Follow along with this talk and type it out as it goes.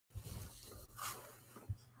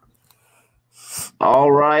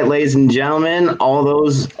All right, ladies and gentlemen, all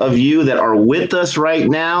those of you that are with us right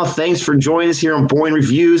now, thanks for joining us here on Boring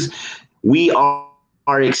Reviews. We are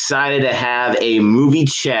excited to have a movie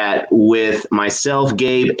chat with myself,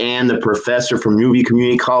 Gabe, and the professor from Movie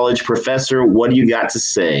Community College. Professor, what do you got to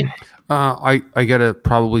say? I gotta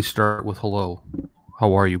probably start with hello.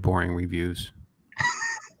 How are you, Boring Reviews?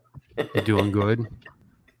 You doing good?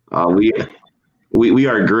 We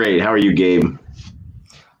are great. How are you, Gabe?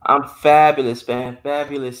 I'm fabulous, man.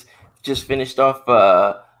 Fabulous. Just finished off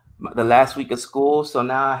the last week of school, so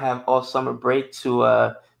now I have all summer break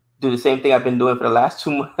to do the same thing I've been doing for the last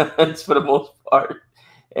 2 months for the most part.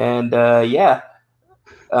 And yeah,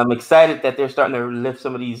 I'm excited that they're starting to lift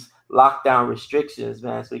some of these lockdown restrictions,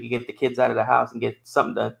 man, so we can get the kids out of the house and get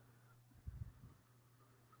something done.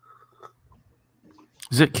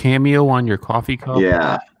 Is it Cameo on your coffee cup?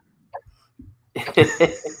 Yeah.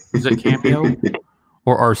 Is it Cameo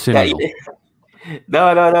or Arsenio?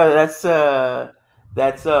 No. That's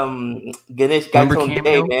Ganesh Gaitone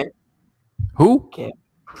Day, man. Who?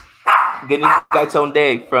 Ganesh Gaitone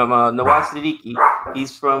Day from Nawaz Siddiqui.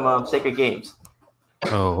 He's from Sacred Games.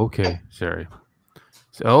 Oh, okay. Sorry.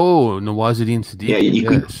 Nawazuddin Siddiqui. Yeah, you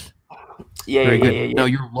could. Yeah. Now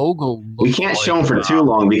your logo. We can't show him for too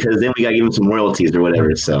long because then we gotta give him some royalties or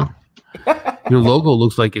whatever. So your logo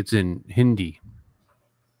looks like it's in Hindi.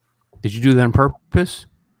 Did you do that on purpose?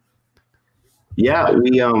 Yeah,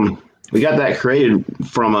 we got that created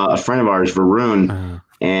from a friend of ours, Varun,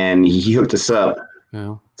 and he hooked us up.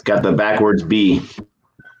 Yeah. It's got the backwards B.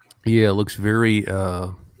 Yeah, it looks very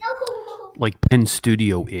like Pen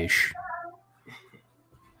Studio-ish.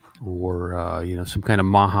 Or some kind of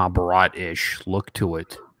Mahabharat-ish look to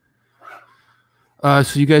it.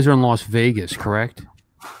 So you guys are in Las Vegas, correct?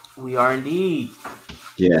 We are indeed.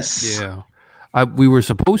 Yes. Yeah. We were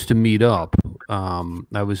supposed to meet up.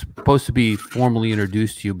 I was supposed to be formally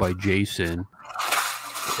introduced to you by Jason,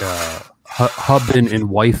 Hubbin and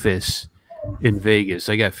Wifus in Vegas.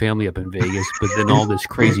 I got family up in Vegas, but then all this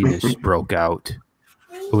craziness broke out.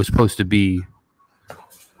 It was supposed to be,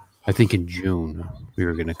 I think, in June we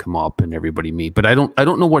were going to come up and everybody meet. But I don't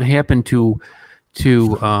know what happened to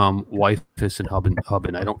Wifus and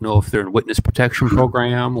Hubbin. I don't know if they're in witness protection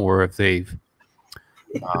program or if they've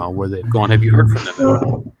where they've gone. Have you heard from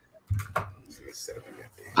them?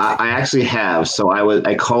 I actually have. So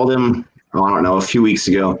I called him, I don't know, a few weeks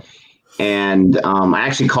ago, and I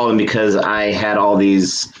actually called him because I had all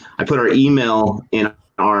these. I put our email in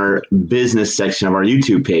our business section of our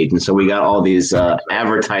YouTube page, and so we got all these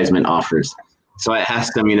advertisement offers. So I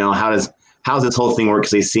asked them, how's this whole thing work?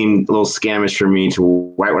 Because they seemed a little scamish for me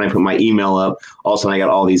to right when I put my email up. Also, I got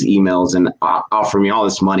all these emails and offer me all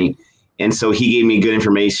this money. And so he gave me good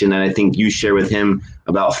information, and I think you shared with him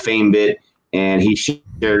about FameBit, and he shared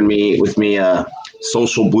with me a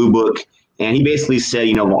Social Blue Book, and he basically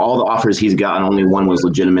said, all the offers he's gotten, only one was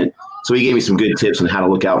legitimate. So he gave me some good tips on how to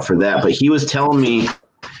look out for that. But he was telling me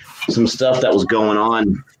some stuff that was going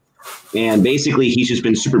on, and basically he's just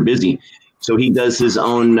been super busy. So he does his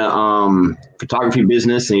own photography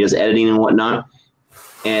business, and he does editing and whatnot.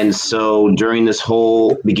 And so during this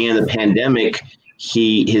whole beginning of the pandemic,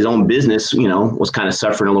 his own business, was kind of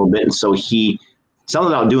suffering a little bit. And so he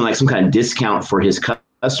something about doing like some kind of discount for his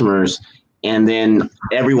customers. And then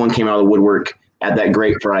everyone came out of the woodwork at that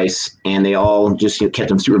great price, and they all just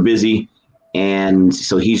kept him super busy. And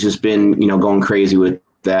so he's just been, going crazy with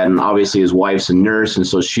that. And obviously his wife's a nurse, and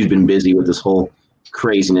so she's been busy with this whole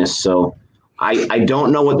craziness. So I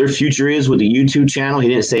don't know what their future is with the YouTube channel. He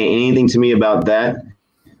didn't say anything to me about that,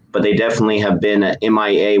 but they definitely have been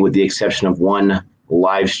MIA with the exception of one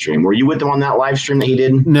live stream. Were you with them on that live stream that he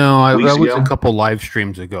did? No, I was a couple live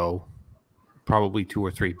streams ago, probably 2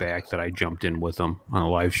 or 3 back that I jumped in with them on a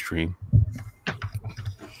live stream.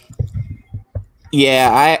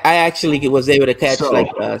 Yeah, I actually was able to catch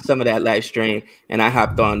some of that live stream, and I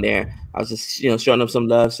hopped on there. I was just showing them some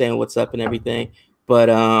love, saying what's up and everything. But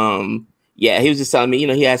yeah, he was just telling me,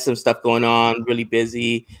 he has some stuff going on, really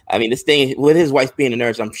busy. I mean, this thing with his wife being a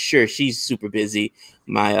nurse, I'm sure she's super busy.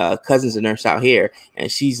 My cousin's a nurse out here,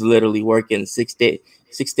 and she's literally working 6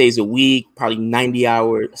 days a week, probably 90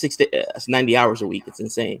 hours, 90 hours a week. It's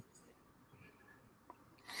insane.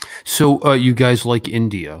 So you guys like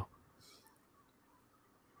India?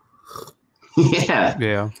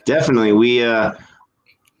 Yeah, definitely. We're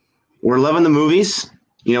loving the movies.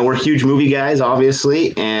 We're huge movie guys,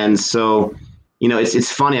 obviously, and so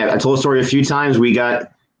it's funny. I told the story a few times. We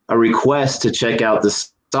got a request to check out the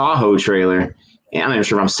Saho trailer, and I'm not even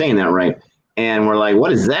sure if I'm saying that right. And we're like,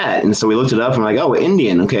 "What is that?" And so we looked it up, and we're like, "Oh,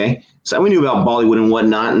 Indian, okay." So we knew about Bollywood and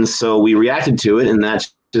whatnot, and so we reacted to it, and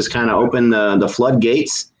that's just kind of opened the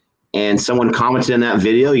floodgates, and someone commented in that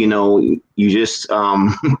video, you just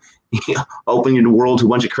open your world to a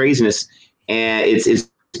bunch of craziness, and it's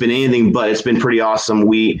been anything but. It's been pretty awesome.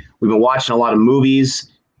 We've been watching a lot of movies,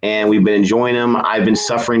 and we've been enjoying them. I've been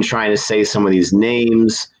suffering trying to say some of these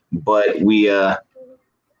names, but we're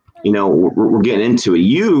getting into it.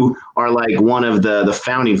 You are like one of the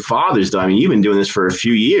founding fathers, though. I mean, you've been doing this for a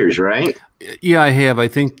few years, right? Yeah, I have. I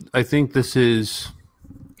think this is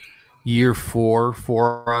year 4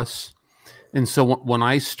 for us. And so when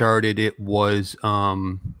I started, it was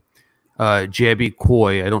Jabby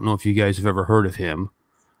Coy. I don't know if you guys have ever heard of him.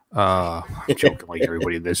 I'm joking like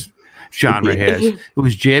everybody in this genre has. It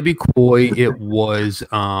was Jabby Coy. It was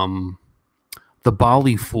the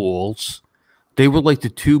Bali Fools. They were like the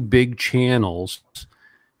 2 big channels.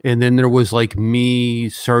 And then there was like me,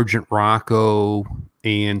 Sergeant Rocco,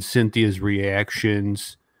 and Cynthia's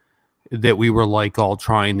Reactions, that we were like all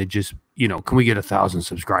trying to just, can we get 1,000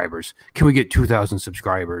 subscribers? Can we get 2,000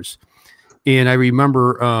 subscribers? And I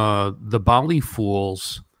remember the Bali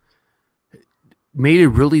Fools made a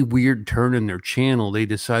really weird turn in their channel. They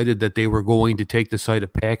decided that they were going to take the side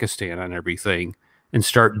of Pakistan on everything and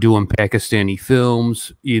start doing Pakistani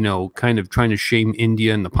films, kind of trying to shame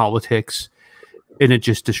India and the politics. And it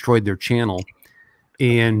just destroyed their channel.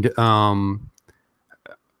 And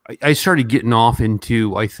I started getting off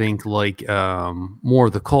into, I think, like more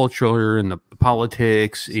of the culture and the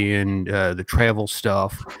politics and the travel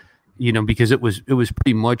stuff, because it was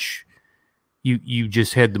pretty much you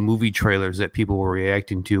just had the movie trailers that people were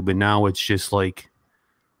reacting to, but now it's just like,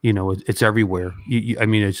 it's everywhere. I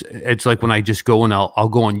mean, it's like when I just go and I'll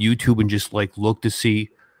go on YouTube and just like look to see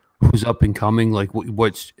who's up and coming, like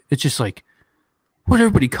it's just like, where'd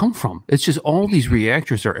everybody come from? It's just all these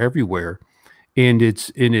reactors are everywhere. And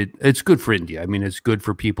it's good for India. I mean, it's good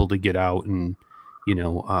for people to get out and,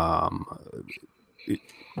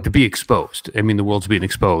 to be exposed. I mean, the world's being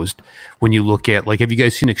exposed. When you look at, like, have you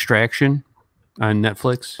guys seen Extraction on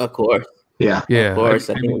Netflix? Of course. Yeah. Of course.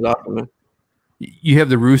 I think it was awesome, man. You have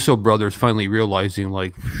the Russo brothers finally realizing,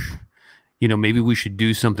 like, maybe we should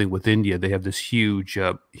do something with India. They have this huge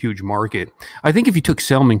market. I think if you took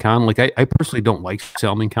Salman Khan, like, I personally don't like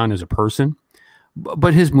Salman Khan as a person,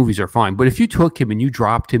 but his movies are fine. But if you took him and you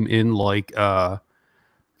dropped him in like The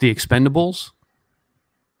Expendables,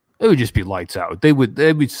 it would just be lights out. They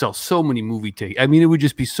would sell so many movie tickets. I mean, it would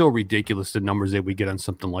just be so ridiculous, the numbers they would get on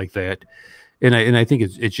something like that. And I think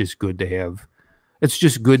it's just good to have. It's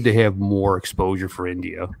just good to have more exposure for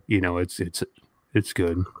India. It's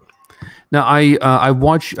good. Now I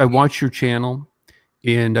watch your channel,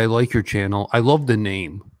 and I like your channel. I love the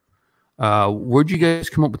name. Where'd you guys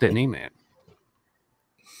come up with that name at?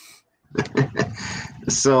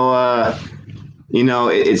 So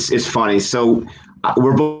it's funny. So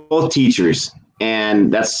we're both teachers,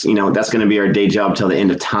 and that's going to be our day job till the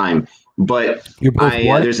end of time. But you're both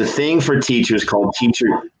what? There's a thing for teachers called teacher.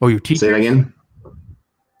 Oh, you're teachers? Say that again.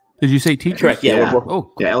 Did you say teachers? Correct. Yeah.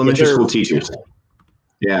 Elementary school teachers.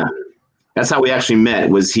 Yeah, that's how we actually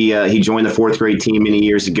met. Was he joined the 4th grade team many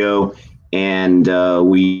years ago, and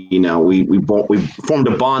we formed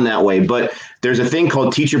a bond that way. But there's a thing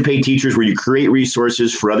called teacher pay teachers, where you create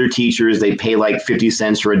resources for other teachers. They pay like 50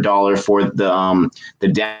 cents or $1 for the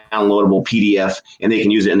downloadable PDF, and they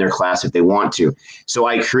can use it in their class if they want to. So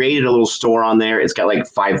I created a little store on there. It's got like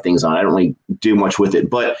 5 things on it. I don't really do much with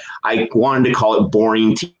it, but I wanted to call it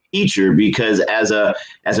Boring Teacher, because as a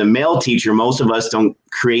male teacher, most of us don't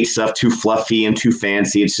create stuff too fluffy and too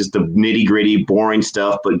fancy. It's just the nitty gritty, boring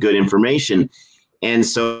stuff, but good information. And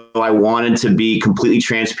so I wanted to be completely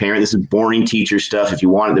transparent. This is Boring Teacher stuff. If you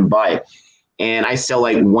wanted to buy it, and I sell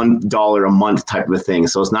like $1 a month type of a thing.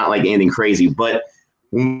 So it's not like anything crazy. But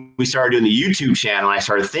when we started doing the YouTube channel, I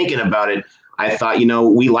started thinking about it. I thought,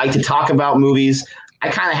 we like to talk about movies. I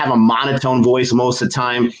kind of have a monotone voice most of the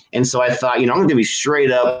time. And so I thought, I'm going to be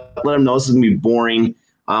straight up, let them know this is going to be boring.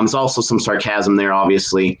 There's also some sarcasm there,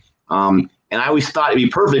 obviously. And I always thought it'd be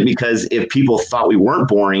perfect, because if people thought we weren't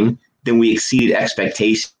boring, then we exceeded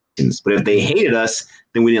expectations. But if they hated us,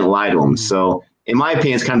 then we didn't lie to them. So in my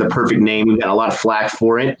opinion, it's kind of the perfect name. We've got a lot of flack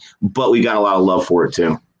for it, but we got a lot of love for it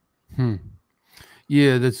too.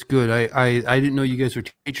 Yeah, that's good. I didn't know you guys were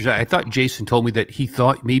teachers. I thought Jason told me that he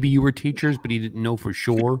thought maybe you were teachers, but he didn't know for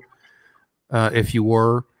sure if you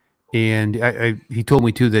were. And he told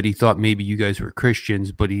me too that he thought maybe you guys were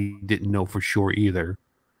Christians, but he didn't know for sure either.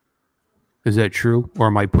 Is that true? Or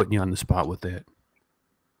am I putting you on the spot with that?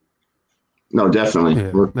 No, definitely.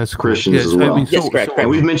 Yeah, we're that's cool. Christians as well. I mean, Yes, correct. And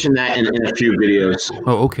we've mentioned that in a few videos.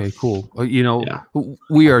 Oh, okay, cool.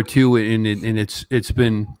 We are too, and it's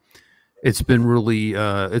been, it's been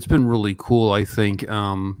really cool. I think,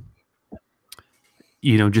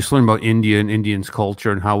 you know, just learn about India and Indians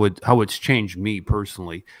culture and how it's changed me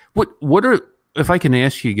personally. What are, if I can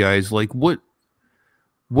ask you guys, like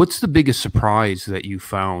what's the biggest surprise that you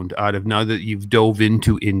found out of, now that you've dove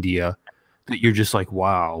into India, that you're just like,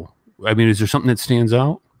 wow? I mean, is there something that stands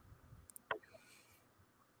out?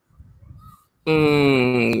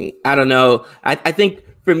 I don't know. I think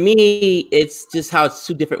for me, it's just how it's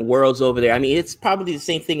two different worlds over there. I mean, it's probably the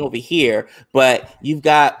same thing over here, but you've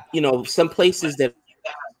got, you know, some places that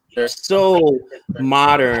are so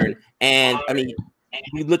modern. And I mean,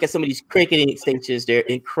 you look at some of these cricketing stations, they're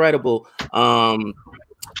incredible.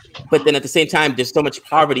 But then at the same time, there's so much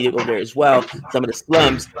poverty over there as well, some of the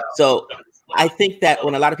slums. So I think that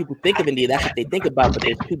when a lot of people think of India, that's what they think about, but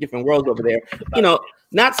there's two different worlds over there. You know,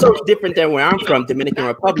 not so different than where I'm from, Dominican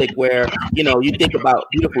Republic, where, you know, you think about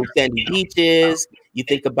beautiful sandy beaches, you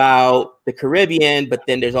think about the Caribbean, but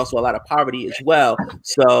then there's also a lot of poverty as well.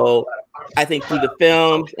 So I think through the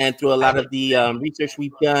films and through a lot of the research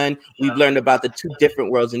we've done, we've learned about the two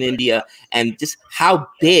different worlds in India and just how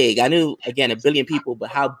big. I knew, again, 1 billion people, but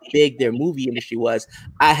how big their movie industry was,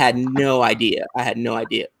 I had no idea. I had no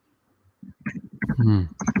idea.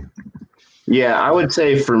 Yeah, I would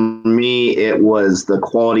say for me, it was the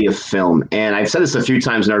quality of film. And I've said this a few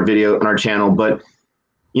times in our video, on our channel, but,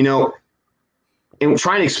 you know, and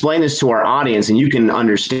trying to explain this to our audience, and you can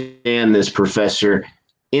understand this, Professor,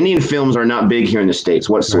 Indian films are not big here in the States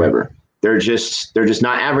whatsoever. Right. They're just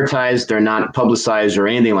not advertised. They're not publicized or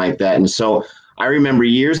anything like that. And so I remember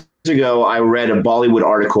years ago, I read a Bollywood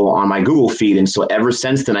article on my Google feed. And so ever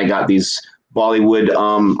since then, I got these Bollywood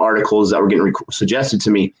articles that were getting suggested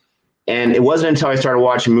to me. And it wasn't until I started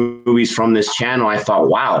watching movies from this channel, I thought,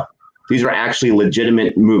 wow, these are actually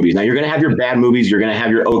legitimate movies. Now, you're going to have your bad movies. You're going to have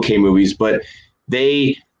your okay movies. But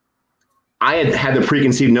I had the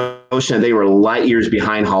preconceived notion that they were light years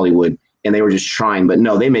behind Hollywood and they were just trying. But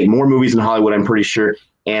no, they make more movies than Hollywood, I'm pretty sure.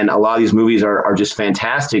 And a lot of these movies are just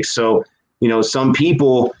fantastic. So, you know, some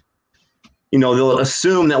people, you know, they'll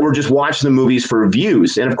assume that we're just watching the movies for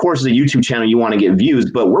views. And of course, as a YouTube channel, you want to get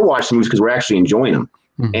views, but we're watching movies because we're actually enjoying them.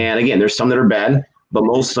 Mm-hmm. And again, there's some that are bad, but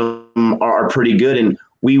most of them are pretty good. And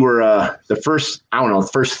we were the first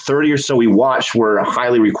 30 or so we watched were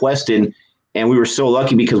highly requested. And we were so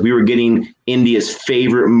lucky because we were getting India's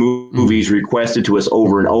favorite movies requested to us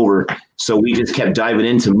over and over. So we just kept diving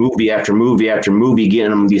into movie after movie after movie,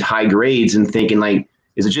 getting them these high grades and thinking, like,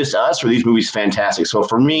 is it just us or are these movies fantastic? So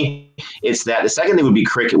for me, it's that. The second thing would be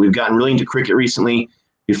cricket. We've gotten really into cricket recently.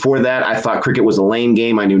 Before that, I thought cricket was a lame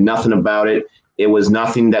game. I knew nothing about it. It was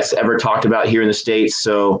nothing that's ever talked about here in the States.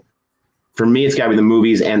 So for me, it's got to be the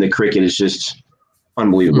movies, and the cricket is just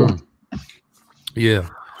unbelievable. Yeah.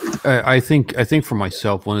 I think for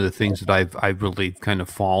myself, one of the things that I've really kind of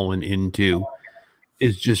fallen into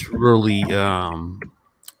is just really the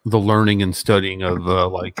learning and studying of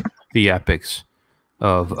like the epics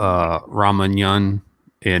of Ramayana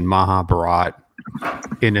and Mahabharata.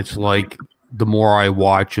 And it's like the more I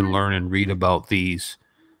watch and learn and read about these,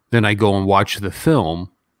 then I go and watch the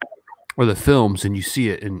film or the films, and you see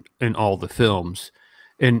it in all the films.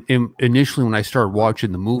 And initially when I started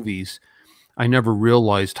watching the movies, I never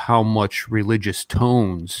realized how much religious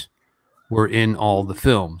tones were in all the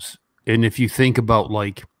films. And if you think about,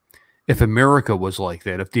 like, if America was like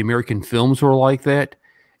that, if the American films were like that,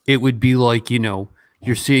 it would be like, you know,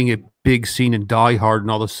 you're seeing a big scene in Die Hard,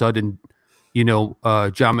 and all of a sudden, you know,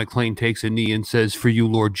 John McClane takes a knee and says, "For you,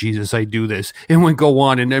 Lord Jesus, I do this," and would go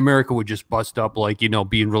on, and America would just bust up, like, you know,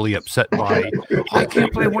 being really upset by, I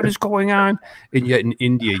can't believe what is going on. And yet in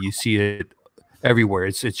India, you see it everywhere.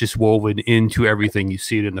 It's just woven into everything. You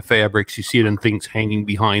see it in the fabrics. You see it in things hanging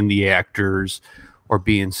behind the actors or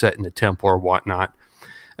being set in the temple or whatnot.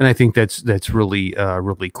 And I think that's really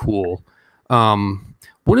really cool.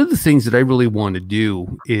 One of the things that I really want to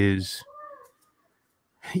do is,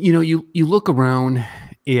 you know, you look around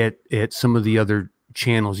at some of the other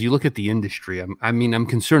channels. You look at the industry. I mean, I'm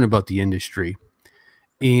concerned about the industry,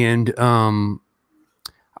 and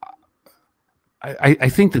I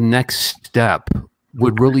think the next step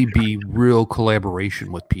would really be real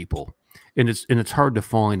collaboration with people, and it's hard to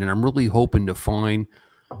find. And I'm really hoping to find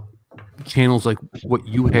channels like what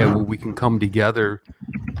you have, where we can come together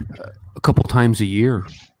a couple times a year,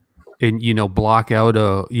 and, you know, block out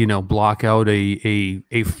a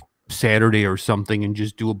Saturday or something, and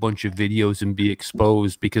just do a bunch of videos and be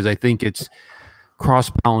exposed, because I think it's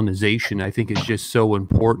cross-pollination. I think it's just so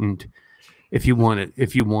important. If you want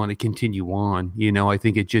to continue on, you know, I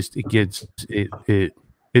think it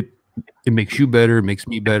makes you better, it makes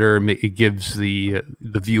me better, it gives the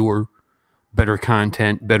viewer better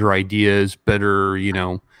content, better ideas, better, you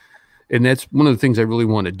know, and that's one of the things I really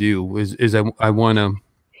want to do is I want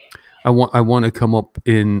to come up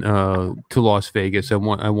in to Las Vegas. I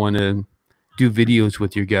want to do videos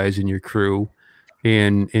with your guys and your crew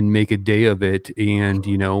and make a day of it, and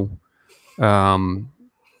you know, um,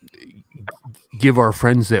 give our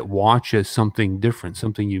friends that watch us something different,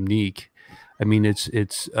 something unique. I mean, it's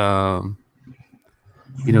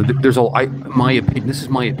you know, there's my opinion. This is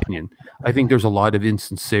my opinion. I think there's a lot of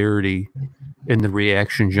insincerity in the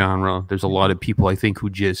reaction genre. There's a lot of people I think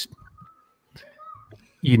who just,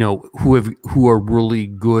 you know, who are really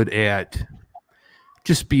good at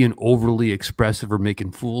just being overly expressive or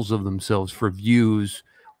making fools of themselves for views,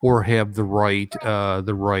 or have the right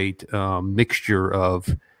mixture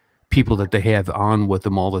of people that they have on with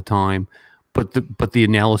them all the time. But the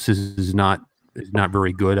analysis is not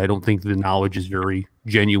very good. I don't think the knowledge is very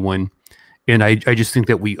genuine. And I just think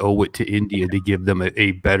that we owe it to India to give them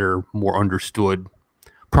a better, more understood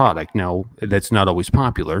product. Now, that's not always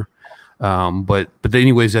popular. But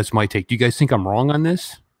anyways, that's my take. Do you guys think I'm wrong on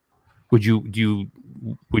this? Would you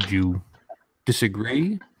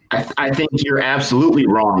disagree? I think you're absolutely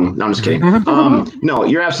wrong. No, I'm just kidding. No,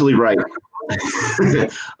 you're absolutely right.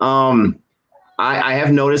 I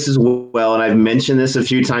have noticed as well, and I've mentioned this a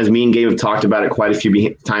few times. Me and Gabe have talked about it quite a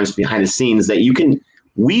few times behind the scenes, that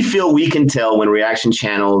we feel we can tell when reaction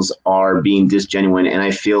channels are being disgenuine, and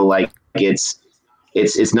I feel like it's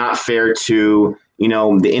not fair to, you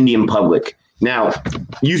know, the Indian public. Now,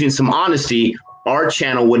 using some honesty, our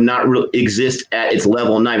channel would not exist at its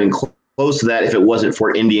level, not even close to that, if it wasn't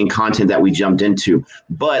for Indian content that we jumped into.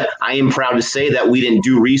 But I am proud to say that we didn't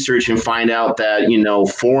do research and find out that, you know,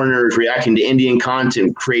 foreigners reacting to Indian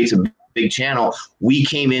content creates a big channel. We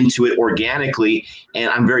came into it organically, and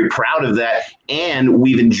I'm very proud of that. And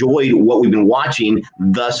we've enjoyed what we've been watching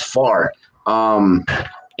thus far. And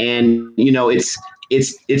you know, it's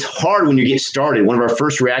hard when you get started. One of our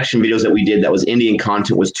first reaction videos that we did that was Indian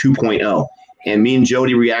content was 2.0, and me and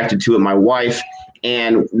Jody reacted to it, my wife,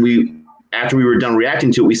 and after we were done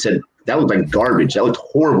reacting to it, we said, that looked like garbage. That looked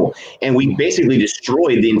horrible. And we basically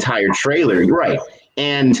destroyed the entire trailer. You're right.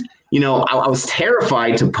 And, you know, I was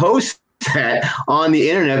terrified to post that on the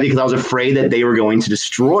internet because I was afraid that they were going to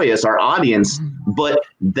destroy us, our audience. But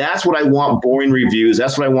that's what I want Boring Reviews.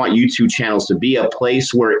 That's what I want YouTube channels to be, a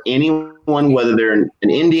place where anyone, whether they're an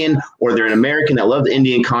Indian or they're an American that love the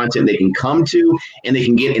Indian content, they can come to and they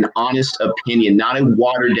can get an honest opinion, not a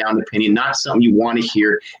watered down opinion, not something you want to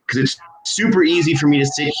hear, because it's super easy for me to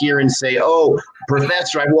sit here and say, oh,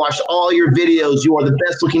 Professor, I've watched all your videos. You are the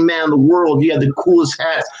best looking man in the world. You have the coolest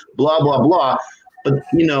hats, blah, blah, blah. But,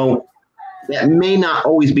 you know, that may not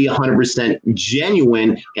always be 100%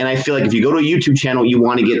 genuine. And I feel like if you go to a YouTube channel, you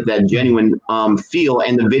want to get that genuine feel.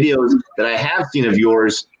 And the videos that I have seen of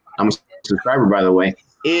yours, I'm a subscriber, by the way,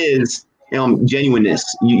 is genuineness.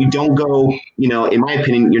 You don't go, you know, in my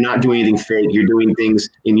opinion, you're not doing anything fake. You're doing things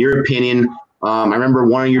in your opinion. I remember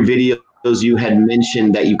one of your videos, you had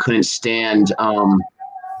mentioned that you couldn't stand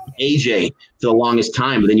AJ for the longest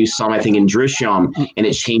time, but then you saw him, I think, in Drishyam, and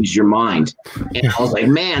it changed your mind. And I was like,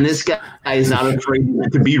 man, this guy is not afraid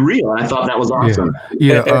to be real. And I thought that was awesome.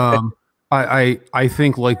 Yeah. I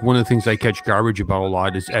think like one of the things I catch garbage about a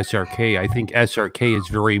lot is SRK. I think SRK is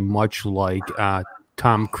very much like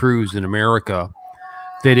Tom Cruise in America,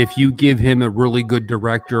 that if you give him a really good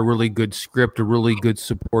director, a really good script, a really good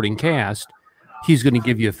supporting cast, he's going to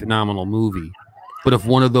give you a phenomenal movie. But if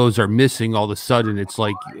one of those are missing, all of a sudden it's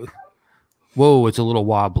like, whoa, it's a little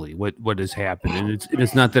wobbly. What has happened? And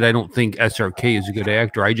it's not that I don't think SRK is a good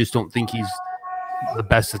actor. I just don't think he's the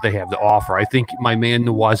best that they have to offer. I think my man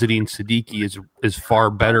Nawazuddin Siddiqui is far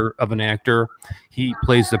better of an actor. He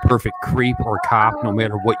plays the perfect creep or cop, no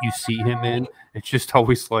matter what you see him in. It's just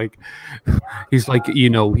always like he's like, you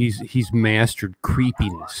know, he's mastered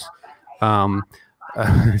creepiness.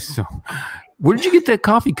 So where did you get that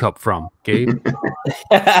coffee cup from, Gabe?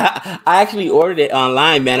 I actually ordered it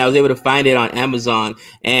online, man. I was able to find it on Amazon.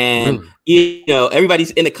 And, you know,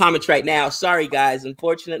 everybody's in the comments right now. Sorry, guys.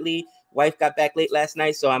 Unfortunately, wife got back late last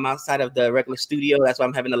night, so I'm outside of the regular studio. That's why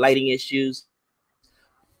I'm having the lighting issues.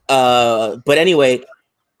 But anyway,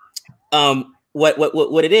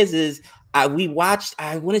 what it is we watched,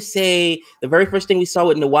 I want to say the very first thing we saw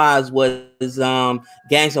with Nawaz was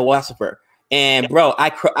Gangs of Wasseypur. And bro, I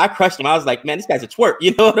crushed him. I was like, man, this guy's a twerp.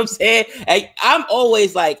 You know what I'm saying? I'm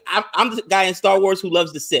always like, I'm the guy in Star Wars who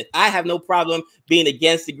loves the Sith. I have no problem being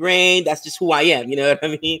against the grain. That's just who I am. You know what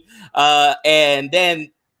I mean? And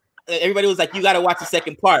then everybody was like, you got to watch the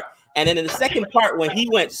second part. And then in the second part, when he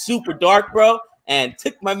went super dark, bro, and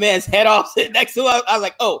took my man's head off sitting next to him, I was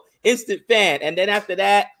like, oh, instant fan. And then after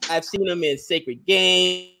that, I've seen him in Sacred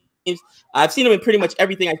Games. I've seen him in pretty much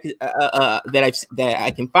everything that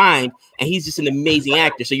I can find, and he's just an amazing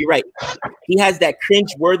actor. So you're right. He has that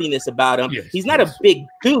cringe worthiness about him. Yes, he's not a big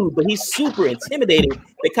dude, but he's super intimidating.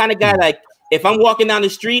 The kind of guy like if I'm walking down the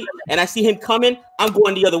street and I see him coming, I'm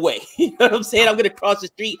going the other way. You know what I'm saying? I'm going to cross the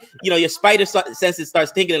street. You know, your spider senses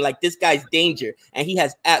starts thinking like this guy's danger, and he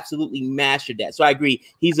has absolutely mastered that. So I agree.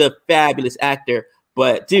 He's a fabulous actor.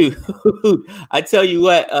 But dude, I tell you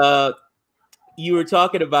what, you were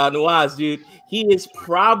talking about Nawaz, dude. He is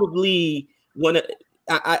probably one of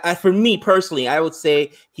for me personally, I would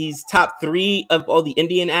say he's top 3 of all the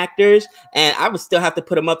Indian actors, and I would still have to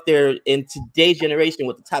put him up there in today's generation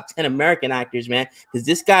with the top 10 American actors, man, because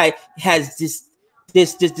this guy has this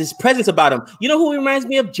presence about him. You know who he reminds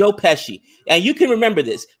me of? Joe Pesci, and you can remember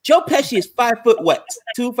this. Joe Pesci is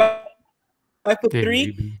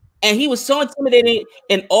 5'3", and he was so intimidating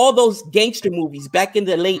in all those gangster movies back in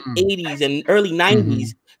the late 80s and early 90s.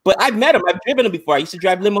 But I've met him. I've driven him before. I used to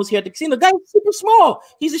drive limos here at the casino. The guy is super small.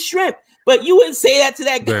 He's a shrimp. But you wouldn't say that to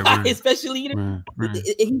that guy, especially he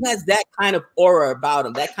has that kind of aura about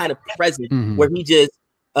him, that kind of presence where he just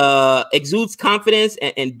exudes confidence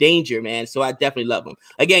and danger, man. So I definitely love him.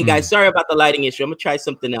 Again, guys, sorry about the lighting issue. I'm going to try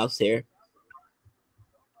something else here.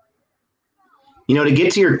 You know, to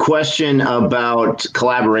get to your question about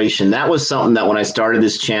collaboration, that was something that when I started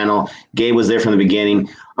this channel, Gabe was there from the beginning.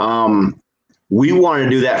 We wanted to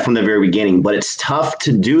do that from the very beginning, but it's tough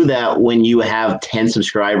to do that when you have 10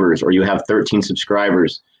 subscribers or you have 13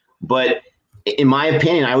 subscribers. But in my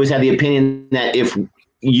opinion, I always had the opinion that if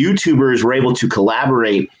YouTubers were able to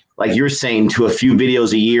collaborate, like you're saying, to a few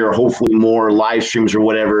videos a year, hopefully more live streams or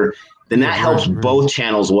whatever, then that helps both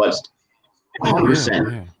channels.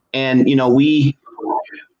 100%. And, you know, we've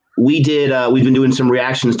been doing some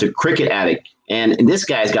reactions to Cricket Addict, and this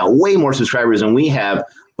guy's got way more subscribers than we have.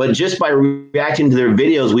 But just by reacting to their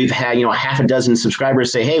videos, we've had, you know, half a dozen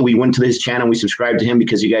subscribers say, hey, we went to this channel, we subscribed to him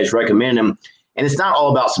because you guys recommend him. And it's not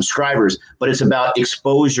all about subscribers, but it's about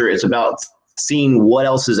exposure. It's about seeing what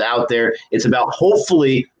else is out there. It's about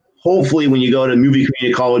hopefully when you go to movie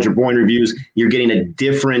community college or Boring Reviews, you're getting a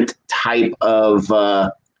different type of,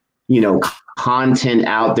 content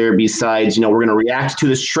out there besides, we're going to react to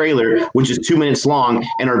this trailer, which is 2 minutes long,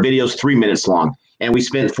 and our video's 3 minutes long. And we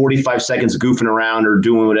spent 45 seconds goofing around or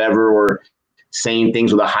doing whatever or saying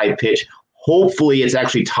things with a high pitch. Hopefully it's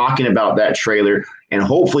actually talking about that trailer. And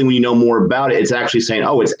hopefully when you know more about it, it's actually saying,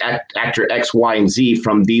 oh, it's actor X, Y, and Z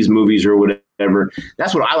from these movies or whatever.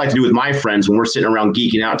 That's what I like to do with my friends when we're sitting around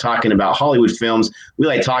geeking out, talking about Hollywood films. We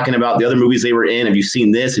like talking about the other movies they were in. Have you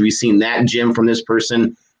seen this? Have you seen that gem from this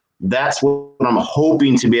person? That's what I'm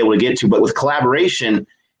hoping to be able to get to. But with collaboration,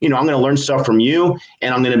 I'm going to learn stuff from you,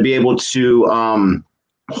 and I'm going to be able to,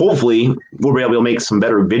 hopefully, we'll be able to make some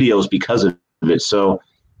better videos because of it. So if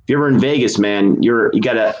you're ever in Vegas, man, you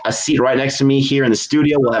got a seat right next to me here in the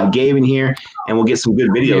studio. We'll have Gabe in here, and we'll get some good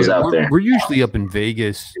videos out there. We're usually up in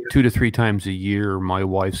Vegas 2 to 3 times a year. My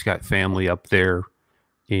wife's got family up there,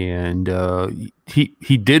 and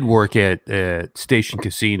he did work at Station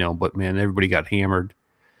Casino, but, man, everybody got hammered.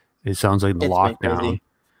 It sounds like the lockdown.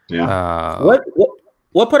 Yeah.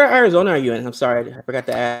 What part of Arizona are you in? I'm sorry, I forgot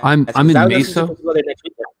to ask. I'm in Mesa.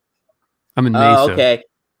 I'm in Mesa. Okay.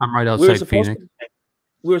 I'm right outside Phoenix.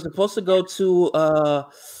 We were supposed to go to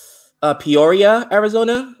Peoria,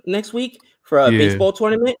 Arizona next week for a baseball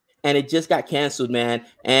tournament, and it just got canceled, man.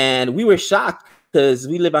 And we were shocked because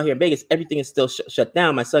we live out here in Vegas. Everything is still shut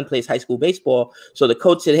down. My son plays high school baseball. So the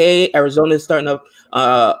coach said, hey, Arizona is starting up,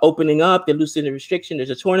 opening up. They're loosening the restriction. There's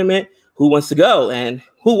a tournament. Who wants to go? And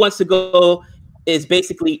who wants to go is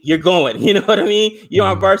basically you're going. You know what I mean? You're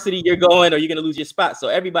on varsity, you're going, or you're going to lose your spot. So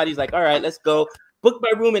everybody's like, all right, let's go. Book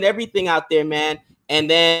my room and everything out there, man. And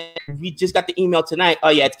then we just got the email tonight. Oh,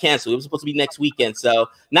 yeah, it's canceled. It was supposed to be next weekend. So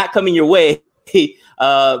not coming your way.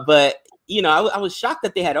 But I was shocked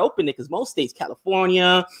that they had opened it because most states,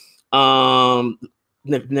 California,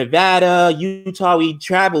 Nevada, Utah, we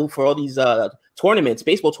travel for all these tournaments,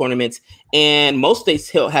 baseball tournaments, and most states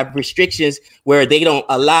still have restrictions where they don't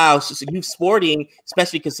allow youth sporting,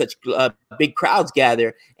 especially because such big crowds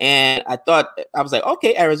gather. And I was like,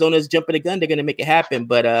 okay, Arizona's jumping the gun. They're going to make it happen.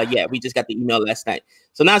 But yeah, we just got the email last night.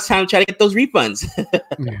 So now it's time to try to get those refunds.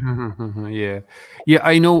 Yeah.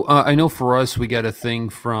 I know for us, we got a thing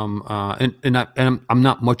from, and I'm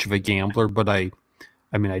not much of a gambler, but I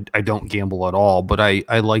don't gamble at all, but I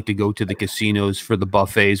like to go to the casinos for the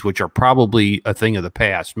buffets, which are probably a thing of the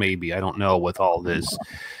past, maybe. I don't know with all this.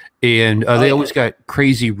 And they always got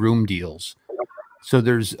crazy room deals. So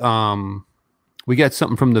there's we got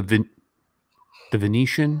something from the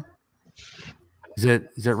Venetian. Is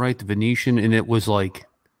that right? The Venetian, and it was like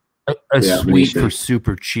a suite Venetian. for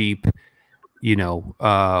super cheap. You know,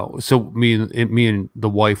 so me and the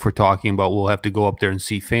wife were talking about we'll have to go up there and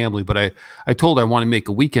see family. But I told her I want to make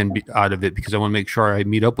a weekend out of it because I want to make sure I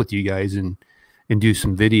meet up with you guys and do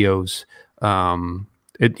some videos.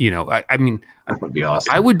 You know, I mean, that would be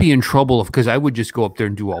awesome. I would be in trouble because I would just go up there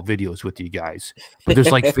and do all videos with you guys. But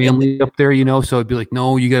there's like family up there, you know, so I'd be like,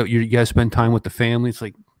 no, you got to spend time with the family. It's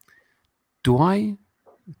like, do I?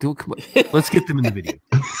 Come on, let's get them in the video.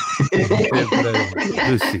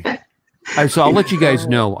 Let's see. All right, so I'll let you guys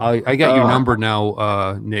know. I got your number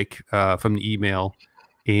now, Nick, from the email,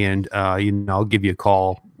 and you know, I'll give you a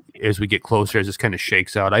call as we get closer as this kind of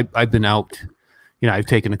shakes out. I've been out, you know, I've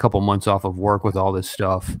taken a couple months off of work with all this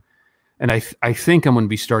stuff, and I think I'm going to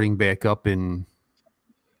be starting back up in,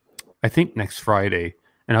 I think next Friday,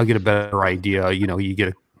 and I'll get a better idea. You know, you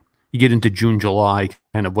get into June, July,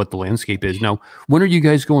 kind of what the landscape is. Now, when are you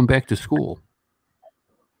guys going back to school?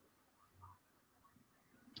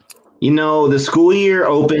 You know, the school year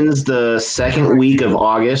opens the second week of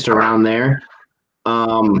August, around there.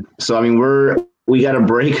 So I mean, we got a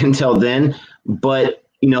break until then, but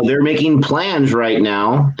you know, they're making plans right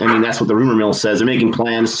now. I mean, that's what the rumor mill says. They're making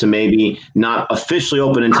plans to maybe not officially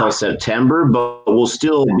open until September, but we'll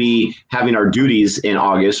still be having our duties in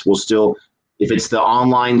August. We'll still, if it's the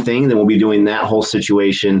online thing, then we'll be doing that whole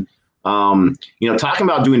situation. You know, talking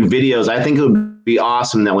about doing videos, I think it would be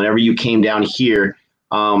awesome that whenever you came down here,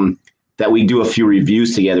 that we do a few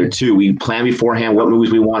reviews together too. We plan beforehand what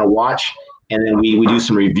movies we want to watch, and then we do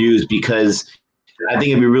some reviews, because I think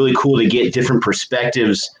it'd be really cool to get different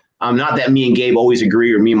perspectives. Not that me and Gabe always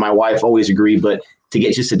agree, or me and my wife always agree, but to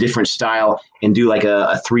get just a different style and do like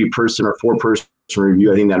a 3-person or 4-person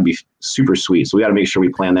review. I think that'd be super sweet. So we got to make sure we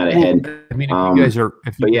plan that ahead. I mean,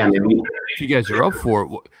 if you guys are up for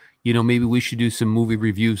it, you know, maybe we should do some movie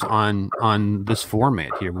reviews on this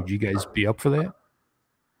format here. Would you guys be up for that?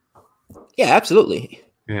 Yeah, absolutely.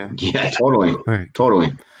 Yeah, totally. Right.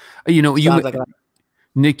 Totally. You know,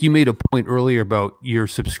 Nick, you made a point earlier about your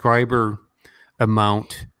subscriber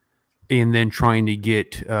amount, and then trying to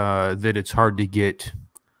get that it's hard to get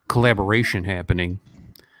collaboration happening.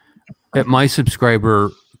 At my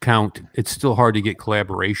subscriber count, it's still hard to get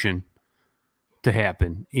collaboration to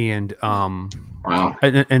happen, and wow.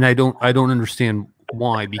 And I don't understand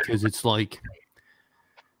why, because it's like,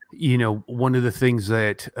 you know, one of the things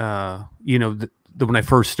that you know, when I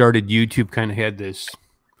first started, YouTube kind of had this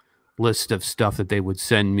list of stuff that they would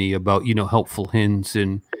send me about, you know, helpful hints,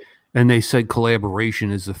 and they said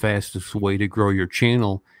collaboration is the fastest way to grow your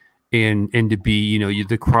channel, and to be, you know,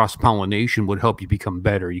 the cross-pollination would help you become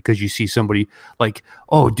better, because you see somebody like,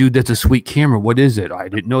 oh dude, that's a sweet camera, what is it? I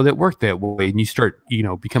didn't know that worked that way, and you start, you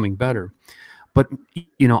know, becoming better. But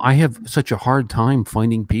you know, I have such a hard time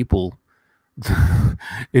finding people and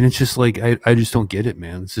it's just like, I just don't get it,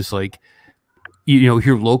 man. It's just like, you know,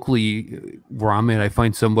 here locally where I'm at, I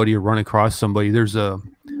find somebody or run across somebody. There's a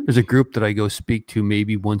group that I go speak to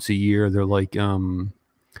maybe once a year. They're like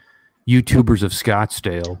YouTubers of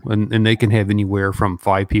Scottsdale, and they can have anywhere from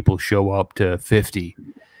 5 people show up to 50,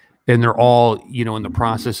 and they're all, you know, in the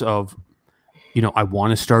process of, you know, I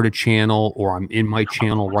want to start a channel, or I'm in my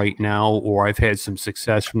channel right now, or I've had some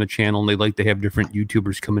success from the channel, and they like to have different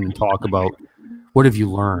YouTubers come in and talk about, what have you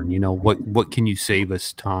learned? You know, what can you save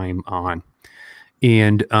us time on?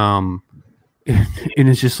 And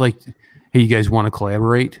it's just like, hey, you guys want to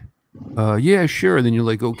collaborate? Yeah, sure. And then you're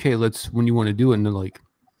like, okay, when you want to do it, and they're like,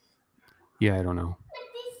 yeah, I don't know.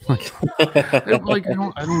 I just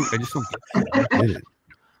don't get it.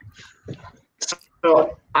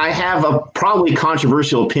 So I have a probably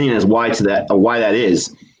controversial opinion as why that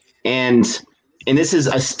is, and this is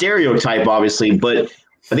a stereotype, obviously, but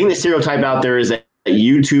I think the stereotype out there is that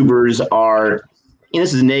YouTubers are, and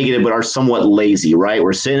this is negative, but are somewhat lazy, right?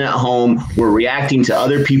 We're sitting at home, we're reacting to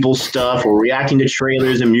other people's stuff, we're reacting to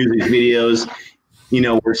trailers and music videos, you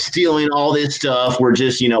know, we're stealing all this stuff, we're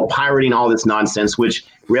just, you know, pirating all this nonsense, which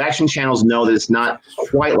reaction channels know that it's not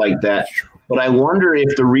quite like that. But I wonder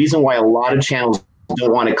if the reason why a lot of channels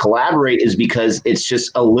don't want to collaborate is because it's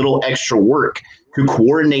just a little extra work to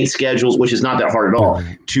coordinate schedules, which is not that hard at all,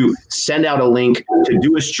 to send out a link, to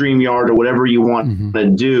do a StreamYard or whatever you want to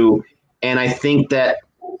do. And I think that,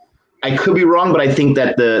 I could be wrong, but I think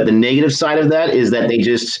that the negative side of that is that they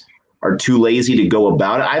just are too lazy to go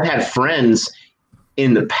about it. I've had friends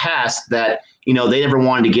in the past that, you know, they never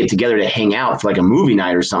wanted to get together to hang out for like a movie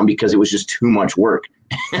night or something because it was just too much work.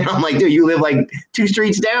 And I'm like, dude, you live like 2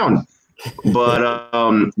 streets down. But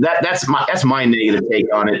that's my negative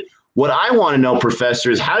take on it. What I want to know,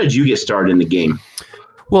 Professor, is how did you get started in the game?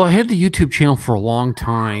 Well, I had the YouTube channel for a long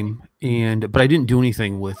time, but I didn't do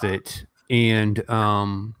anything with it. And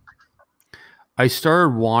I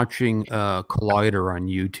started watching Collider on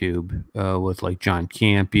YouTube with like John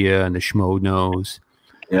Campia and the Schmo Knows.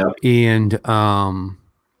 Yeah. And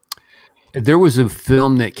there was a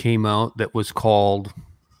film that came out that was called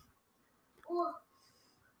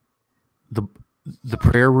the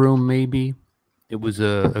Prayer Room, maybe. It was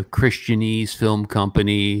a Christianese film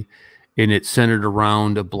company, and it centered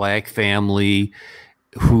around a black family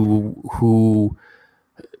who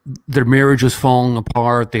their marriage was falling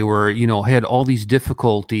apart. They were, had all these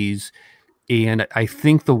difficulties. And I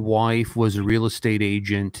think the wife was a real estate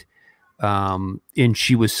agent, and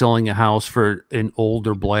she was selling a house for an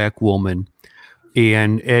older black woman.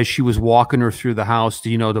 And as she was walking her through the house,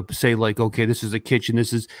 to say like, okay, this is the kitchen.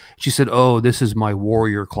 She said, oh, this is my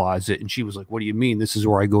warrior closet. And she was like, what do you mean? This is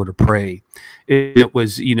where I go to pray. It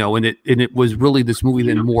was, and it was really this movie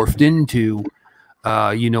then morphed into,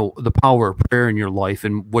 the power of prayer in your life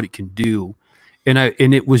and what it can do. And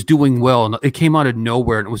it was doing well, and it came out of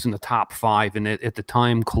nowhere, and it was in the top 5. And at the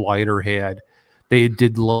time Collider they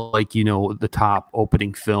did like, the top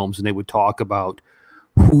opening films, and they would talk about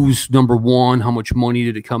who's number 1, how much money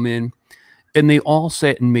did it come in, and they all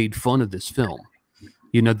sat and made fun of this film.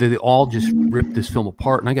 They all just ripped this film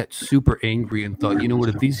apart, and I got super angry and thought, what,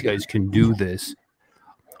 if these guys can do this,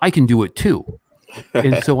 I can do it too.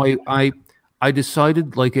 And so I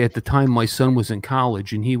decided, like, at the time my son was in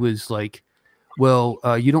college, and he was like, well,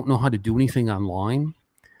 you don't know how to do anything online.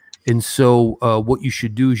 And so what you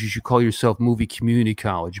should do is you should call yourself Movie Community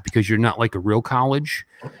College, because you're not like a real college,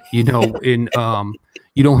 and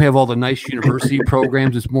you don't have all the nice university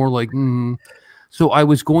programs. It's more like, So I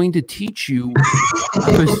was going to teach you,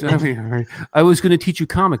 I was going to teach you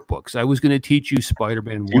comic books. I was going to teach you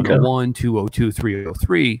Spider-Man 101, 202,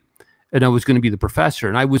 303, and I was going to be the professor.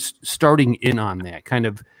 And I was starting in on that, kind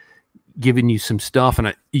of giving you some stuff. And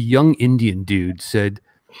a young Indian dude said,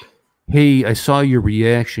 hey, I saw your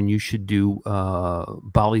reaction. You should do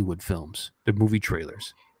Bollywood films, the movie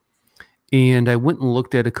trailers. And I went and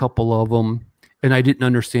looked at a couple of them, and I didn't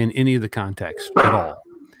understand any of the context at all.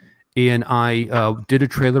 And I did a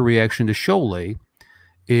trailer reaction to Sholay,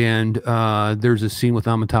 and there's a scene with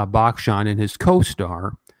Amitabh Bachchan and his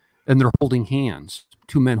co-star, and they're holding hands,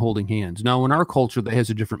 2 men holding hands. Now, in our culture, that has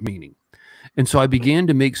a different meaning. And so I began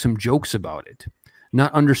to make some jokes about it,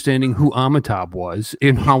 not understanding who Amitabh was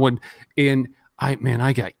and how, and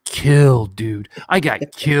I got killed, dude. I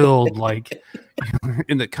got killed, like,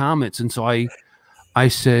 in the comments. And so I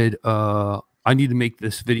said, I need to make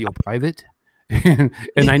this video private, and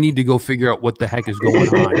I need to go figure out what the heck is going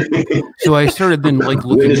on. So I started then, like,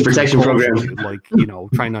 looking at protection program, like,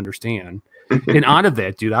 trying to understand. And out of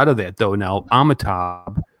that, though, now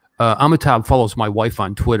Amitabh follows my wife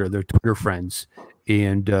on Twitter. They're Twitter friends,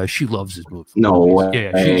 and she loves his movies. No way.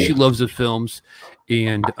 Yeah, she loves his films,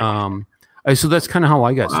 and so that's kind of how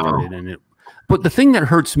I got started in it. But the thing that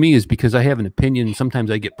hurts me is because I have an opinion. Sometimes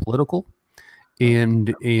I get political,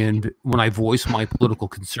 and when I voice my political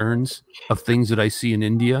concerns of things that I see in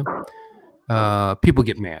India, people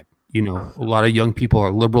get mad. A lot of young people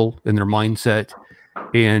are liberal in their mindset,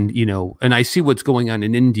 and and I see what's going on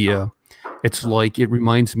in India. It's like, it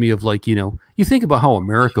reminds me of, like, you think about how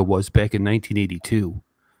America was back in 1982.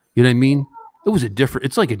 You know what I mean? It was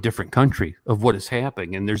it's like a different country of what is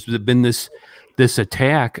happening. And there's been this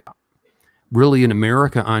attack really in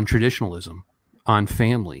America on traditionalism, on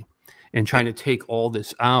family, and trying to take all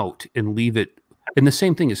this out and leave it. And the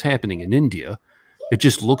same thing is happening in India. It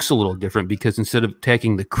just looks a little different, because instead of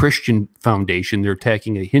attacking the Christian foundation, they're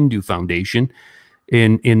attacking a Hindu foundation.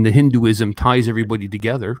 And the Hinduism ties everybody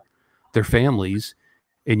together, their families,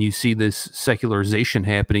 and you see this secularization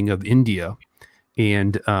happening of India.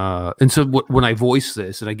 And so when I voice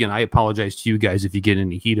this, and again, I apologize to you guys if you get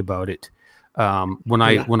any heat about it. When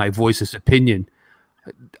I voice this opinion,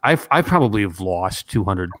 I probably have lost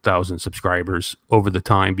 200,000 subscribers over the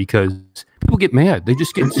time, because people get mad. They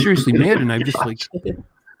just get seriously mad, and I'm just like,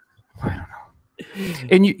 I don't know.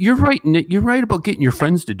 And you're right, Nick. You're right about getting your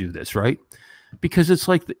friends to do this, right? Because it's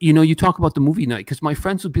like, you talk about the movie night, because my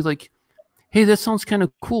friends would be like, hey, that sounds kind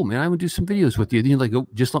of cool, man. I would do some videos with you. And you're like, oh,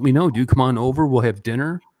 just let me know, dude. Come on over. We'll have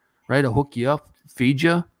dinner, right? I'll hook you up, feed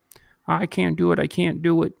you. I can't do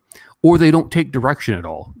it. Or they don't take direction at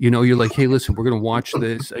all. You're like, hey, listen, we're going to watch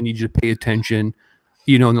this. I need you to pay attention.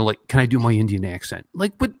 And they're like, can I do my Indian accent?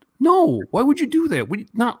 Like, but no, why would you do that?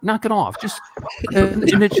 Knock it off. Just,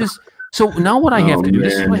 and it's just, so now what I have to do,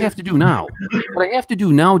 this is what I have to do now. What I have to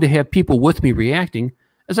do now to have people with me reacting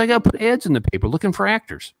is I got to put ads in the paper looking for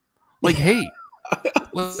actors. Like, hey,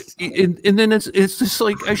 And then it's just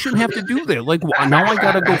like I shouldn't have to do that. Like now I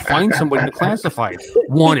gotta go find somebody to classify.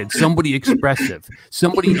 Wanted somebody expressive,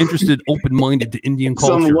 somebody interested, open-minded to Indian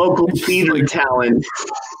culture, some local theater talent.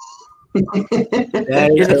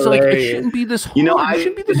 That is it's like it hilarious. shouldn't be this hard. You know, It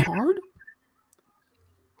shouldn't be this hard.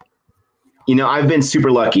 You know, I've been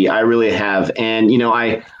super lucky. I really have. And, you know,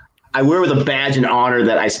 I wear with a badge and honor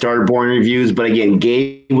that I started Boring Reviews. But again,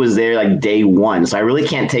 Gabe was there like day one. So I really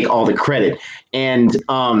can't take all the credit. And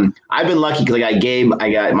I've been lucky because I got Gabe,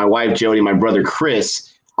 I got my wife, Jody, my brother,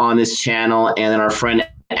 Chris on this channel. And then our friend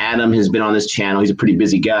Adam has been on this channel. He's a pretty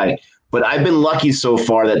busy guy. But I've been lucky so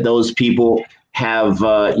far that those people have,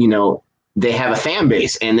 you know, they have a fan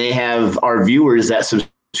base and they have our viewers that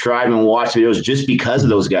subscribe and watch videos just because of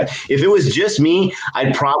those guys. If it was just me,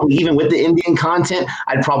 I'd probably, even with the Indian content,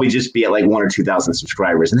 I'd probably just be at like 1,000 or 2,000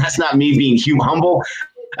 subscribers. And that's not me being humble.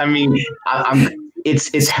 I mean,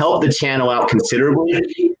 it's helped the channel out considerably,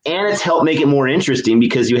 and it's helped make it more interesting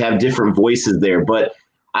because you have different voices there. But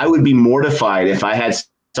I would be mortified if I had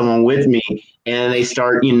someone with me and they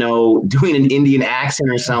start, you know, doing an Indian accent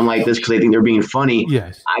or something like this because they think they're being funny.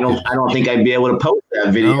 Yes. I don't think I'd be able to post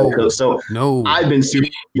that video. No. So No. I've been super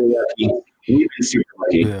lucky. We've been super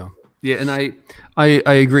lucky. Yeah. Yeah, and I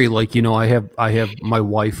agree. Like, you know, I have my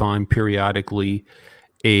wife on periodically,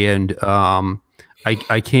 and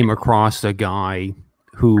I came across a guy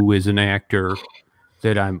who is an actor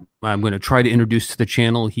that I'm going to try to introduce to the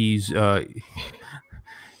channel. He's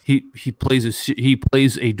he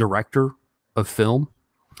plays a director of film,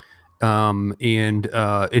 and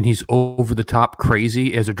he's over the top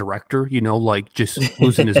crazy as a director. You know, like just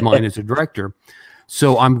losing his mind as a director.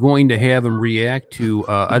 So I'm going to have him react to.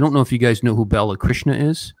 I don't know if you guys know who Bala Krishna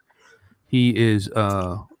is. He is.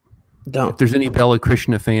 If there's any Bala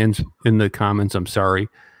Krishna fans in the comments, I'm sorry.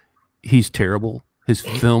 He's terrible. His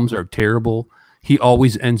films are terrible. He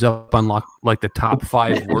always ends up on like the top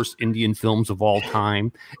 5 worst Indian films of all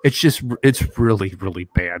time. It's really, really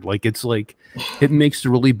bad. Like it makes the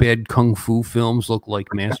really bad kung fu films look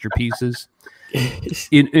like masterpieces.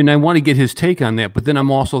 And I want to get his take on that, but then I'm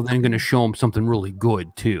also then going to show him something really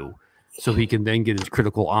good too, so he can then get his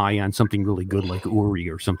critical eye on something really good like Uri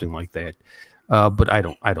or something like that. But I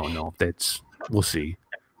don't know if that's. We'll see.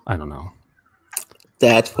 I don't know.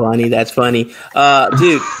 That's funny. That's funny.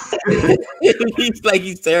 Dude,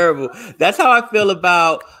 he's terrible. That's how I feel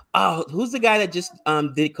about who's the guy that just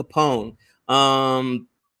did Capone?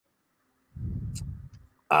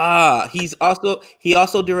 He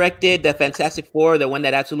also directed the Fantastic Four, the one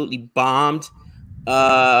that absolutely bombed.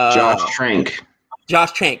 Josh Trank.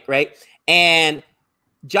 Josh Trank, right? And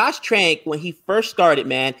Josh Trank, when he first started,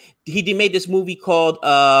 man, he made this movie called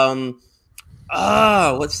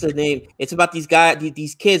what's the name? It's about these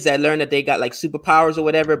kids that learn that they got like superpowers or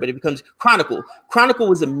whatever, but it becomes Chronicle. Chronicle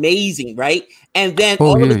was amazing, right? And then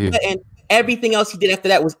and everything else he did after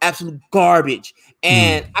that was absolute garbage.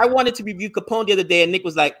 And I wanted to review Capone the other day, and Nick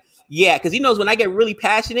was like, yeah, because he knows when I get really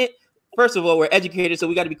passionate, first of all, we're educated, so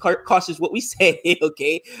we got to be cautious what we say,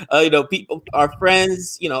 okay? You know, people, our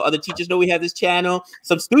friends, you know, other teachers know we have this channel.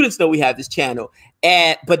 Some students know we have this channel.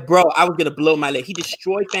 But bro, I was going to blow my leg. He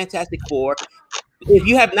destroyed Fantastic Four. If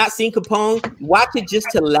you have not seen Capone, watch it just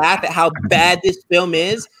to laugh at how bad this film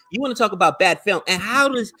is. You want to talk about bad film, and how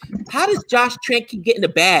does Josh Trank keep getting the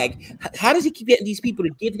bag? How does he keep getting these people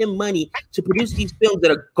to give him money to produce these films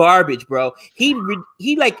that are garbage, bro? He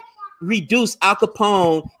like reduced Al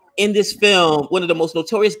Capone in this film, one of the most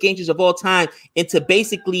notorious gangsters of all time, into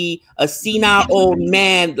basically a senile old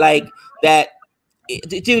man like that.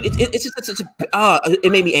 Dude, it's just such a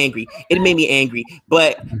it made me angry. It made me angry.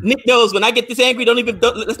 But Nick knows when I get this angry,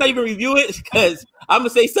 let's not even review it, because I'm gonna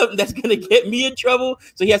say something that's gonna get me in trouble.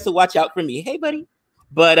 So he has to watch out for me. Hey, buddy.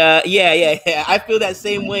 But yeah. I feel that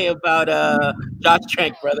same way about Josh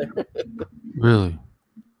Trank, brother. Really?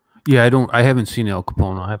 Yeah, I haven't seen Al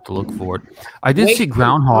Capone. I'll have to look for it. I did see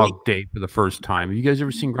Groundhog Day for the first time. Have you guys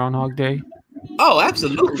ever seen Groundhog Day? Oh,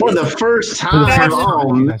 absolutely. For the first time.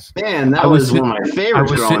 Oh, man, that was one of my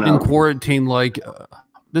favorites. I was sitting in quarantine, like,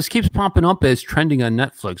 this keeps popping up as trending on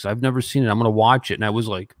Netflix. I've never seen it. I'm going to watch it. And I was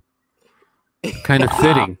like, kind of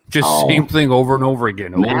fitting. Just same thing over and over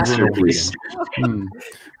again.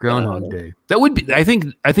 Groundhog Day. That would be, I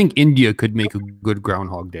think India could make a good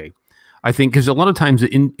Groundhog Day. I think, because a lot of times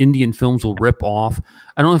the Indian films will rip off.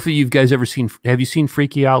 I don't know if you guys have you seen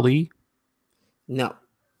Freaky Ali? No.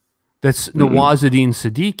 That's Nawazuddin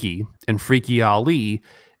Siddiqui and Freaky Ali,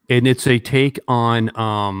 and it's a take on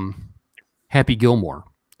Happy Gilmore.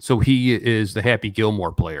 So he is the Happy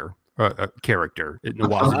Gilmore character.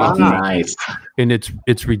 Nawazuddin Siddiqui. Nice. And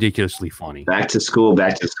it's ridiculously funny. Back to school.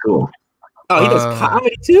 Oh, he does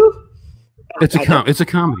comedy too. It's a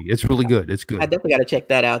comedy. It's really good. It's good. I definitely got to check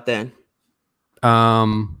that out then.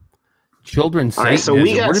 Children's. All right, so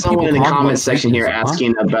we got someone in the comment section here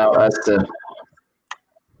asking about us to.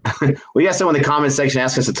 We got someone in the comment section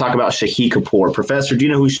asking us to talk about Shahid Kapoor. Professor, do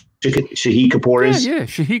you know who Shahid Kapoor is? Yeah,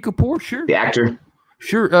 Shahid Kapoor, sure. The actor.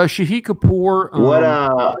 Sure, Shahid Kapoor.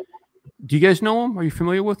 What? Do you guys know him? Are you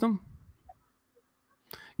familiar with him?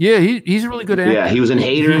 Yeah, he's a really good actor. Yeah, he was in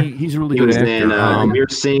Hater. He's a really good actor. He was in Kabir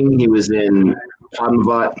Singh. He was in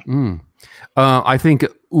Padmavat. I think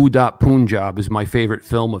Udat Punjab is my favorite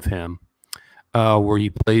film of him, where he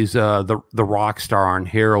plays the rock star on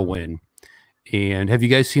heroin. And have you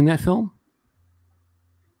guys seen that film?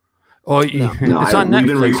 Oh, it's on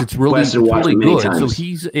Netflix. It's really good. Times.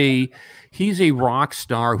 So he's a rock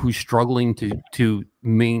star who's struggling to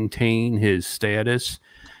maintain his status,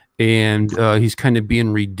 and he's kind of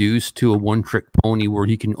being reduced to a one-trick pony where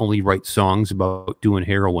he can only write songs about doing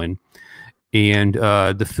heroin. And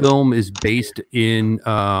the film is based in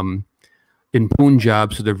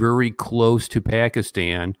Punjab, so they're very close to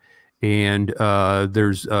Pakistan, and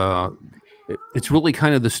it's really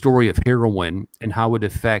kind of the story of heroin and how it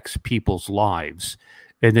affects people's lives.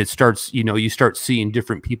 And it starts, you start seeing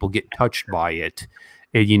different people get touched by it.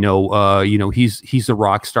 And, he's a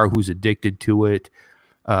rock star who's addicted to it.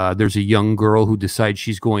 There's a young girl who decides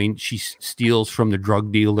she steals from the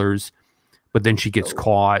drug dealers, but then she gets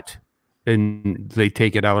caught and they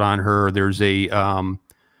take it out on her. There's a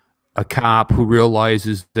cop who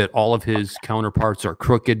realizes that all of his counterparts are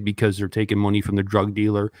crooked because they're taking money from the drug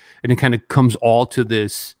dealer. And it kind of comes all to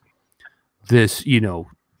this,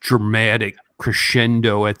 dramatic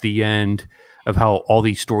crescendo at the end of how all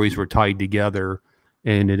these stories were tied together.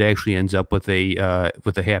 And it actually ends up with a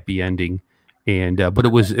happy ending. And, but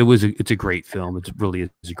it's a great film. It really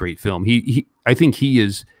is a great film. I think he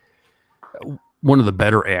is one of the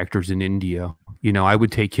better actors in India. I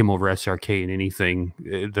would take him over SRK in anything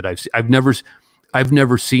that I've seen. I've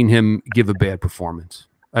never seen him give a bad performance.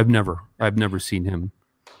 I've never seen him.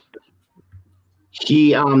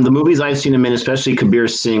 The movies I've seen him in, especially Kabir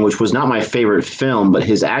Singh, which was not my favorite film, but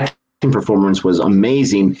his acting performance was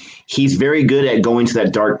amazing. He's very good at going to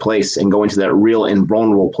that dark place and going to that real and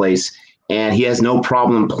vulnerable place. And he has no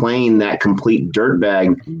problem playing that complete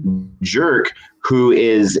dirtbag jerk who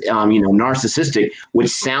is, narcissistic, which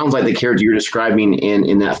sounds like the character you're describing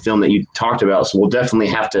in that film that you talked about. So we'll definitely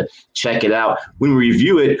have to check it out. When we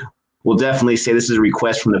review it, we'll definitely say this is a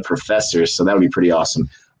request from the professor. So that would be pretty awesome.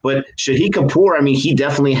 But Shahid Kapoor, he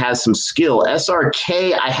definitely has some skill.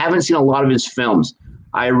 SRK, I haven't seen a lot of his films.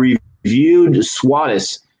 I reviewed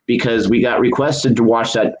Swatis because we got requested to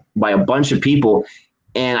watch that by a bunch of people.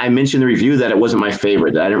 And I mentioned in the review that it wasn't my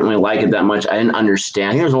favorite, that I didn't really like it that much. I didn't understand.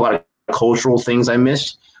 I think there's a lot of cultural things I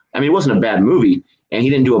missed. It wasn't a bad movie, and he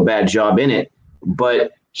didn't do a bad job in it,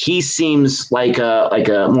 but he seems like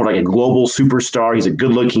more like a global superstar. He's a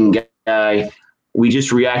good-looking guy. We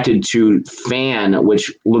just reacted to Fan,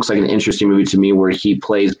 which looks like an interesting movie to me, where he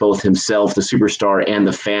plays both himself, the superstar, and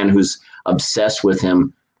the fan who's obsessed with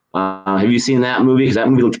him. Have you seen that movie? Because that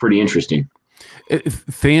movie looked pretty interesting.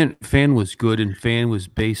 Fan was good, and Fan was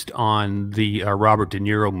based on the Robert De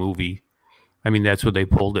Niro movie. That's what they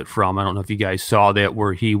pulled it from. I don't know if you guys saw that,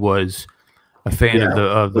 where he was a fan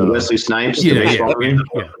of the Wesley Snipes.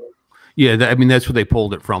 Yeah. That's where they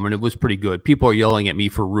pulled it from, and it was pretty good. People are yelling at me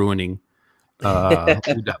for ruining job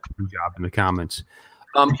in the comments.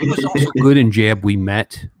 He was also good in Jab We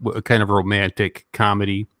Met, a kind of romantic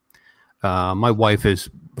comedy. My wife is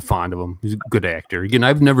fond of him. He's a good actor. Again,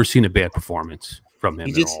 I've never seen a bad performance from him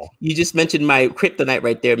at all. You just mentioned my kryptonite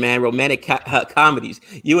right there, man. Romantic comedies.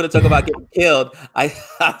 You want to talk about getting killed? I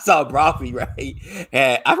saw Broffy, right?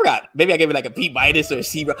 And I forgot. Maybe I gave it like a B- or a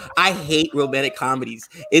C. I hate romantic comedies.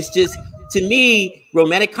 It's just, to me,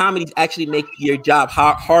 romantic comedies actually make your job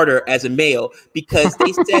harder as a male, because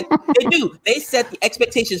they set the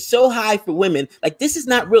expectations so high for women. Like, this is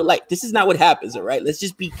not real. Like, this is not what happens. All right, let's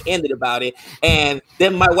just be candid about it. And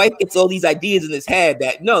then my wife gets all these ideas in his head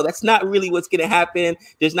that no, that's not really what's going to happen.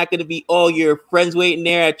 There's not going to be all your friends waiting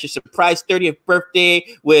there at your surprise 30th birthday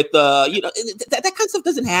with that kind of stuff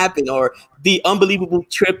doesn't happen, or the unbelievable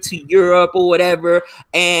trip to Europe or whatever.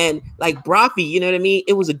 And like Broffy, you know what I mean?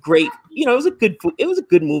 It was a great, it was a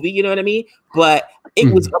good movie, you know what I mean? But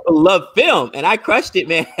it was a beloved film, and I crushed it,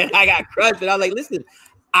 man. I got crushed, and I was like, listen,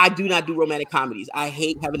 I do not do romantic comedies. I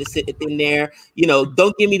hate having to sit in there.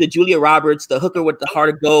 Don't give me the Julia Roberts, the hooker with the heart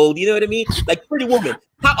of gold. You know what I mean? Like Pretty Woman.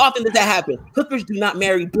 How often does that happen? Hookers do not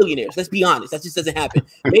marry billionaires. Let's be honest. That just doesn't happen.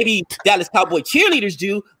 Maybe Dallas Cowboy cheerleaders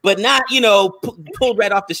do, but not, pulled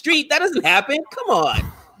right off the street. That doesn't happen. Come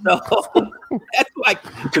on. So that's like.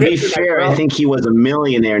 To be fair, I think he was a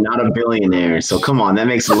millionaire, not a billionaire. So come on, that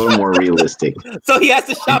makes it a little more realistic. So he has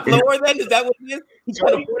to shop lower then? Is that what he is? He's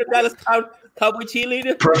trying to afford a Dallas Cowboy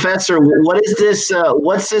cheerleader? Professor, what is this?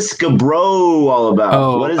 What's this Gabro all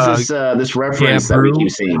about? What is this this reference that we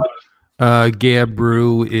keep seeing?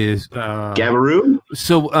 Gabru is Gabaru?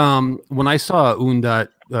 So when I saw Undat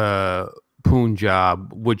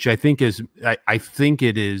Punjab, which I think is I think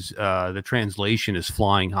it is the translation is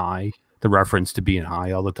flying high, the reference to being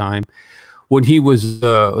high all the time. When he was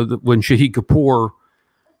when Shahid Kapoor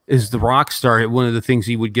is the rock star, one of the things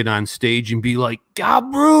he would get on stage and be like,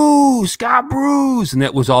 "God Bruce," and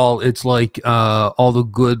that was all. It's like all the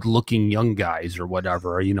good-looking young guys or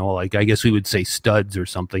whatever, you know, like I guess we would say studs or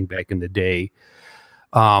something back in the day.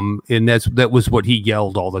 And that was what he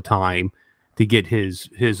yelled all the time to get his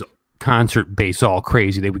concert base all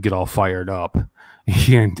crazy. They would get all fired up.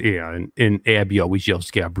 And Abby always yells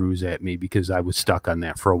 "Scabrews" at me because I was stuck on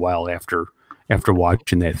that for a while after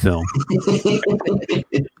watching that film.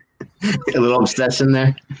 A little obsession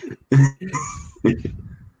there.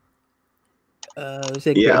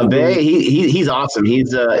 Yeah, Bay, he's awesome.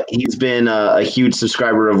 He's been a huge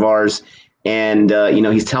subscriber of ours, and you know,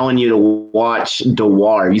 he's telling you to watch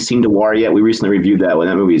Dewar. Have you seen Dewar yet? We recently reviewed that one.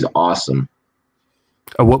 That movie is awesome.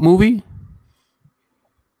 What movie?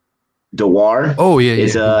 Dewar. Oh yeah,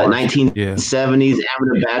 it's 1970s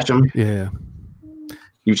Amitabh Bachchan. Yeah.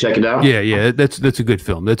 You check it out. Yeah, that's a good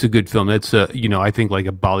film. That's a good film. That's you know, I think like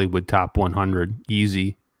a Bollywood top 100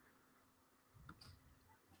 easy.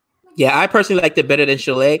 Yeah, I personally liked it better than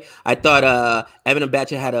Sholay. I thought Amitabh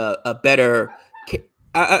Bachchan had a better,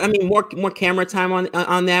 I mean, more camera time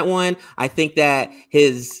on that one. I think that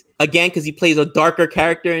again, because he plays a darker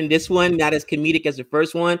character in this one, not as comedic as the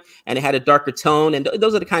first one, and it had a darker tone. And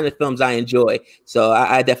those are the kind of films I enjoy. So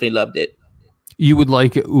I definitely loved it. You would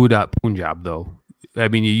like Udat Punjab though. I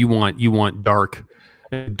mean, you want dark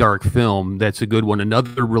film. That's a good one.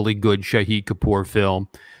 Another really good Shahid Kapoor film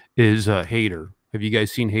is Hater. Have you guys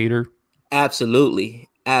seen Hater? Absolutely.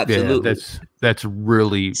 Yeah, that's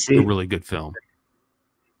really a really good film.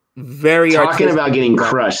 Very talking about getting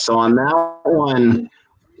crushed. So on that one,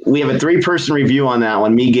 we have a 3-person review on that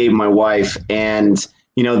one. Me, Gabe, my wife, and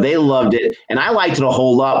you know, they loved it, and I liked it a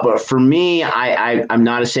whole lot. But for me, I'm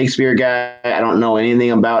not a Shakespeare guy. I don't know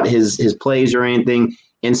anything about his plays or anything,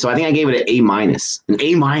 and so I think I gave it an A-,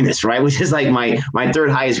 right, which is like my third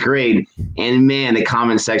highest grade. And man, the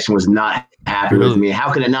comment section was not happy with me.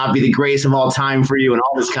 How could it not be the greatest of all time for you, and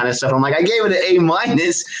all this kind of stuff? I'm like, I gave it an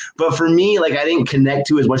A-, but for me, like, I didn't connect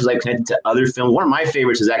to it as much as I connected to other films. One of my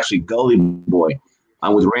favorites is actually Gully Boy.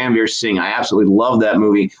 With Ranveer Singh. I absolutely love that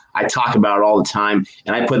movie. I talk about it all the time,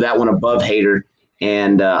 and I put that one above Hater,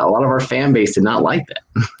 and a lot of our fan base did not like that.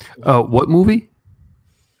 What movie?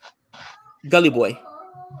 Gully Boy.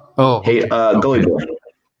 Oh, hey, Gully Boy.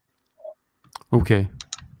 Okay.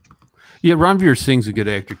 Yeah, Ranveer Singh's a good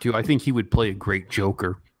actor too. I think he would play a great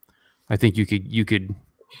Joker. I think you could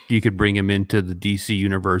bring him into the DC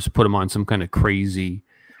universe, put him on some kind of crazy,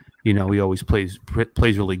 you know, he always plays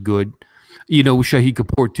really good. You know, Shahid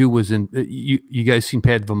Kapoor too was in. You guys seen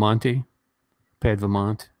Pad Vermont? Yeah, Pad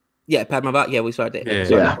Vermont. Yeah, we saw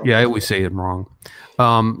that. Yeah. I always say it wrong.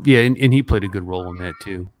 Yeah, and he played a good role in that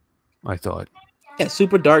too, I thought. Yeah,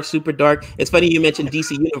 super dark. It's funny you mentioned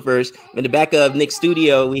DC Universe. In the back of Nick's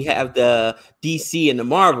studio, we have the DC and the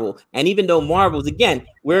Marvel. And even though Marvel's, again,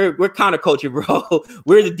 we're counterculture, bro.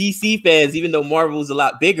 We're the DC fans, even though Marvel's a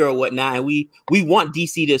lot bigger or whatnot. And we want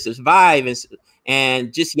DC to survive.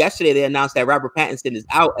 And just yesterday, they announced that Robert Pattinson is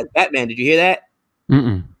out as Batman. Did you hear that?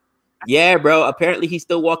 Mm-mm. Yeah, bro. Apparently, he's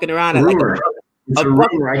still walking around at it's a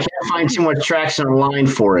rumor. I can't find too much traction online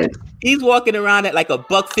for it. He's walking around at like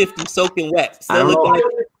 $1.50 soaking wet. So like,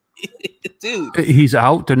 dude, he's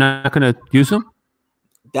out. They're not going to use him.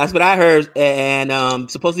 That's what I heard. And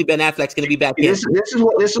supposedly Ben Affleck's going to be back. This is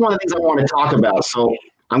one of the things I want to talk about. So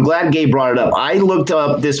I'm glad Gabe brought it up. I looked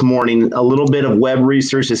up this morning a little bit of web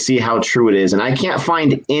research to see how true it is, and I can't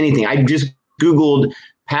find anything. I just Googled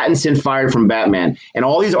Pattinson fired from Batman, and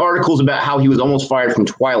all these articles about how he was almost fired from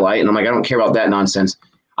Twilight, and I'm like, I don't care about that nonsense.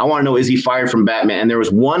 I want to know, is he fired from Batman? And there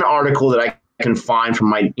was one article that I can find from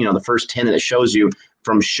my, the first 10 that it shows you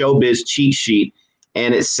from Showbiz Cheat Sheet,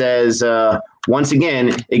 and it says, once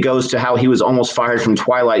again, it goes to how he was almost fired from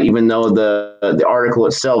Twilight, even though the article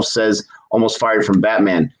itself says almost fired from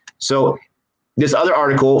Batman. So this other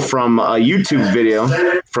article from a YouTube video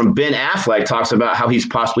from Ben Affleck talks about how he's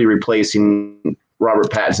possibly replacing Robert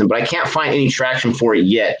Pattinson, but I can't find any traction for it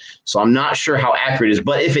yet. So I'm not sure how accurate it is.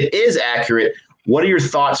 But if it is accurate, what are your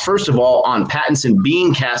thoughts, first of all, on Pattinson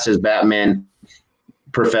being cast as Batman?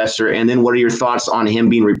 Professor? And then what are your thoughts on him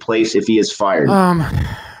being replaced if he is fired?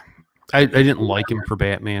 I didn't like him for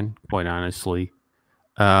Batman, quite honestly.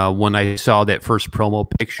 When I saw that first promo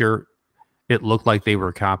picture, it looked like they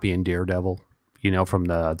were copying Daredevil, from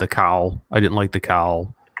the cowl. I didn't like the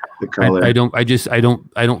cowl. The color. I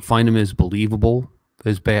don't find him as believable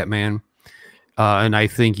as Batman. And I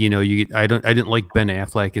think, I didn't like Ben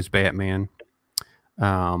Affleck as Batman.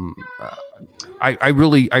 I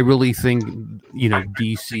really think,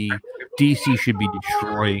 DC should be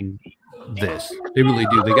destroying this. They really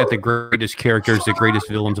do. They got the greatest characters, the greatest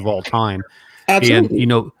villains of all time. Absolutely.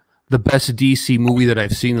 And the best DC movie that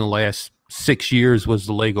I've seen in the last 6 years was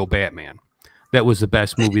the Lego Batman. That was the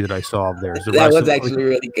best movie that I saw of theirs. That was actually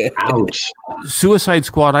really good. Ouch. Suicide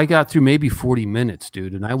Squad, I got through maybe 40 minutes,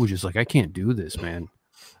 dude, and I was just like, I can't do this, man.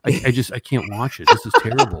 I can't watch it. This is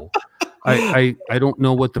terrible. I don't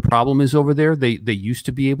know what the problem is over there. They used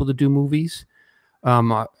to be able to do movies.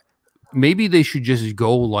 Maybe they should just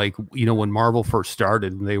go like, when Marvel first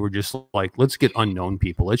started, and they were just like, let's get unknown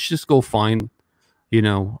people. Let's just go find,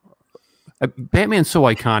 Batman's so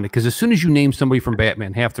iconic because as soon as you name somebody from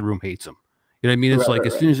Batman, half the room hates him. You know what I mean? It's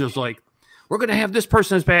as soon as it's like, we're going to have this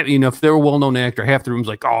person as Batman, if they're a well-known actor, half the room's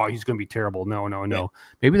like, oh, he's going to be terrible. No.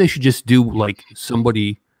 Maybe they should just do like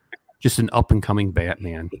somebody, just an up-and-coming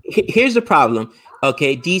Batman. Here's the problem.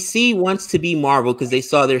 Okay, DC wants to be Marvel because they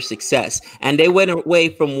saw their success, and they went away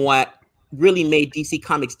from what really made DC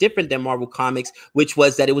Comics different than Marvel Comics, which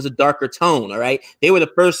was that it was a darker tone. All right, they were the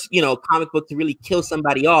first, comic book to really kill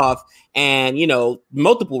somebody off, and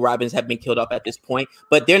multiple Robins have been killed off at this point,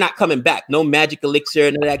 but they're not coming back. No magic elixir,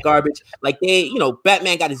 none of that garbage. Like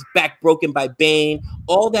Batman got his back broken by Bane,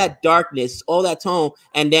 all that darkness, all that tone,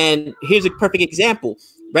 and then here's a perfect example.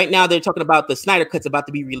 Right now, they're talking about the Snyder Cut's about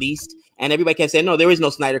to be released, and everybody kept saying, no, there is no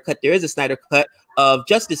Snyder Cut. There is a Snyder Cut of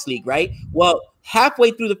Justice League, right? Well,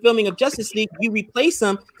 halfway through the filming of Justice League, you replace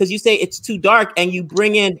them because you say it's too dark, and you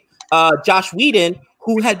bring in Josh Whedon,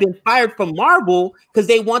 who had been fired from Marvel because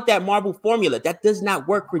they want that Marvel formula. That does not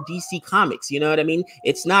work for DC Comics. You know what I mean?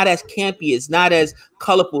 It's not as campy. It's not as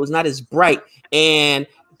colorful. It's not as bright. And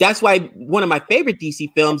that's why one of my favorite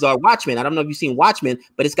DC films are Watchmen. I don't know if you've seen Watchmen,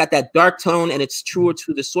 but it's got that dark tone and it's truer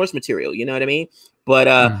to the source material. You know what I mean? But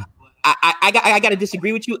I got to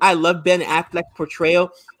disagree with you. I love Ben Affleck's portrayal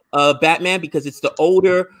of Batman because it's the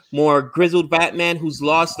older, more grizzled Batman who's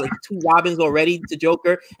lost like 2 Robins already to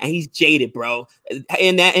Joker, and he's jaded, bro.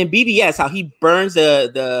 And BBS, how he burns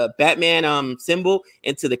the Batman symbol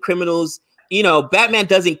into the criminals. Batman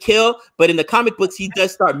doesn't kill, but in the comic books, he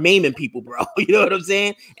does start maiming people, bro. You know what I'm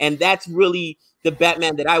saying? And that's really the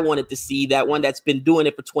Batman that I wanted to see, that one that's been doing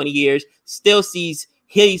it for 20 years, still sees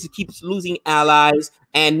he keeps losing allies,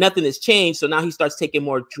 and nothing has changed. So now he starts taking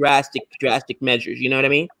more drastic measures. You know what I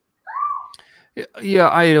mean? Yeah,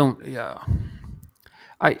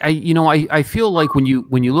 I feel like when you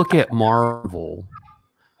look at Marvel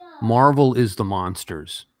is the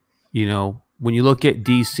monsters, When you look at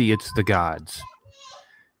DC, it's the gods.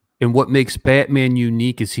 And what makes Batman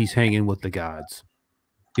unique is he's hanging with the gods.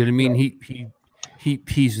 You know what I mean?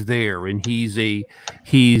 He's there, and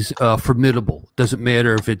he's formidable. Doesn't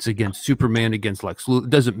matter if it's against Superman, against Lex Luthor.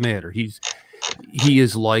 It doesn't matter. He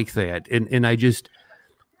is like that. And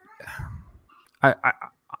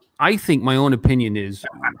I think my own opinion is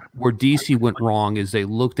where DC went wrong is they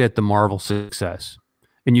looked at the Marvel success.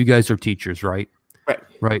 And you guys are teachers, right?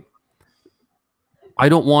 Right. I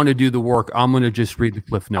don't want to do the work. I'm going to just read the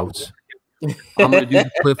Cliff Notes. I'm going to do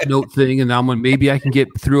the Cliff Note thing, and maybe I can get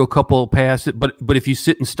through a couple past it. But if you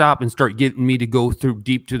sit and stop and start getting me to go through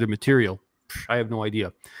deep to the material, I have no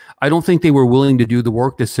idea. I don't think they were willing to do the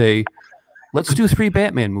work to say, let's do 3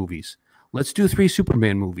 Batman movies. Let's do 3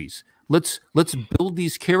 Superman movies. Let's build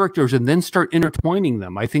these characters and then start intertwining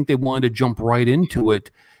them. I think they wanted to jump right into it.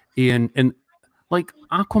 And like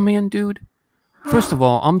Aquaman, dude. First of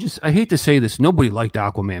all, I hate to say this, nobody liked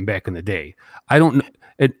Aquaman back in the day. I don't know.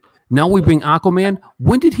 And now we bring Aquaman.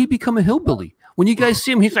 When did he become a hillbilly? When you guys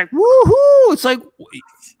see him, he's like, woohoo! It's like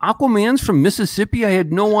Aquaman's from Mississippi. I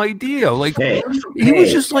had no idea. Like he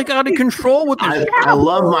was just like out of control with this. I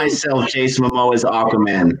love myself, Jason Momoa as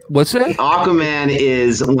Aquaman. What's that? Aquaman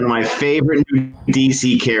is one of my favorite new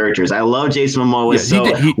DC characters. I love Jason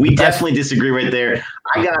Momoa. We definitely disagree right there.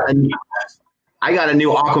 I got a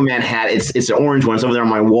new Aquaman hat. It's an orange one. It's over there on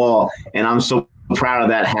my wall, and I'm so proud of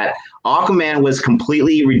that hat. Aquaman was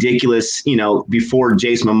completely ridiculous, before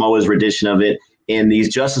Jason Momoa's rendition of it in these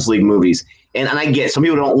Justice League movies. And I get some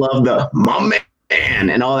people don't love the my man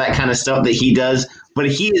and all that kind of stuff that he does, but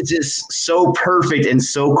he is just so perfect and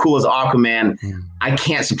so cool as Aquaman. I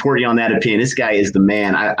can't support you on that opinion. This guy is the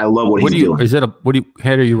man. I love what he's doing. Is that what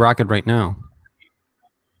head are you rocking right now?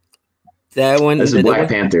 That one. This is Black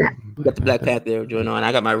Panther. Got the Black Panther joint on.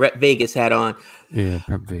 I got my Rep Vegas hat on. Yeah,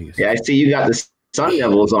 Rep Vegas. Yeah, I see you got the Sun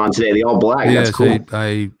Devils on today. The all black. Yeah, that's cool.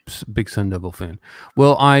 I big Sun Devil fan.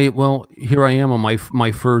 Well, here I am on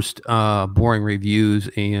my first boring reviews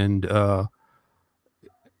and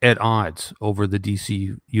at odds over the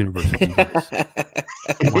DC universe.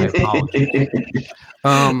 My apologies.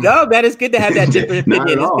 No, man, it's good to have that different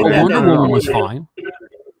opinion. Wonder Woman was fine.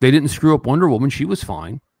 They didn't screw up Wonder Woman. She was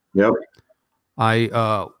fine. Yep.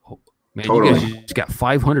 Man, totally. You guys just got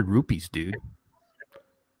 500 rupees, dude.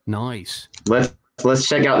 Nice. Let's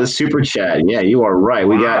check out the super chat. Yeah, you are right.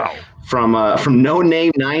 We got from No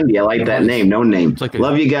Name 90. I like that name. No Name. Like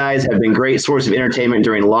love you guys. Have been great source of entertainment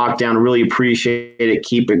during lockdown. Really appreciate it.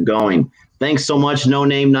 Keep it going. Thanks so much, No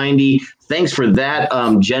Name 90. Thanks for that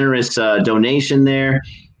generous donation there.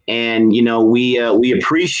 And we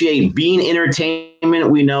appreciate being entertainment.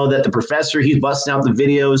 We know that the professor, he's busting out the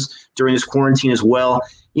videos during this quarantine as well.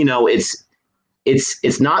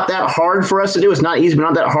 It's not that hard for us to do. It's not easy, but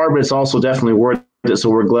not that hard. But it's also definitely worth it. So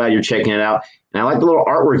we're glad you're checking it out. And I like the little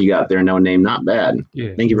artwork you got there. No Name, not bad.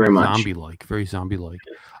 Yeah, thank you very much. Zombie-like, very zombie-like.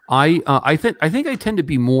 I think I tend to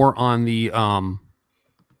be more on the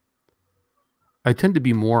I think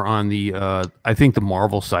the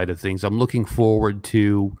Marvel side of things. I'm looking forward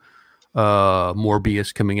to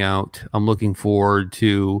Morbius coming out. I'm looking forward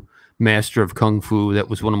to Master of Kung Fu. That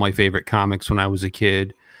was one of my favorite comics when I was a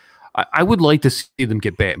kid. I would like to see them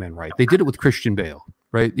get Batman right. They did it with Christian Bale,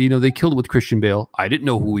 right? They killed it with Christian Bale. I didn't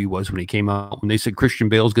know who he was when he came out. When they said Christian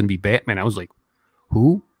Bale is going to be Batman, I was like,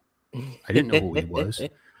 who? I didn't know who he was.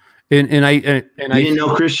 And I didn't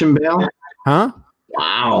know Christian Bale? Huh?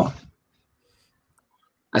 Wow.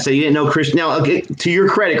 I said you didn't know Christian. Now, okay, to your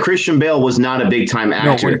credit, Christian Bale was not a big-time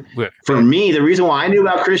actor. No, for me, the reason why I knew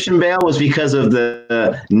about Christian Bale was because of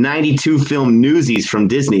the 92 film Newsies from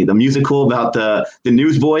Disney, the musical about the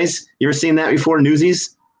Newsboys. You ever seen that before,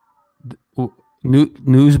 Newsies?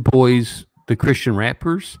 Newsboys, the Christian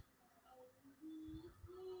rappers?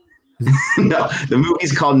 No, the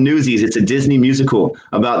movie's called Newsies. It's a Disney musical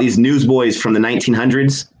about these newsboys from the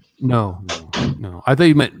 1900s. No. I thought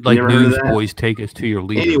you meant like Newsboys Take Us to Your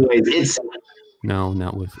Leader. Anyways, it's no,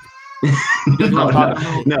 not with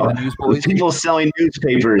no. People selling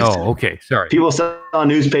newspapers. Oh, okay. Sorry. People selling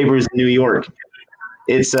newspapers in New York.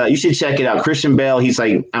 It's you should check it out. Christian Bale, he's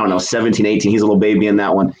like, I don't know, 17, 18. He's a little baby in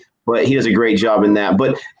that one, but he does a great job in that.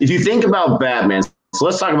 But if you think about Batman, so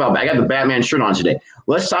let's talk about. I got the Batman shirt on today.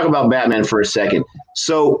 Let's talk about Batman for a second.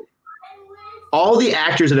 So, all the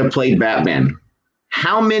actors that have played Batman,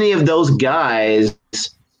 how many of those guys,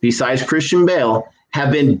 besides Christian Bale, have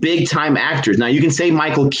been big-time actors? Now, you can say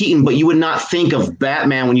Michael Keaton, but you would not think of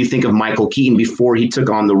Batman when you think of Michael Keaton before he took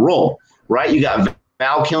on the role, right? You got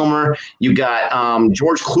Val Kilmer, you got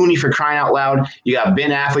George Clooney, for crying out loud, you got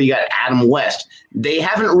Ben Affleck, you got Adam West. They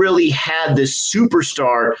haven't really had this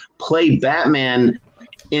superstar play Batman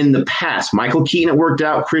in the past. Michael Keaton, it worked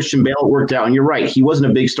out. Christian Bale, it worked out. And you're right, he wasn't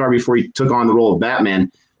a big star before he took on the role of Batman.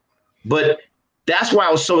 But that's why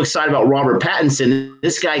I was so excited about Robert Pattinson.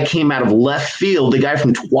 This guy came out of left field, the guy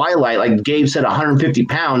from Twilight, like Gabe said, 150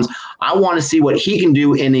 pounds. I want to see what he can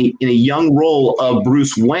do in a young role of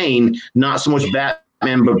Bruce Wayne, not so much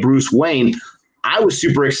Batman, but Bruce Wayne. I was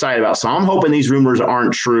super excited about. So I'm hoping these rumors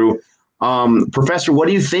aren't true. Professor, what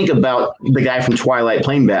do you think about the guy from Twilight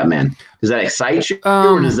playing Batman? Does that excite you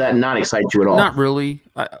or does that not excite you at all? Not really.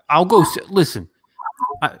 I'll go listen.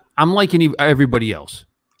 I'm like everybody else.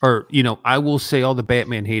 Or, I will say all the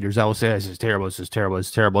Batman haters, I will say, this is terrible, this is terrible, this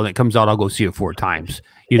is terrible. And it comes out, I'll go see it 4 times.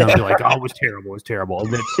 Be like, oh, it was terrible, it was terrible.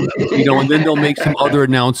 And then, and then they'll make some other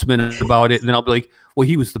announcement about it. And then I'll be like, well,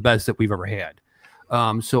 he was the best that we've ever had.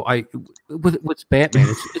 So what's Batman?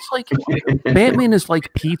 It's like, Batman is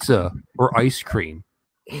like pizza or ice cream.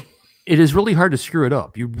 It is really hard to screw it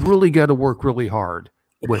up. You really got to work really hard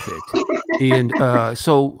with it. And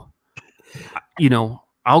so,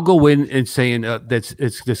 I'll go in and saying it's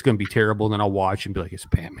just going to be terrible, and then I'll watch and be like, it's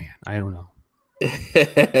Batman. I don't know.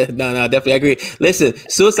 No, definitely agree. Listen,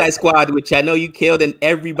 Suicide Squad, which I know you killed and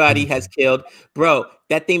everybody has killed, bro.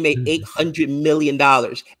 That thing made $800 million,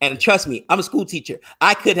 and trust me, I'm a school teacher.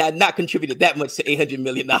 I could have not contributed that much to $800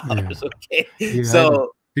 million. Okay, yeah,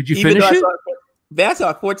 so did you finish it? I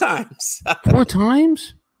saw it 4 times. 4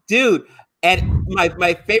 times, dude. And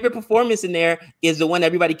my favorite performance in there is the one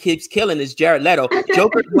everybody keeps killing is Jared Leto.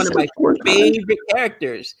 Joker is one of my favorite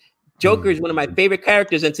characters. Joker is one of my favorite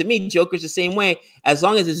characters, and to me, Joker's the same way. As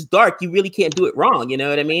long as it's dark, you really can't do it wrong. You know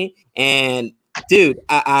what I mean? And dude,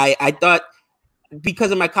 I thought, because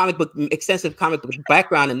of my extensive comic book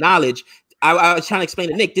background and knowledge, I was trying to explain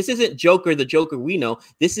to Nick, this isn't Joker, the Joker we know.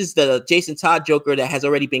 This is the Jason Todd Joker that has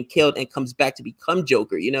already been killed and comes back to become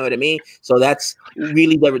Joker. You know what I mean? So that's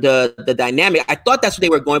really the dynamic. I thought that's where they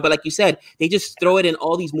were going, but like you said, they just throw it in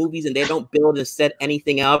all these movies and they don't build and set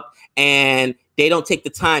anything up, and they don't take the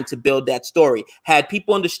time to build that story. Had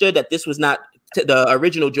people understood that this was not the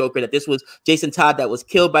original Joker, that this was Jason Todd that was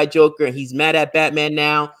killed by Joker, and he's mad at Batman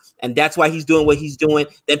now, and that's why he's doing what he's doing,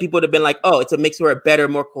 then people would have been like, oh, it's a makes for a better,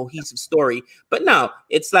 more cohesive story. But no,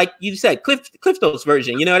 it's like you said, Cliff Notes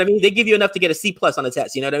version. You know what I mean? They give you enough to get a C+ on the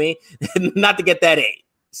test. You know what I mean? Not to get that A.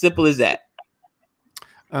 Simple as that.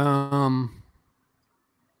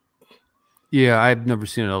 Yeah, I've never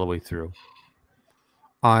seen it all the way through.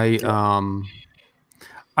 I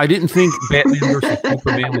didn't think Batman versus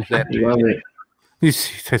Superman was that bad.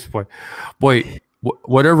 This boy,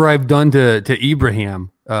 whatever I've done to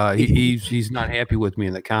Ibrahim, he's not happy with me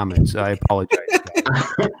in the comments. I apologize.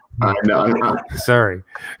 I know. Sorry.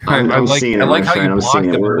 I like how you blocked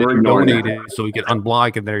him. We're donated so he could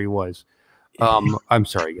unblock, and there he was. I'm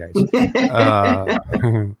sorry, guys.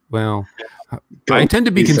 Well, I tend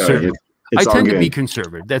to be conservative. I tend to be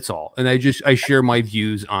conservative. That's all, and I share my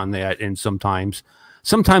views on that. And sometimes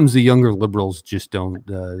the younger liberals just don't.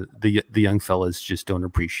 The young fellas just don't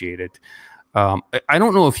appreciate it. I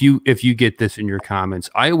don't know if you get this in your comments.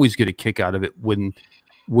 I always get a kick out of it when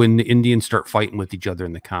the Indians start fighting with each other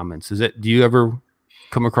in the comments. Do you ever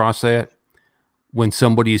come across that? When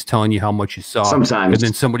somebody is telling you how much you saw, sometimes, and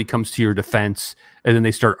then somebody comes to your defense, and then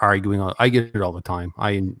they start arguing. I get it all the time.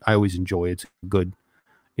 I always enjoy it. It's good.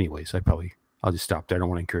 Anyways, I'll just stop there. I don't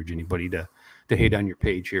want to encourage anybody to hate on your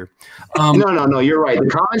page here. No, you're right. The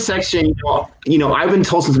comment section, I've been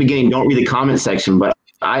told since the beginning, don't read the comment section, but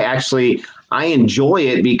I enjoy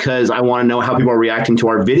it because I want to know how people are reacting to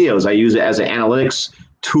our videos. I use it as an analytics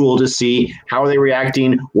tool to see how are they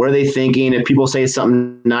reacting, what are they thinking. If people say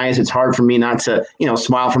something nice, it's hard for me not to,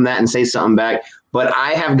 smile from that and say something back. But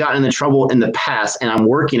I have gotten into trouble in the past, and I'm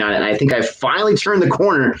working on it. And I think I finally turned the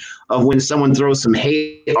corner of when someone throws some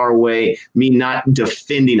hate our way, me not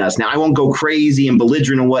defending us. Now, I won't go crazy and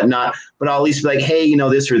belligerent and whatnot, but I'll at least be like, hey,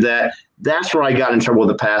 this or that. That's where I got in trouble in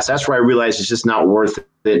the past. That's where I realized it's just not worth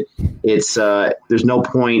it. It's there's no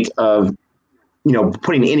point of,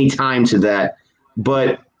 putting any time to that.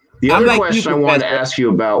 But the other question I wanted to ask you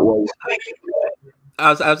about was, I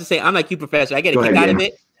was just saying, I'm like you, Professor. I get a kick out of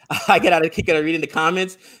it. I get out of kick out of reading the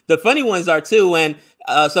comments. The funny ones are too when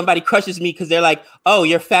somebody crushes me because they're like, "Oh,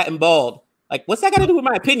 you're fat and bald." Like, what's that got to do with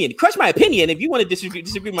my opinion? Crush my opinion. If you want to disagree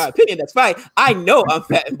with my opinion, that's fine. I know I'm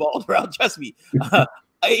fat and bald, bro. Trust me. You know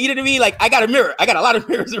what I mean? Like, I got a mirror. I got a lot of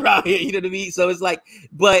mirrors around here. You know what I mean? So it's like,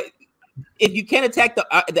 but if you can't attack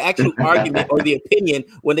the actual argument or the opinion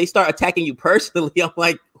when they start attacking you personally, I'm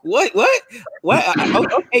like, what?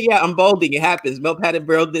 Okay, yeah, I'm balding. It happens. Male-pattern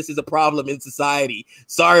baldness is a problem in society.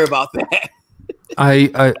 Sorry about that.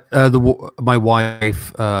 My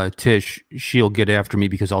wife Tish, she'll get after me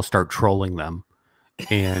because I'll start trolling them,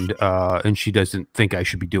 and she doesn't think I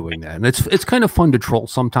should be doing that. And it's kind of fun to troll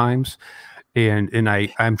sometimes, and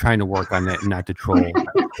I'm trying to work on that and not to troll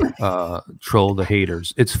the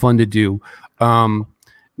haters. It's fun to do. Now.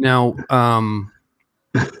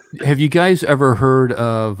 Have you guys ever heard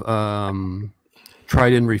of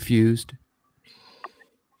Tried and Refused?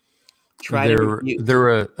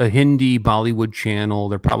 They're a Hindi Bollywood channel.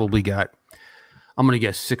 They're probably got, I'm going to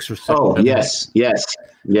guess 6 or 7. Oh, yes.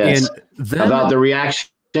 And about the reaction.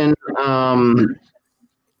 They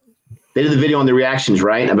did the video on the reactions,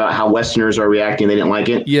 right? About how Westerners are reacting. They didn't like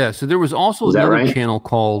it. Yeah. So there was also another channel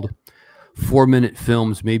called 4 Minute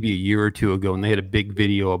Films maybe a year or two ago, and they had a big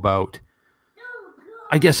video about,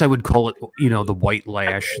 I guess I would call it, the white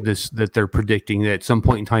lash, that they're predicting that at some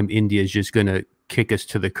point in time, India is just going to kick us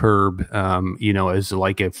to the curb, as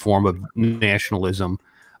like a form of nationalism.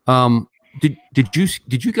 Did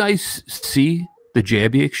you guys see the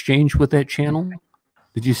Jabby exchange with that channel?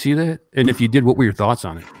 Did you see that? And if you did, what were your thoughts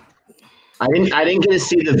on it? I didn't get to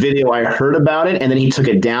see the video. I heard about it, and then he took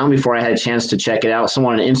it down before I had a chance to check it out.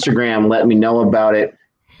 Someone on Instagram let me know about it,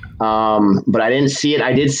 but I didn't see it.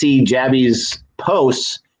 I did see Jabby's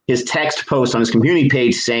posts, his text post on his community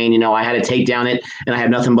page saying, I had to take down it and I have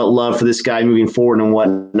nothing but love for this guy moving forward and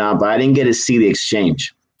whatnot, but I didn't get to see the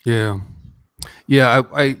exchange. Yeah.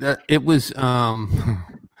 It was, that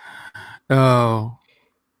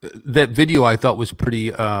video I thought was pretty,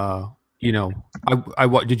 did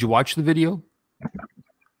you watch the video?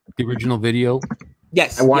 The original video?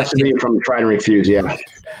 Yes. I watched the video from Try and Refuse. Yeah.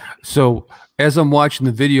 So as I'm watching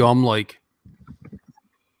the video, I'm like,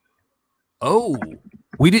 oh,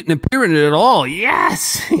 we didn't appear in it at all.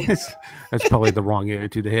 Yes. That's probably the wrong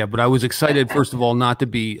attitude to have. But I was excited, first of all, not to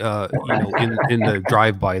be, in the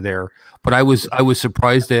drive-by there. But I was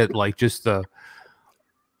surprised at like just the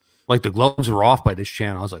gloves were off by this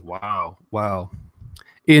channel. I was like, wow.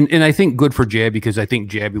 And I think good for Jabby, because I think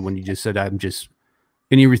Jabby, when you just said, I'm just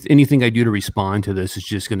anything I do to respond to this is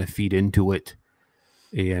just going to feed into it,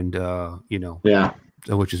 and yeah,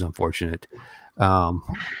 which is unfortunate.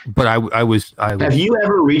 But I was. Have you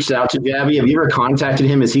ever reached out to Jabby? Have you ever contacted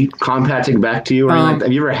him? Is he contacting back to you? Or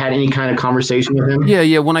have you ever had any kind of conversation with him?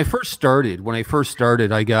 Yeah. When I first started,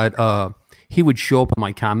 I got he would show up in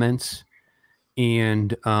my comments,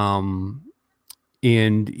 and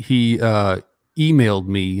he emailed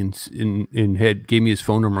me and gave me his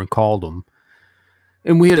phone number and called him,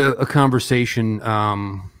 and we had a conversation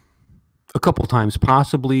a couple times,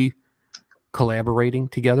 possibly collaborating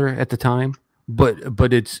together at the time.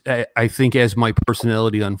 But it's, I think as my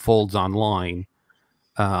personality unfolds online,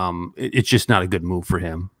 it's just not a good move for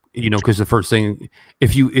him, because the first thing,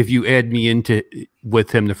 if you add me into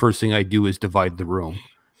with him, the first thing I do is divide the room.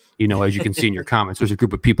 As you can see in your comments, there's a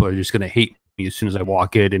group of people that are just going to hate me as soon as I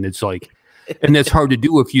walk in, and it's like, and that's hard to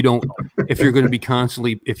do if you're going to be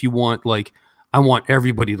constantly, if you want, like, I want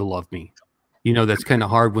everybody to love me, that's kind of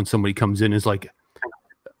hard when somebody comes in and is like,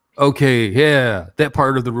 okay, yeah, that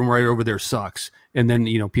part of the room right over there sucks. And then,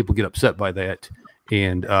 people get upset by that.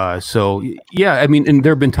 And so, yeah, I mean, and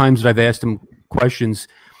there have been times that I've asked him questions.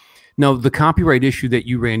 Now, the copyright issue that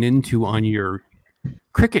you ran into on your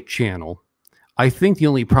cricket channel, I think the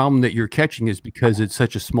only problem that you're catching is because it's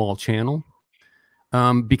such a small channel.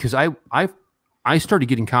 Because I started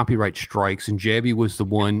getting copyright strikes, and Jabby was the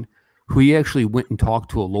one who he actually went and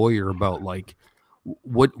talked to a lawyer about, like,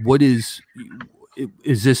 what is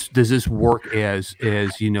this, does this work as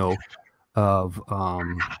of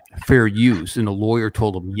fair use? And the lawyer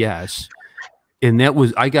told him yes. And that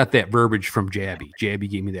was, I got that verbiage from Jabby. Jabby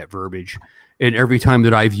gave me that verbiage. And every time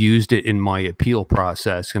that I've used it in my appeal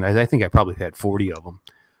process, and I think I probably had 40 of them,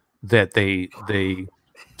 that they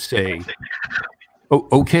say, oh,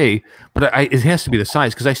 okay, but it has to be the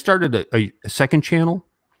size, because I started a second channel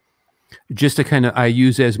just to kind of, I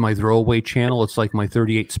use as my throwaway channel. It's like my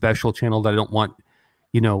 38 special channel that I don't want,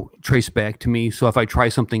 traced back to me. So if I try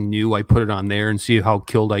something new, I put it on there and see how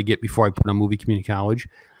killed I get before I put on Movie Community College.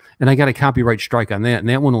 And I got a copyright strike on that. And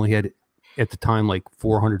that one only had, at the time, like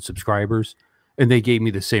 400 subscribers. And they gave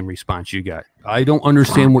me the same response you got. I don't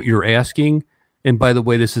understand what you're asking. And by the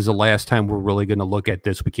way, this is the last time we're really going to look at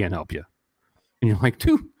this. We can't help you. And you're like,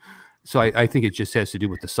 dude. So I think it just has to do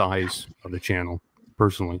with the size of the channel,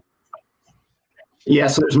 personally. Yeah,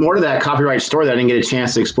 so there's more to that copyright story that I didn't get a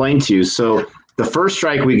chance to explain to you. So the first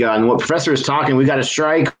strike we got, and what Professor is talking, we got a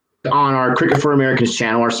strike on our Cricket for Americans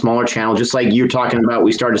channel, our smaller channel, just like you're talking about.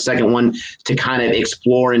 We started a second one to kind of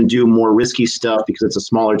explore and do more risky stuff because it's a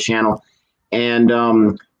smaller channel.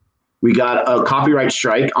 And we got a copyright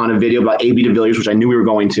strike on a video about A.B. de Villiers, which I knew we were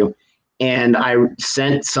going to. And I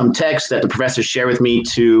sent some text that the professor shared with me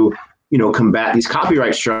to, combat these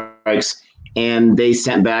copyright strikes. And they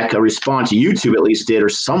sent back a response. YouTube at least did, or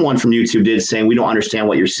someone from YouTube did, saying, we don't understand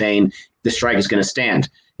what you're saying. The strike is going to stand.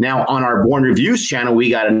 Now, on our Born Reviews channel, we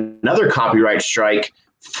got another copyright strike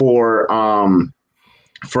for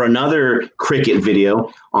another cricket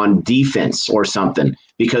video on defense or something,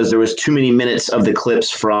 because there was too many minutes of the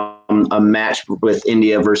clips from a match with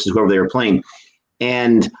India versus whoever they were playing.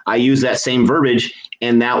 And I used that same verbiage,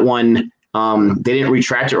 and that one, they didn't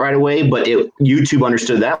retract it right away, but YouTube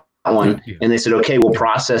understood that one, and they said, okay, we'll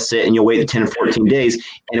process it, and you'll wait the 10 or 14 days,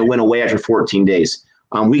 and it went away after 14 days.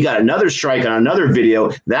 We got another strike on another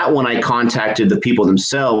video. That one I contacted the people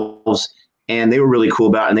themselves, and they were really cool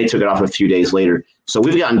about it, and they took it off a few days later. So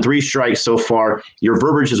we've gotten 3 strikes so far. Your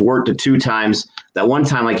verbiage has worked at 2 times. That one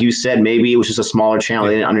time, like you said, maybe it was just a smaller channel.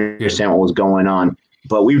 They didn't understand what was going on.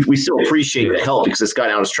 But we still appreciate the help, because it's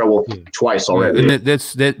gotten out of trouble twice already. And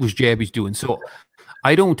that was Jabby's doing. So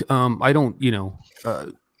I don't,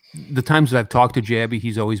 the times that I've talked to Jabby,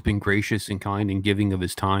 he's always been gracious and kind and giving of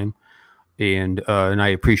his time. And I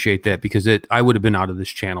appreciate that, because I would have been out of this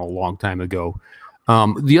channel a long time ago.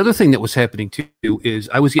 The other thing that was happening too is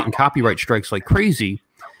I was getting copyright strikes like crazy,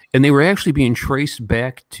 and they were actually being traced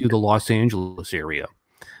back to the Los Angeles area.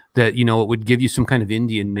 That, it would give you some kind of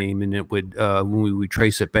Indian name, and it would, when we would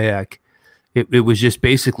trace it back, it was just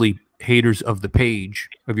basically haters of the page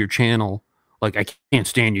of your channel. Like, I can't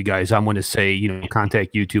stand you guys. I'm going to say,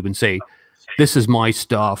 contact YouTube and say, this is my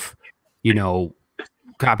stuff,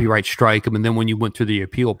 copyright strike them. And then when you went through the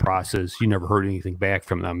appeal process, you never heard anything back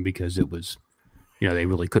from them because it was, you know, they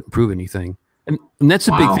really couldn't prove anything. And that's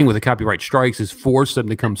the big thing with the copyright strikes is force them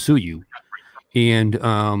to come sue you. And,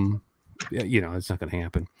 you know, it's not going to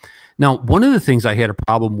happen. Now, one of the things I had a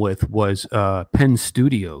problem with was Penn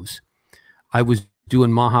Studios. I was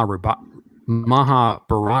doing Mahabharat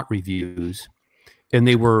reviews, and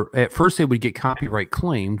they were, at first they would get copyright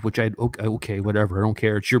claimed, which I'd, okay, whatever, I don't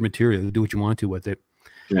care. It's your material. Do what you want to with it.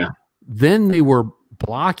 Yeah. Then they were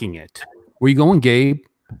blocking it. Where you going, Gabe?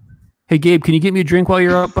 Hey, Gabe, can you get me a drink while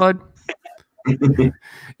you're up, bud?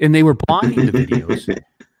 And they were blocking the videos.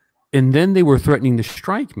 And then they were threatening to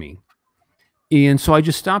strike me. And so I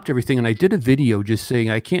just stopped everything. And I did a video just saying,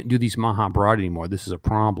 I can't do these Mahabharat anymore. This is a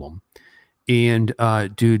problem. And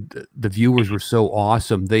dude, the viewers were so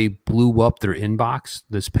awesome. They blew up their inbox,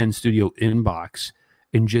 this Penn Studio inbox,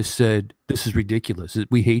 and just said, this is ridiculous.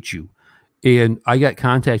 We hate you. And I got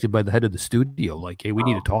contacted by the head of the studio, like, hey, we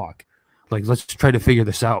need to talk. Like, let's try to figure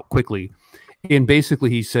this out quickly. And basically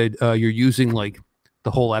he said, you're using like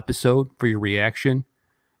the whole episode for your reaction.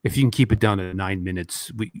 If you can keep it down to 9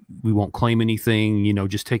 minutes, we won't claim anything, you know,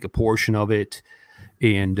 just take a portion of it.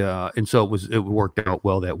 And so it worked out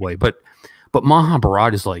well that way. But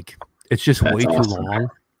Mahabharat is like, it's just way too long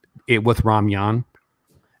with Ramyan.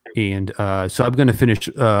 And so I'm going to finish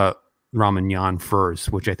Ramanyan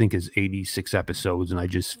first, which I think is 86 episodes. And I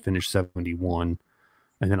just finished 71.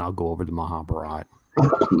 And then I'll go over to Mahabharat.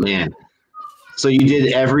 Oh, man. So you've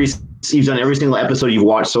done every single episode you've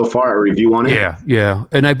watched so far, a review on it? Yeah.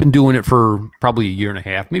 And I've been doing it for probably a year and a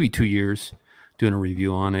half, maybe 2 years, doing a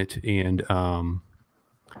review on it. And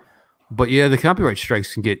but yeah, the copyright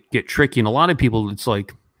strikes can get tricky. And a lot of people, it's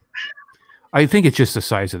like, I think it's just the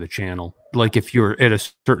size of the channel. Like if you're at a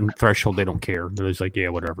certain threshold, they don't care. They're just like, yeah,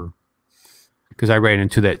 whatever. Because I ran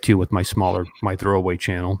into that too with my throwaway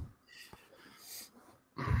channel.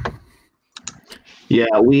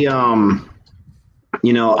 Yeah, we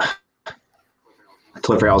you know, I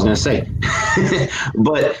totally forgot what I was going to say.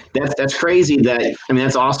 But that's crazy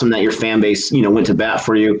that's awesome that your fan base, you know, went to bat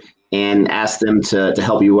for you and asked them to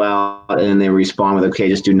help you out, and they respond with, okay,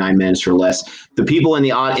 just do 9 minutes or less. The people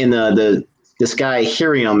this guy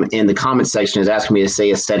Hiriam in the comment section is asking me to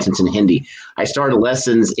say a sentence in Hindi. I started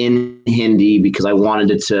lessons in Hindi because I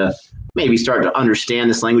wanted to maybe start to understand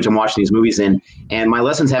this language I'm watching these movies in, and my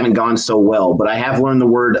lessons haven't gone so well, but I have learned the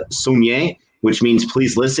word sunye, which means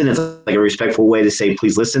please listen. It's like a respectful way to say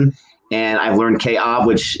please listen. And I've learned K-ab,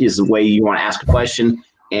 which is the way you want to ask a question.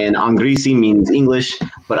 And Angrisi means English,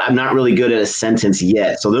 but I'm not really good at a sentence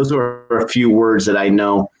yet. So those are a few words that I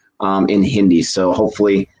know in Hindi. So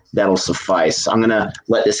hopefully that'll suffice. I'm going to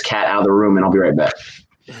let this cat out of the room and I'll be right back.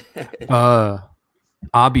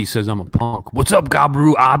 Abi says I'm a punk. What's up,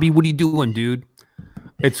 Gabru? Abi, what are you doing, dude?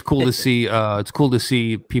 It's cool to see. It's cool to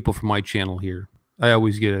see people from my channel here. I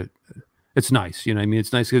always get it. It's nice, you know what I mean?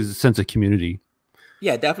 It's nice because it's a sense of community.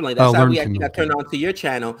 Yeah, definitely. That's how we actually got turned on to your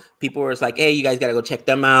channel. People were like, hey, you guys got to go check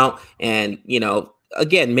them out. And, you know,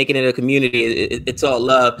 again, making it a community, it's all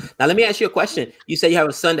love. Now, let me ask you a question. You said you have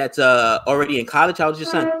a son that's already in college. How old is your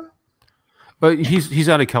son? He's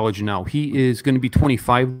out of college now. He is going to be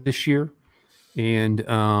 25 this year.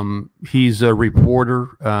 And he's a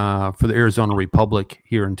reporter for the Arizona Republic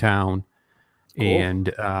here in town. Cool. And,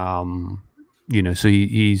 you know, so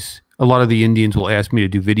he's a lot of the Indians will ask me to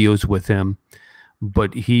do videos with him,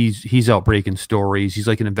 but he's out breaking stories. He's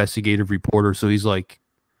like an investigative reporter. So he's like,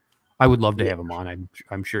 I would love to have him on.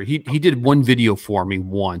 I'm sure he did one video for me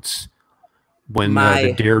once when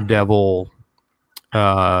the Daredevil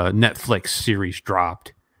Netflix series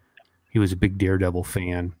dropped. He was a big Daredevil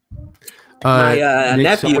fan. My Nick,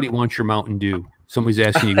 nephew. Somebody wants your Mountain Dew. Somebody's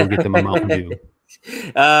asking you to go get them a Mountain Dew.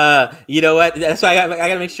 You know what? That's why I got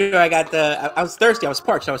to make sure I got the. I was thirsty. I was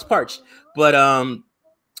parched. But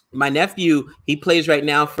my nephew, he plays right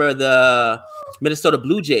now for the Minnesota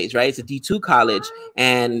Blue Jays. Right, it's a D2 college,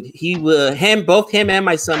 and both him and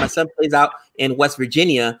my son. My son plays out in West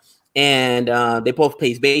Virginia. And they both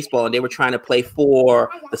play baseball, and they were trying to play for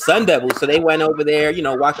the Sun Devils. So they went over there, you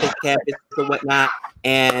know, walked the campus and whatnot.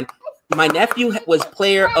 And my nephew was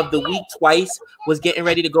player of the week twice, was getting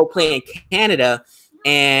ready to go play in Canada.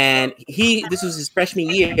 And this was his freshman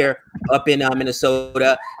year up in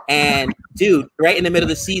Minnesota. And dude, right in the middle of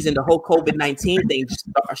the season, the whole COVID-19 thing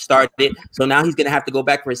started. So now he's going to have to go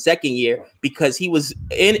back for his second year because he was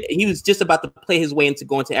just about to play his way into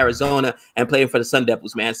going to Arizona and playing for the Sun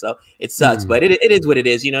Devils, man. So it sucks, but it is what it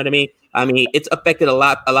is. You know what I mean? I mean, it's affected a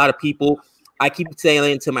lot of people. I keep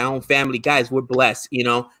saying to my own family, guys, we're blessed. You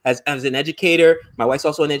know, as an educator, my wife's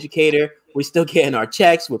also an educator. We're still getting our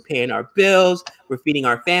checks. We're paying our bills. We're feeding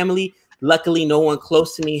our family. Luckily, no one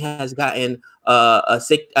close to me has gotten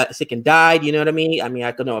sick and died. You know what I mean? I mean,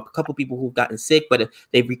 I know a couple people who've gotten sick, but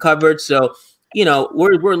they've recovered. So, you know,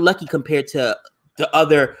 we're lucky compared to the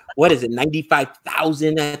other,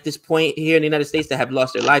 95,000 at this point here in the United States that have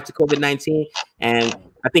lost their life to COVID-19. And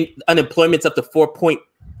I think unemployment's up to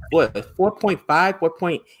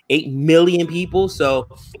 4.8 million people. So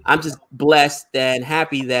I'm just blessed and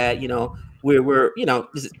happy that, you know, we're you know,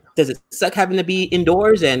 does it suck having to be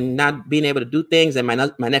indoors and not being able to do things? And my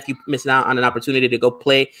nephew missing out on an opportunity to go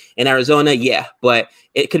play in Arizona. Yeah, but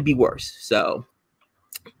it could be worse. So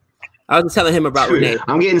I was telling him about Renee.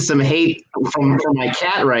 I'm getting some hate from my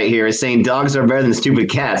cat right here saying dogs are better than stupid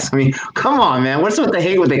cats. I mean, come on, man. What's with the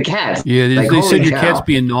hate with the cats? Yeah, they said your cat's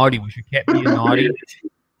being naughty. Was your cat being naughty?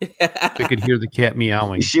 I could hear the cat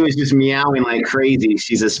meowing. She was just meowing like crazy.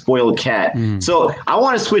 She's a spoiled cat. So I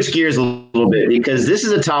want to switch gears a little bit because this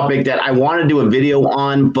is a topic that I want to do a video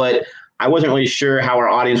on, but I wasn't really sure how our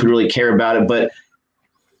audience would really care about it. But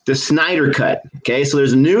the Snyder Cut. Okay, so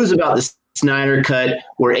there's news about the Snyder Cut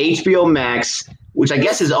where HBO Max, which I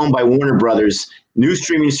guess is owned by Warner Brothers, new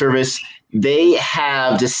streaming service, they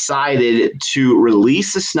have decided to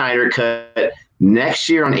release the Snyder Cut next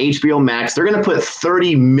year on HBO Max. They're going to put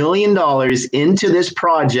 $30 million into this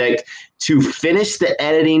project to finish the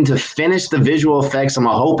editing, to finish the visual effects I'm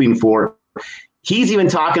hoping for. He's even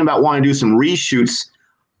talking about wanting to do some reshoots.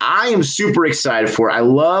 I am super excited for it. I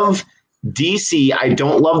love DC. I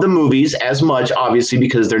don't love the movies as much, obviously,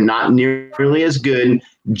 because they're not nearly as good.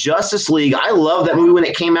 Justice League, I love that movie when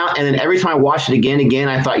it came out, and then every time I watched it again,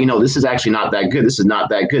 I thought, you know, this is actually not that good. This is not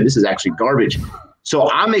that good. This is actually garbage. So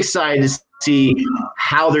I'm excited to see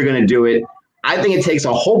how they're going to do it. I think it takes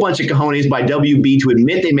a whole bunch of cojones by WB to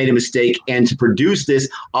admit they made a mistake and to produce this.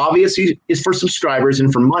 Obviously, it's for subscribers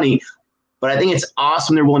and for money, but I think it's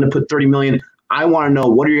awesome they're willing to put $30 million. I want to know,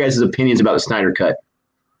 what are your guys' opinions about the Snyder Cut?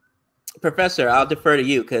 Professor, I'll defer to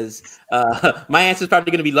you because my answer is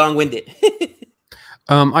probably going to be long-winded.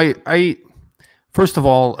 I first of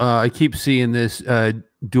all, I keep seeing this.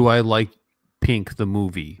 Do I like Pink, the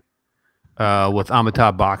movie, with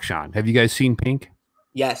Amitabh Bachchan? Have you guys seen Pink?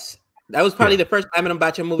 Yes. That was probably the first Amitabh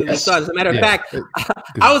Bachchan movie we saw. As a matter of fact,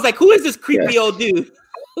 I was like, who is this creepy old dude?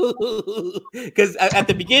 Because at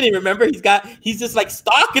the beginning, remember, he's just like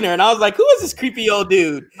stalking her, and I was like, who is this creepy old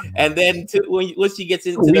dude? And then once she gets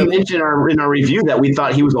into we mentioned in our review that we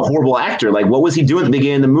thought he was a horrible actor. Like, what was he doing at the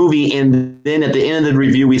beginning of the movie? And then at the end of the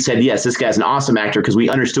review, we said, yes, this guy's an awesome actor because we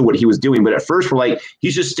understood what he was doing. But at first, we're like,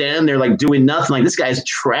 he's just standing there like doing nothing. Like, this guy's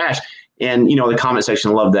trash. And you know, the comment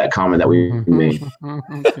section loved that comment that we made.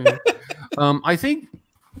 Okay. I think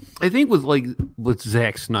with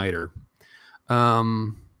Zack Snyder.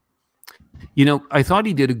 You know, I thought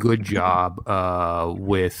he did a good job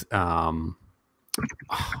with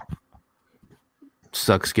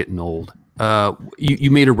sucks getting old.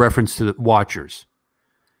 You made a reference to the Watchers.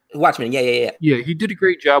 Watchmen, yeah. Yeah, he did a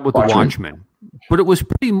great job with the Watchmen, but it was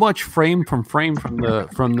pretty much frame from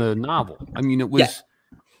the novel. I mean, it was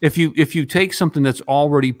if you take something that's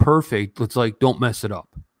already perfect, it's like, don't mess it up.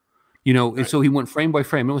 You know, and so he went frame by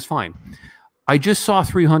frame. It was fine. I just saw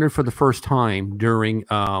 300 for the first time during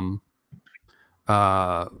right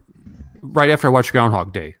after I watched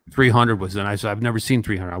Groundhog Day. 300 was then. I've never seen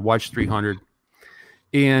 300. I watched 300,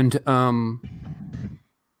 and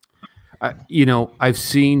you know, I've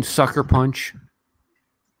seen Sucker Punch,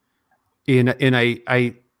 and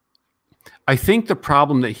I think the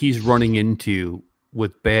problem that he's running into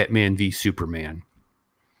with Batman v Superman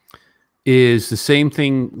is the same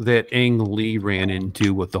thing that Ang Lee ran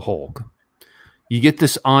into with the Hulk. You get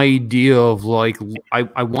this idea of like,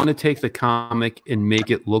 I want to take the comic and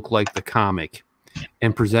make it look like the comic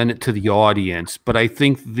and present it to the audience. But I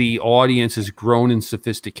think the audience has grown in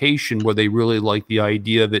sophistication where they really like the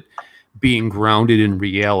idea of it being grounded in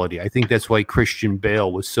reality. I think that's why Christian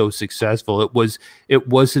Bale was so successful. It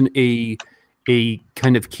wasn't a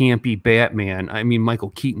kind of campy Batman. I mean,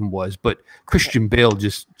 Michael Keaton was, but Christian Bale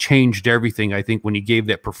just changed everything, I think, when he gave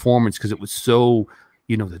that performance, because it was so,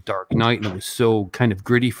 you know, the Dark Knight, and it was so kind of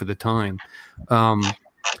gritty for the time. I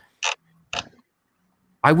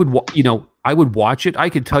would watch it. I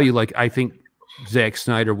could tell you, like, I think Zack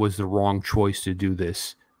Snyder was the wrong choice to do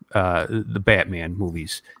this, the Batman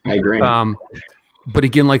movies. I agree. But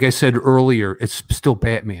again, like I said earlier, it's still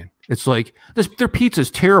Batman. It's like their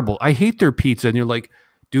pizza's terrible. I hate their pizza. And you're like,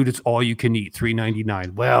 dude, it's all you can eat,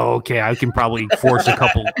 $3.99. Well, okay, I can probably force a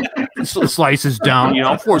couple slices down. You know,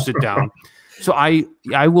 I'll force it down. So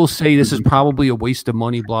I will say this is probably a waste of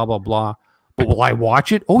money, blah, blah, blah. But will I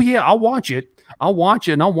watch it? Oh, yeah, I'll watch it. I'll watch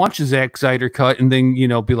it, and I'll watch the Zack Snyder cut and then, you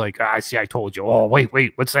know, be like, I see, I told you. Oh,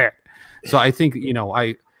 wait, what's that? So I think, you know,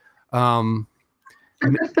 I don't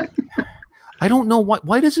know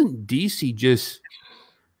why doesn't DC just,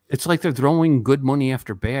 it's like they're throwing good money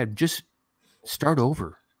after bad. Just start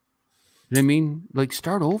over. You know what I mean? Like,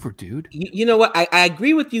 start over, dude. You know what? I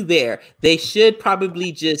agree with you there. They should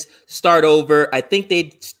probably just start over. I think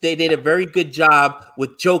they did a very good job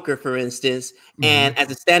with Joker, for instance. And as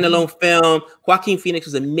a standalone film, Joaquin Phoenix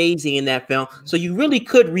was amazing in that film. So you really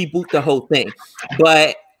could reboot the whole thing.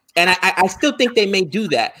 But I still think they may do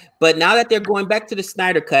that. But now that they're going back to the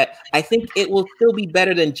Snyder Cut, I think it will still be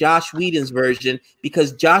better than Josh Whedon's version,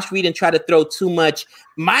 because Josh Whedon tried to throw too much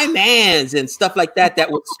my mans and stuff like that.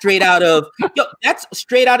 That was straight out of that's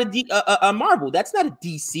straight out of Marvel. That's not a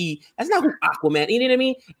DC. That's not who Aquaman. You know what I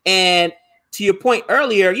mean? And to your point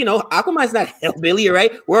earlier, you know, Aquaman's not hillbilly,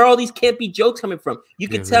 right? Where are all these campy jokes coming from? You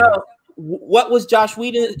can tell what was Josh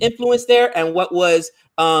Whedon's influence there and what was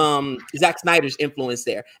Zack Snyder's influence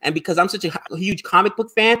there. And because I'm such a huge comic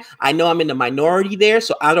book fan, I know I'm in the minority there,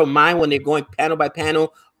 so I don't mind when they're going panel by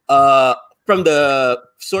panel from the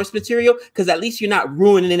source material, because at least you're not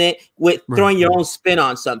ruining it with throwing your own spin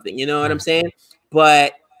on something. You know what I'm saying?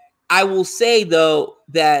 But I will say though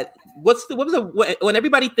that when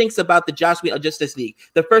everybody thinks about the Joss Whedon Justice League,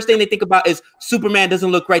 the first thing they think about is Superman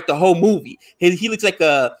doesn't look right the whole movie. He looks like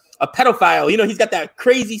a pedophile. You know, he's got that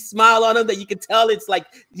crazy smile on him that you can tell it's like,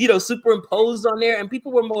 you know, superimposed on there, and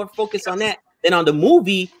people were more focused on that than on the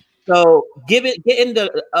movie. So getting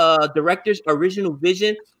the director's original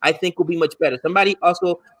vision, I think, will be much better. Somebody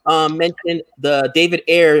also mentioned the David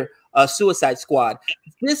Ayer Suicide Squad.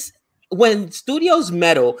 When studios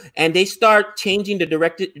meddle and they start changing the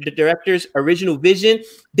director's original vision,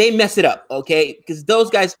 they mess it up, okay? Because those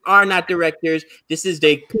guys are not directors.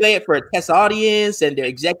 They play it for a test audience, and their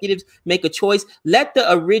executives make a choice. Let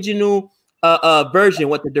the original version,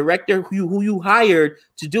 what the director who you hired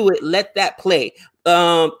to do it, let that play.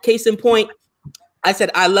 Case in point, I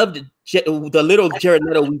said I loved the little Jared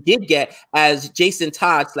Leto we did get as Jason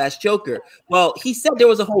Todd / Joker. Well, he said there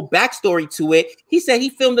was a whole backstory to it. He said he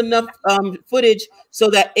filmed enough footage so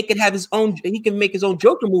that it could have he can make his own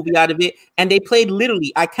Joker movie out of it. And they played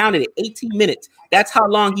literally, I counted it, 18 minutes. That's how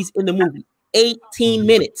long he's in the movie, 18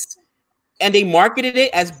 minutes. And they marketed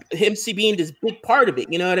it as him being this big part of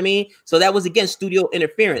it. You know what I mean? So that was, again, studio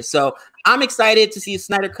interference. So I'm excited to see a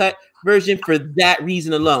Snyder Cut version for that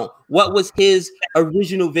reason alone. What was his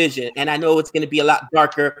original vision? And I know it's going to be a lot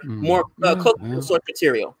darker, more close to source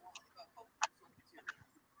material.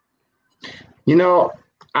 You know,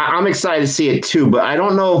 I'm excited to see it too, but I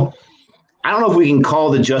don't know if we can call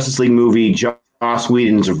the Justice League movie Joss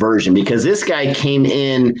Whedon's version, because this guy came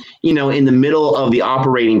in, you know, in the middle of the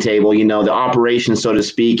operating table, you know, the operation, so to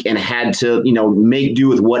speak, and had to, you know, make do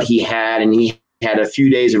with what he had. And he had a few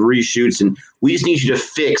days of reshoots, and we just need you to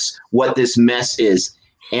fix what this mess is.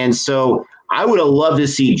 And so I would have loved to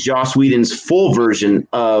see Joss Whedon's full version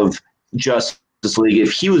of Justice League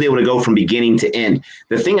if he was able to go from beginning to end.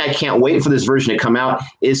 The thing I can't wait for this version to come out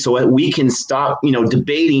is so that we can stop, you know,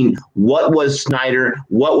 debating what was Snyder,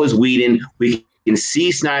 what was Whedon. We can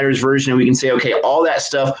see Snyder's version and we can say, okay, all that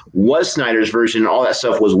stuff was Snyder's version, and all that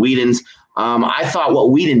stuff was Whedon's. I thought what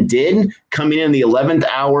Whedon did coming in the 11th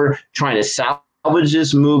hour, trying to salvage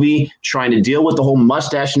this movie, trying to deal with the whole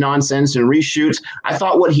mustache nonsense and reshoots, I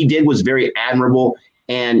thought what he did was very admirable.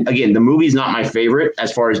 And again, the movie's not my favorite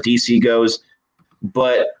as far as DC goes,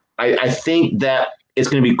 but I think that it's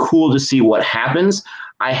going to be cool to see what happens.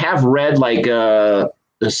 I have read like a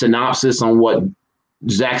synopsis on what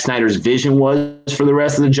Zack Snyder's vision was for the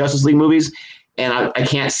rest of the Justice League movies, and I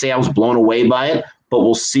can't say I was blown away by it, but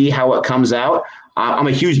we'll see how it comes out. I'm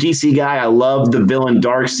a huge DC guy. I love the villain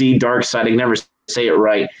Darkseid. I can never say it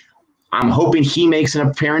right. I'm hoping he makes an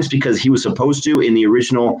appearance because he was supposed to in the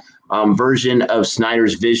original version of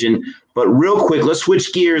Snyder's vision. But real quick, let's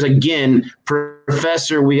switch gears again.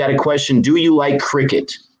 Professor, we got a question. Do you like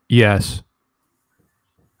cricket? Yes.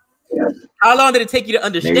 How long did it take you to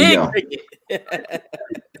understand cricket?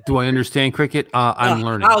 Do I understand cricket? I'm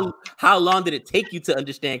learning. How long did it take you to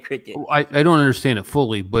understand cricket? I don't understand it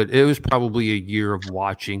fully, but it was probably a year of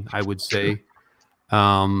watching, I would say.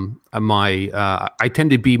 I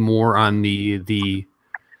tend to be more on the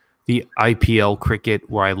IPL cricket,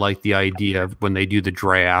 where I like the idea of when they do the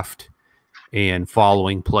draft and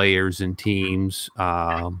following players and teams.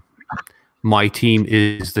 My team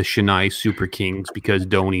is the Chennai Super Kings because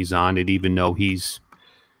Dhoni's on it, even though he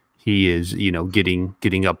is, you know,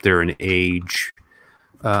 getting up there in age.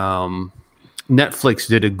 Netflix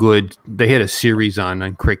did they had a series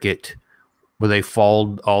on cricket where they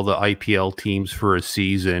followed all the IPL teams for a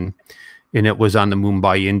season, and it was on the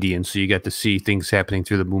Mumbai Indians. So you got to see things happening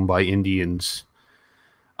through the Mumbai Indians'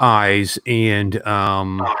 eyes. And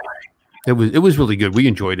it was really good. We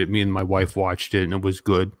enjoyed it. Me and my wife watched it, and it was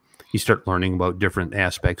good. You start learning about different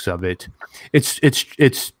aspects of it. It's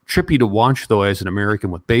trippy to watch, though, as an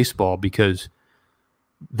American with baseball, because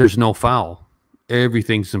there's no foul.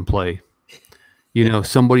 Everything's in play. You know,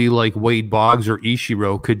 somebody like Wade Boggs or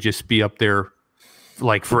Ichiro could just be up there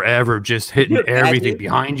like forever, just hitting everything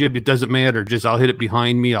behind you. It doesn't matter. Just I'll hit it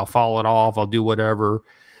behind me. I'll foul it off. I'll do whatever.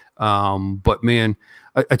 But man,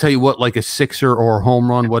 I tell you what, like a sixer or a home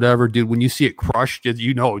run, whatever, dude, when you see it crushed,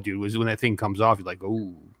 you know, dude, is when that thing comes off, you're like,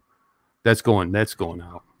 oh, that's going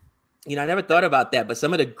out. You know, I never thought about that, but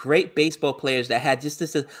some of the great baseball players that had just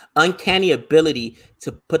this uncanny ability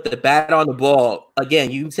to put the bat on the ball. Again,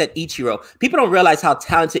 you said Ichiro. People don't realize how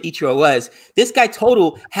talented Ichiro was. This guy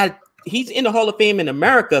total he's in the Hall of Fame in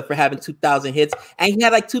America for having 2,000 hits, and he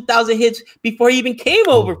had like 2,000 hits before he even came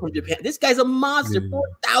over from Japan. This guy's a monster,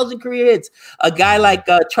 4,000 career hits. A guy like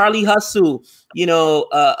Charlie Hustle, you know,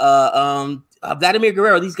 Vladimir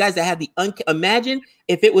Guerrero, these guys that had imagine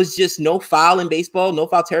if it was just no foul in baseball, no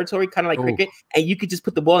foul territory, kind of like cricket, and you could just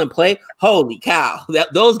put the ball in play. Holy cow,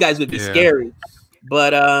 those guys would be scary.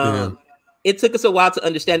 But it took us a while to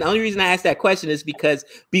understand. The only reason I asked that question is because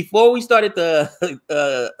before we started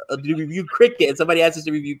the review cricket, and somebody asked us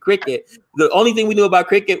to review cricket, the only thing we knew about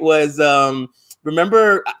cricket was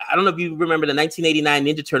remember, I don't know if you remember the 1989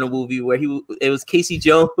 Ninja Turtle movie where it was Casey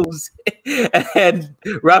Jones and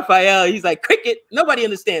Raphael. He's like, cricket, nobody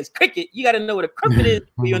understands cricket. You got to know what a crumpet is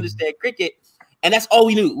before you understand cricket. And that's all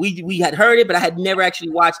we knew. We had heard it, but I had never actually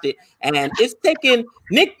watched it. And it's taken,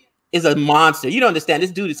 Nick is a monster. You don't understand. This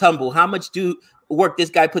dude is humble. How much work this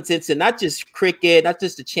guy puts into not just cricket, not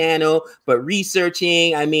just the channel, but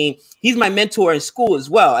researching. I mean, he's my mentor in school as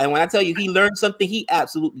well. And when I tell you he learned something, he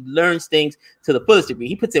absolutely learns things to the fullest degree.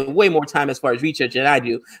 He puts in way more time as far as research than I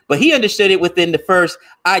do, but he understood it within the first,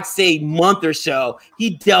 I'd say, month or so.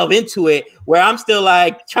 He delved into it where I'm still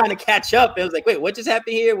like trying to catch up. It was like, wait, what just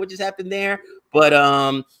happened here? What just happened there?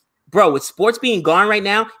 But bro, with sports being gone right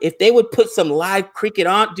now, if they would put some live cricket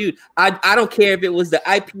on, dude, I don't care if it was the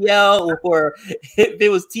IPL or if it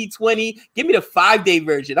was T20. Give me the 5-day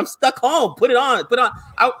version. I'm stuck home. Put it on.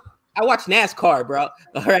 I watch NASCAR, bro.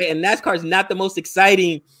 All right, and NASCAR is not the most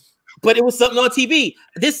exciting, but it was something on TV.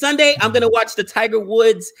 This Sunday, I'm gonna watch the Tiger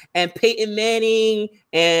Woods and Peyton Manning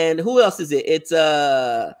and who else is it? It's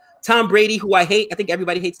Tom Brady, who I hate. I think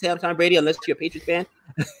everybody hates Tom Brady unless you're a Patriots fan.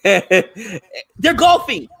 They're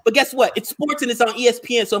golfing, but guess what? It's sports and it's on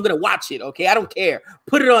ESPN, so I'm gonna watch it. Okay, I don't care.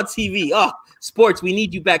 Put it on TV. Oh, sports, we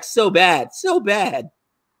need you back so bad, so bad.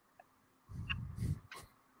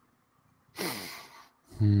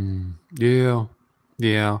 Yeah.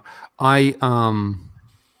 I don't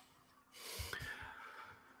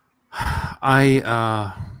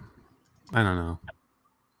know.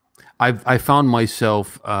 I found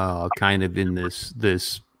myself kind of in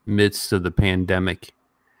this midst of the pandemic.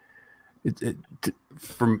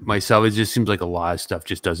 For myself, it just seems like a lot of stuff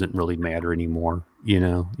just doesn't really matter anymore. You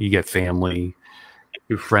know, you get family,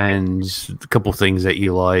 your friends, a couple things that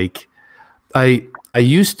you like. I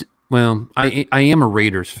am a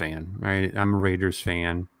Raiders fan, right? I'm a Raiders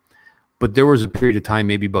fan, but there was a period of time,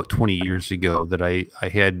 maybe about 20 years ago, that I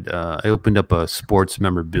opened up a sports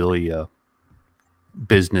memorabilia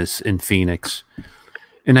business in Phoenix,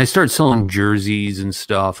 and I started selling jerseys and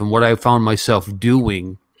stuff. And what I found myself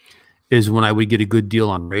doing is when I would get a good deal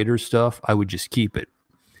on Raiders stuff, I would just keep it.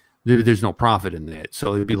 There's no profit in that.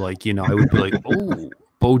 So it'd be like, you know, I would be like, oh,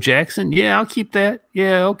 Bo Jackson. Yeah, I'll keep that.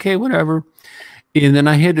 Yeah. Okay, whatever. And then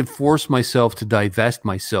I had to force myself to divest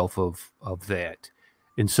myself of that.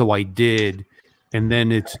 And so I did. And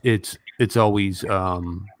then it's always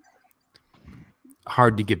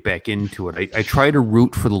hard to get back into it. I try to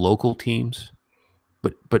root for the local teams,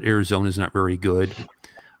 but Arizona's not very good.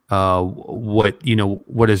 What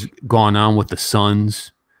has gone on with the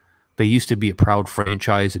Suns? They used to be a proud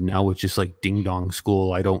franchise, and now it's just like ding dong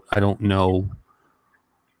school. I don't know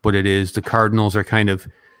what it is. The Cardinals are kind of,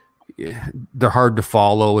 they're hard to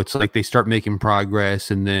follow. It's like they start making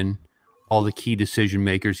progress, and then all the key decision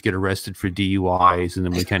makers get arrested for DUIs, and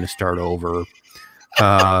then we kind of start over.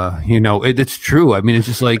 It's true. I mean, it's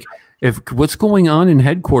just like, if what's going on in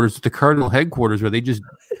headquarters, at the Cardinal headquarters, where they just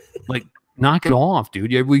like knock it off,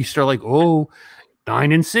 dude. We start like,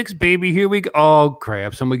 9-6, baby. Here we go. Oh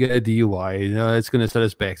crap! Somebody got a DUI. It's going to set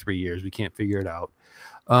us back 3 years. We can't figure it out.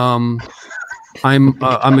 I'm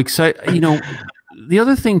excited. the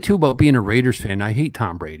other thing too about being a Raiders fan, I hate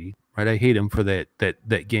Tom Brady, right? I hate him for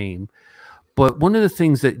that game. But one of the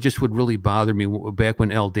things that just would really bother me back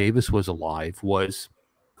when Al Davis was alive was,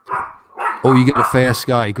 oh, you got a fast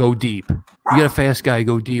guy, go deep. You got a fast guy,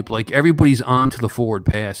 go deep. Like, everybody's on to the forward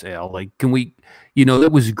pass, Al. Like, can we,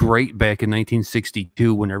 that was great back in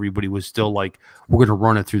 1962 when everybody was still like, we're going to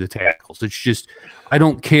run it through the tackles. It's just, I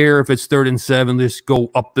don't care if it's 3rd and 7, let's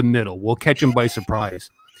go up the middle. We'll catch them by surprise.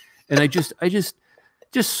 And I just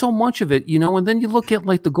so much of it, and then you look at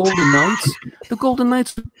like the Golden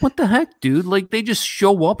Knights, what the heck, dude? Like, they just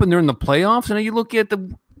show up and they're in the playoffs. And then you look at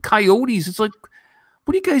the Coyotes, it's like,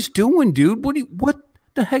 what are you guys doing, dude? What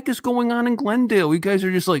the heck is going on in Glendale? You guys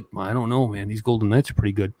are just like, I don't know, man. These Golden Knights are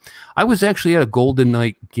pretty good. I was actually at a Golden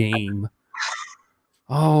Knight game.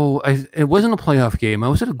 It wasn't a playoff game. I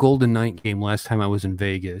was at a Golden Knight game last time I was in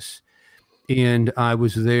Vegas. And I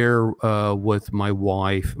was there with my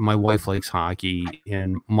wife. My wife likes hockey,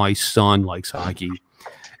 and my son likes hockey.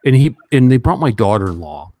 And they brought my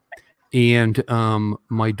daughter-in-law. And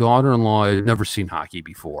my daughter-in-law had never seen hockey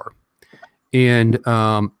before. And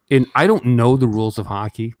I don't know the rules of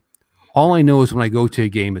hockey. All I know is when I go to a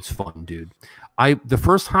game, it's fun, dude. The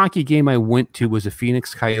first hockey game I went to was a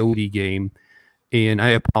Phoenix Coyote game, and I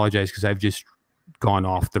apologize because I've just gone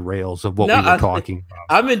off the rails of what we were talking about.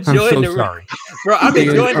 I'm enjoying sorry. Bro, I'm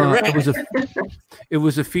enjoying the rant. It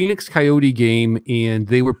was a Phoenix Coyote game, and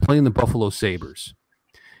they were playing the Buffalo Sabres.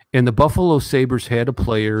 And the Buffalo Sabres had a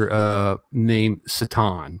player named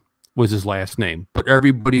Satan, was his last name, but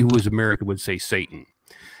everybody who was American would say Satan.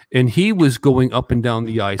 And he was going up and down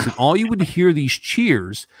the ice, and all you would hear these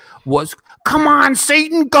cheers was, come on,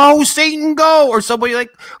 Satan, go, or somebody like,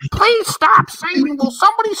 please stop, Satan, will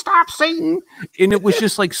somebody stop Satan? And it was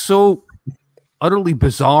just like so utterly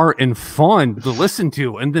bizarre and fun to listen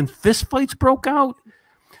to. And then fist fights broke out.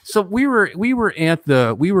 So we were at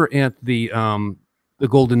the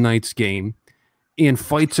Golden Knights game, and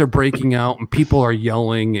fights are breaking out and people are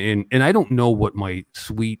yelling, and I don't know what my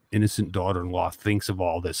sweet innocent daughter-in-law thinks of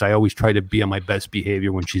all this. I always try to be on my best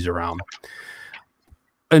behavior when she's around.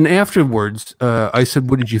 And afterwards, I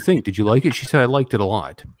said, what did you think? Did you like it? She said, I liked it a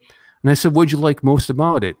lot. And I said, what did you like most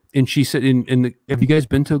about it? And she said, have you guys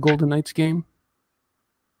been to a Golden Knights game?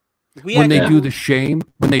 When they do the shame,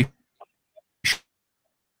 when they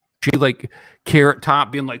she like Carrot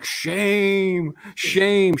Top being like, shame.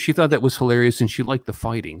 She thought that was hilarious, and she liked the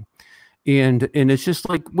fighting. And it's just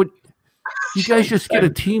like, what, you guys just get a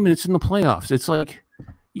team and it's in the playoffs. It's like,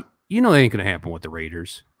 that ain't gonna happen with the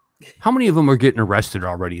Raiders. How many of them are getting arrested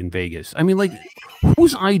already in Vegas? I mean, like,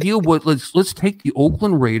 whose idea was let's take the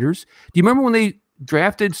Oakland Raiders? Do you remember when they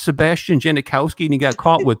drafted Sebastian Janikowski and he got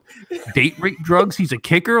caught with date rape drugs? He's a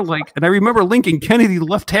kicker. Like, and I remember Lincoln Kennedy, the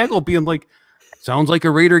left tackle, being like, sounds like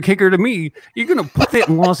a Raider kicker to me. You're going to put that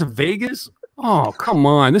in Las Vegas? Oh, come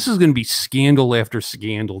on. This is going to be scandal after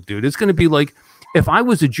scandal, dude. It's going to be like, if I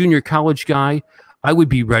was a junior college guy, I would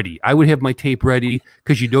be ready. I would have my tape ready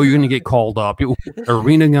because you're going to get called up.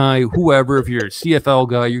 Arena guy, whoever, if you're a CFL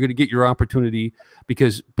guy, you're going to get your opportunity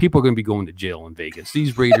because people are going to be going to jail in Vegas.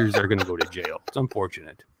 These Raiders are going to go to jail. It's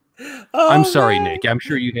unfortunate. I'm sorry, man. Nick. I'm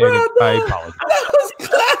sure you had it. I apologize. That was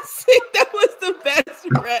classic. That was the best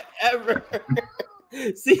rant ever.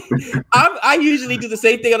 See, I usually do the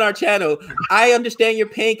same thing on our channel. I understand your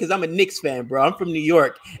pain because I'm a Knicks fan, bro. I'm from New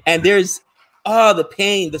York, and there's the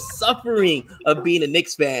pain, the suffering of being a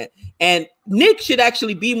Knicks fan. And Nick should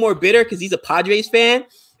actually be more bitter because he's a Padres fan.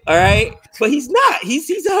 All right, but he's not. He's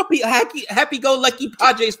a happy-go-lucky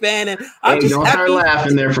Padres fan, and I'm just don't happy. start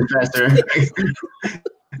laughing there, Professor.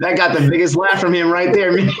 That got the biggest laugh from him right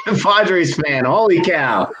there. Me, a Padres fan. Holy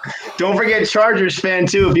cow! Don't forget Chargers fan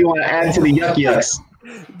too if you want to add to the yuck yucks.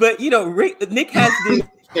 But Nick has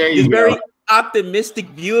this very optimistic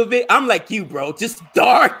view of it. I'm like you, bro. Just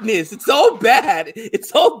darkness. It's so bad. It's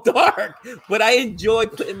so dark. But I enjoy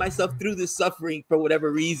putting myself through this suffering for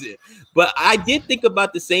whatever reason. But I did think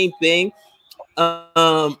about the same thing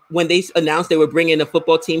when they announced they were bringing a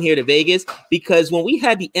football team here to Vegas, because when we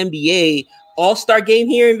had the NBA All-Star game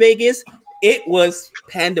here in Vegas, it was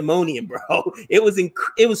pandemonium, bro. It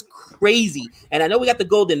was crazy. And I know we got the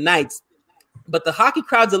Golden Knights, but the hockey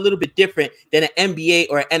crowd's a little bit different than an NBA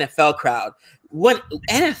or an NFL crowd. When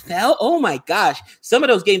NFL, oh my gosh, some of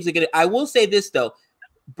those games are gonna. I will say this though,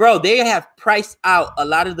 bro, they have priced out a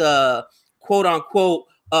lot of the quote unquote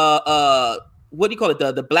what do you call it?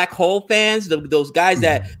 The black hole fans, those guys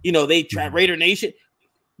that they try Raider Nation.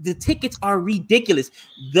 The tickets are ridiculous.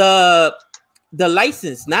 The the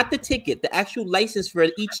license, not the ticket, the actual license for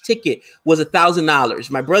each ticket was $1,000.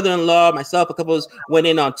 My brother-in-law, myself, a couple of us went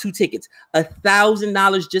in on 2 tickets.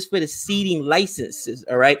 $1,000 just for the seating licenses.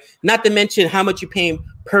 All right. Not to mention how much you're paying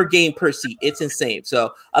per game per seat. It's insane.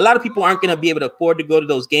 So a lot of people aren't going to be able to afford to go to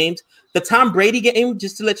those games. The Tom Brady game,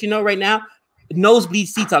 just to let you know right now, nosebleed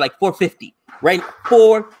seats are like $450, right?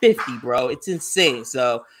 $450, bro. It's insane.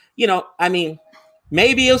 So, you know, I mean,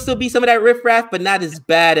 maybe it'll still be some of that riffraff, but not as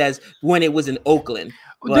bad as when it was in Oakland.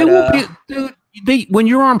 But, they won't be, dude. When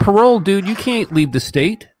you're on parole, dude, you can't leave the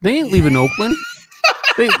state. They ain't leaving Oakland.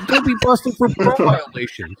 They'll be busted for parole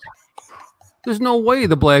violations. There's no way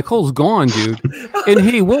the black hole's gone, dude. And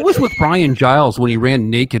hey, what was with Brian Giles when he ran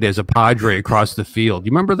naked as a Padre across the field?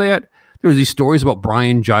 You remember that? There was these stories about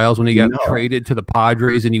Brian Giles when he got traded to the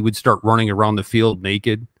Padres and he would start running around the field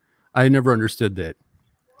naked. I never understood that.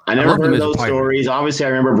 I never heard those stories. Obviously, I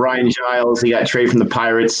remember Brian Giles. He got traded from the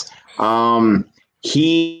Pirates.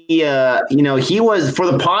 He was for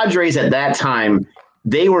the Padres at that time.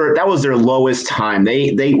 That was their lowest time.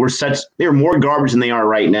 They were more garbage than they are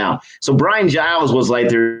right now. So Brian Giles was like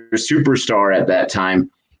their superstar at that time,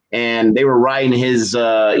 and they were riding his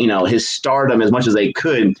stardom as much as they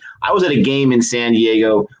could. I was at a game in San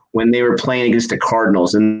Diego when they were playing against the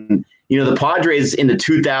Cardinals, and the Padres in the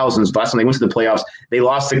 2000s, last time they went to the playoffs, they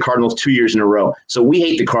lost the Cardinals 2 years in a row. So we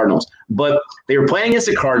hate the Cardinals. But they were playing against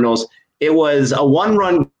the Cardinals. It was a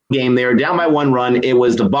 1-run game. They were down by 1 run. It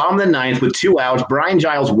was the bottom of the 9th with 2 outs. Brian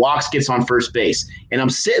Giles walks, gets on first base. And I'm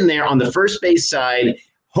sitting there on the first base side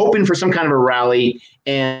hoping for some kind of a rally.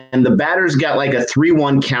 And the batter's got like a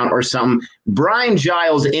 3-1 count or something. Brian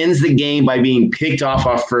Giles ends the game by being picked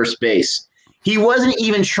off first base. He wasn't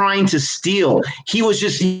even trying to steal. He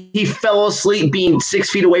fell asleep being 6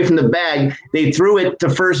 feet away from the bag. They threw it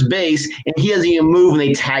to first base, and he doesn't even move, and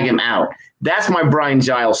they tag him out. That's my Brian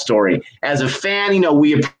Giles story. As a fan,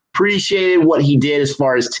 we appreciated what he did as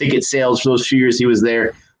far as ticket sales for those few years he was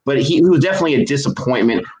there, but he was definitely a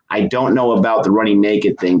disappointment. I don't know about the running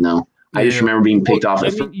naked thing, though. I just remember being picked off.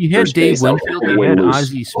 You had Dave Winfield, you had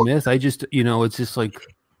Ozzie Smith. It's just like,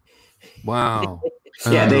 wow.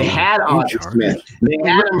 Yeah, they had Ozzie Smith. They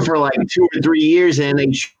had him for like 2 or 3 years, and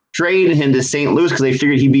they traded him to St. Louis because they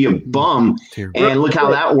figured he'd be a bum. And look how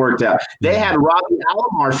that worked out. They had Robbie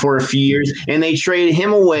Alomar for a few years, and they traded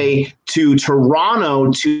him away to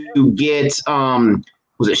Toronto to get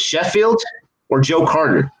was it Sheffield or Joe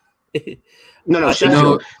Carter? No,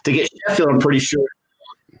 Sheffield. To get Sheffield, I'm pretty sure.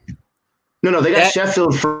 No, they got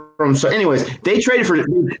Sheffield from. So, anyways, they traded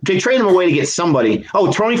him away to get somebody.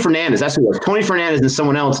 Oh, Tony Fernandez. That's who it was. Tony Fernandez and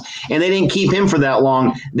someone else, and they didn't keep him for that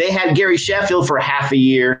long. They had Gary Sheffield for half a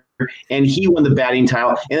year, and he won the batting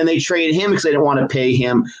title. And then they traded him because they didn't want to pay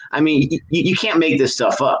him. I mean, you can't make this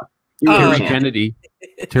stuff up.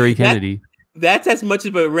 Terry Kennedy. That's as much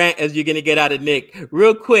of a rant as you're gonna get out of Nick.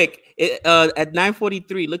 Real quick, at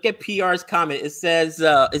 9:43, look at PR's comment. It says,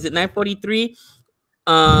 "Is it 9:43?"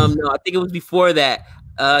 No, I think it was before that.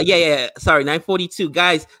 Sorry, 9:42.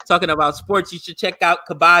 Guys, talking about sports, you should check out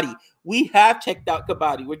Kabaddi. We have checked out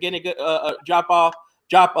Kabaddi. We're gonna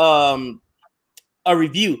drop a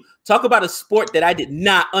review. Talk about a sport that I did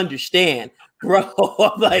not understand, bro.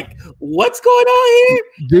 I'm like, what's going on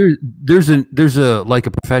here? There's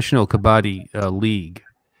a professional Kabaddi league,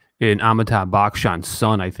 and Amitabh Bachchan's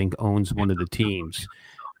son, I think, owns one of the teams.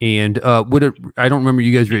 And I don't remember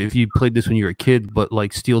you guys if you played this when you were a kid, but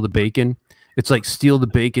like Steal the Bacon. It's like Steal the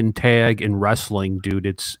Bacon, tag, and wrestling, dude.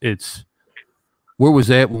 It's where was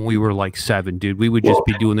that when we were like 7, dude? We would just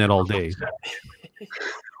be doing that all day.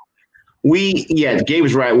 Gabe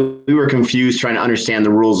was right. We were confused trying to understand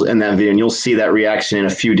the rules in that video, and you'll see that reaction in a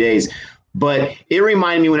few days. But it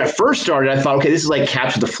reminded me when it first started, I thought, okay, this is like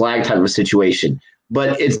capture the flag type of a situation,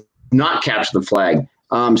 but it's not capture the flag.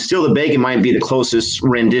 Steal the Bacon might be the closest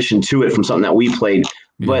rendition to it from something that we played.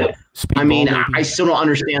 But I mean, I still don't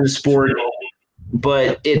understand the sport,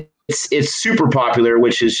 but it's super popular,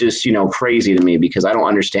 which is just, crazy to me because I don't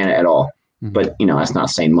understand it at all. Mm-hmm. But, that's not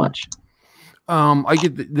saying much. I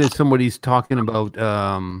get that somebody's talking about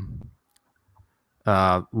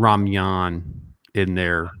Ramyan in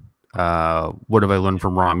there. What have I learned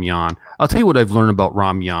from Ramyan? I'll tell you what I've learned about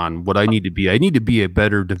Ramyan. What I need to be a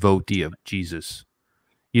better devotee of Jesus.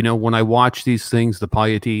 When I watch these things, the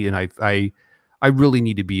piety, and I really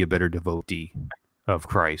need to be a better devotee of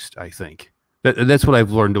Christ, I think. That's what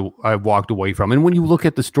I've learned. I've walked away from. And when you look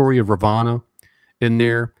at the story of Ravana in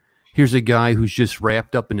there, here's a guy who's just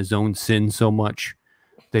wrapped up in his own sin so much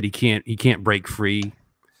that he can't break free.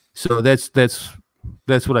 So that's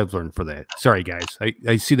what I've learned for that. Sorry, guys.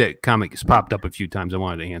 I see that comic has popped up a few times. I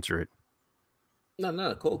wanted to answer it.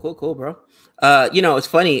 No, cool, bro. You know, it's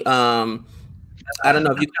funny. I don't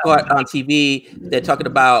know if you caught on TV. They're talking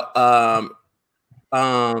about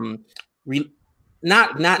um, re-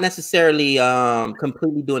 not necessarily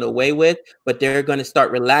completely doing away with, but they're going to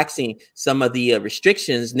start relaxing some of the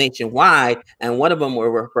restrictions nationwide. And one of them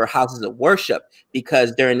were for houses of worship,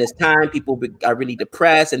 because during this time, people are really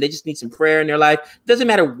depressed and they just need some prayer in their life. Doesn't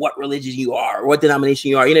matter what religion you are or what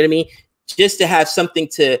denomination you are. You know what I mean? Just to have something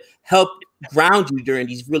to help ground you during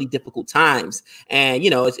these really difficult times. And, you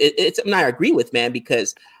know, it's something I agree with, man,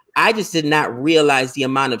 because I just did not realize the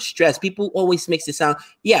amount of stress. People always makes it sound,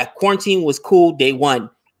 yeah, quarantine was cool day 1,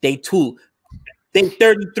 day 2, day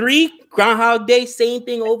 33, Groundhog Day, same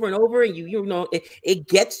thing over and over. And you know, it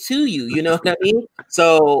gets to you, you know what I mean?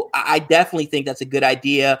 So I definitely think that's a good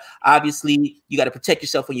idea. Obviously, you got to protect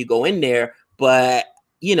yourself when you go in there. But,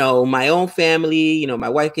 you know, my own family, you know, my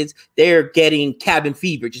wife, kids, they're getting cabin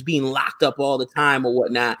fever, just being locked up all the time or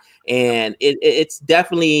whatnot. And it's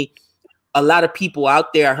definitely a lot of people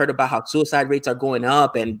out there. I heard about how suicide rates are going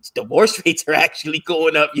up and divorce rates are actually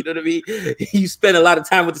going up. You know what I mean? You spend a lot of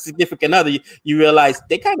time with a significant other, you realize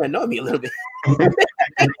they kind of know me a little bit.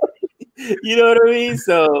 You know what I mean?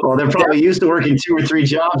 So, well, they're probably used to working 2 or 3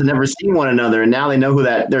 jobs and never seen one another, and now they know who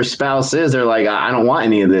their spouse is. They're like, I don't want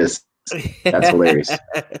any of this. That's hilarious.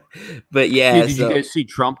 But yeah, did you guys see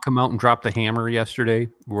Trump come out and drop the hammer yesterday,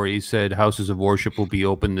 where he said houses of worship will be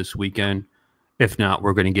open this weekend? If not,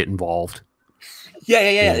 we're going to get involved.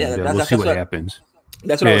 Yeah. We'll see what happens.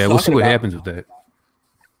 That's what I was talking we'll see what about. happens with that.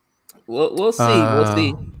 We'll see. We'll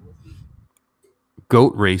see.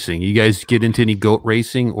 Goat racing. You guys get into any goat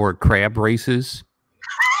racing or crab races?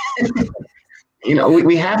 You know,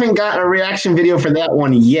 we haven't got a reaction video for that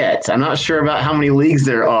one yet. I'm not sure about how many leagues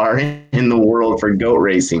there are in the world for goat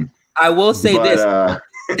racing. I will say this.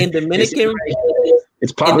 In Dominican,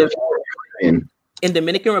 it's popular in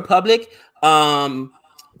Dominican Republic,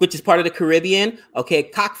 which is part of the Caribbean. Okay,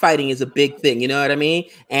 cockfighting is a big thing. You know what I mean?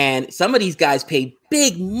 And some of these guys pay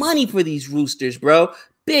big money for these roosters, bro.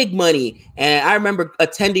 Big money. And I remember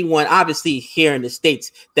attending one, obviously here in the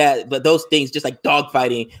States, but those things, just like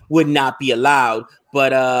dogfighting, would not be allowed.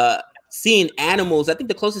 But seeing animals, I think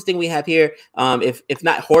the closest thing we have here, if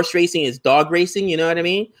not horse racing, is dog racing. You know what I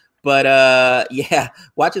mean? But yeah,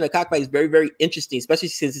 watching a cockfight is very, very interesting, especially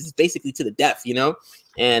since it's basically to the death, you know?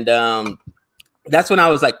 And that's when I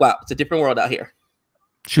was like, wow, it's a different world out here.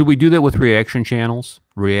 Should we do that with reaction channels?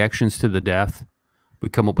 Reactions to the death? We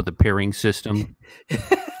come up with a pairing system.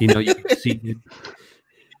 You know, you can see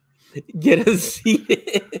get a seat.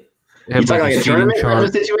 You talking like a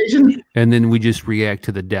tournament situation? And then we just react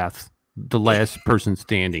to the death. The last person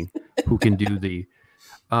standing who can do the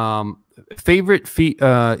favorite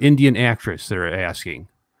Indian actress, they're asking.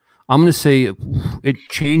 I'm going to say it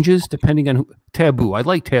changes depending on who. Taboo. I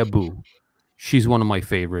like Taboo. She's one of my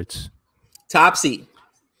favorites. Topsy.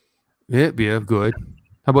 Yeah, good.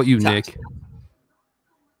 How about you, Topsy. Nick?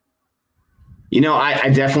 You know, I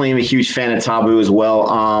definitely am a huge fan of Taboo as well.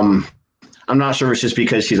 I'm not sure if it's just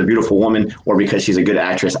because she's a beautiful woman or because she's a good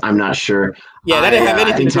actress. I'm not sure. Yeah, that didn't have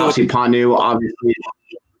anything to do with Taapsee Pannu, obviously.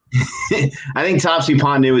 I think Taapsee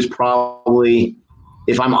Pannu is probably,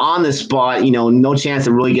 if I'm on the spot, you know, no chance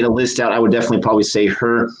to really get a list out, I would definitely probably say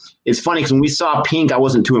her. It's funny because when we saw Pink, I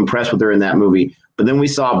wasn't too impressed with her in that movie. But then we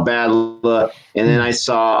saw Bad Luck, and then I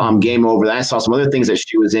saw Game Over. Then I saw some other things that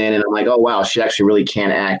she was in, and I'm like, oh, wow, she actually really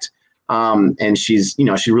can act. And she's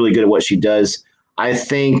really good at what she does. I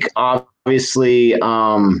think obviously,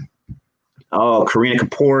 Kareena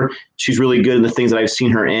Kapoor, she's really good in the things that I've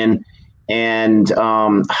seen her in. And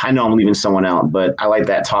I know I'm leaving someone out, but I like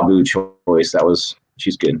that Taboo choice.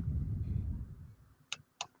 She's good.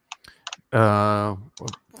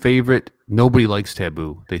 Favorite, nobody likes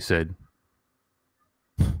Taboo, they said.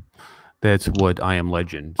 That's what I Am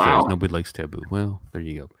Legend says. Wow. Nobody likes Taboo. Well, there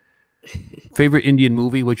you go. Favorite Indian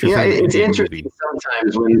movie? What's your favorite it's Indian interesting movie?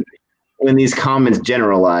 Sometimes when these comments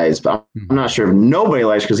generalize, but I'm not sure if nobody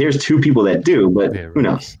likes, because here's 2 people that do, but yeah, right. Who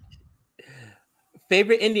knows?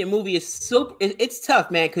 Favorite Indian movie is it's tough,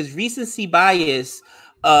 man, because recency bias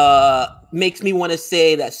makes me want to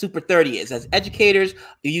say that Super 30 is. As educators,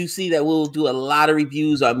 you see that we'll do a lot of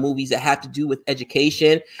reviews on movies that have to do with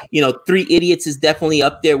education. You know, 3 Idiots is definitely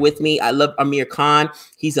up there with me. I love Amir Khan.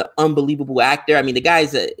 He's an unbelievable actor. I mean, the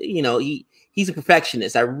guy's he's a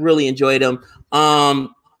perfectionist. I really enjoyed him.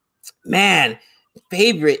 Man,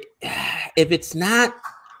 favorite, if it's not,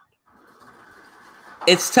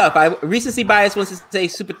 it's tough. Recency bias wants to say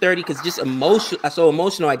Super 30 because just so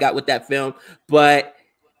emotional I got with that film, but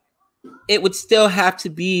it would still have to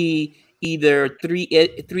be either three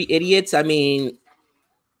idiots. I mean,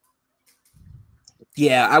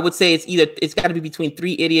 Yeah, I would say it's got to be between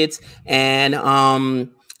Three Idiots and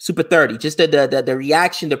Super 30. Just the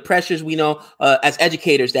reaction, the pressures we know as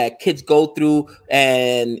educators that kids go through,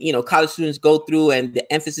 and college students go through, and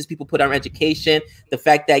the emphasis people put on education. The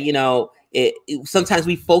fact that sometimes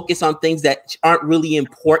we focus on things that aren't really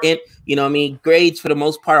important. I mean, grades for the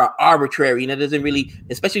most part are arbitrary. It doesn't really,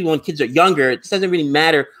 especially when kids are younger, it just doesn't really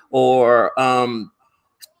matter, or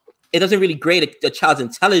it doesn't really grade a child's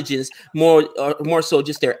intelligence, more so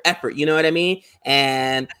just their effort. You know what I mean?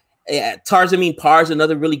 And yeah, Tarzan Par's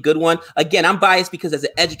another really good one. Again, I'm biased because as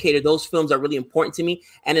an educator, those films are really important to me.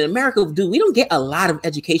 And in America, we don't get a lot of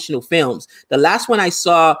educational films. The last one I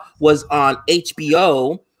saw was on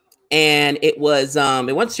HBO, and it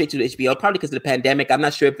went straight to the HBO, probably because of the pandemic. I'm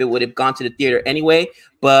not sure if it would have gone to the theater anyway,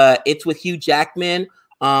 but it's with Hugh Jackman.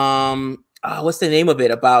 What's the name of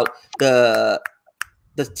it? About the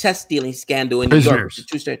test stealing scandal in Prisoners.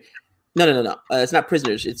 New York. No. It's not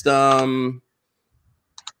Prisoners. It's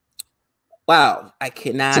wow, I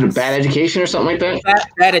cannot. Is it a Bad Education or something like that?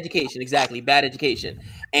 Bad Education, exactly. Bad Education.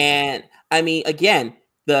 And I mean, again,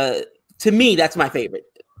 to me, that's my favorite.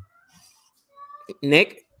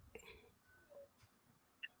 Nick?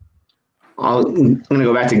 I'm going to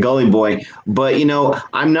go back to Gully Boy, but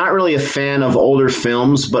I'm not really a fan of older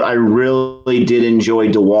films, but I really did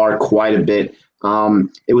enjoy Dewar quite a bit.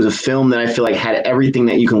 It was a film that I feel like had everything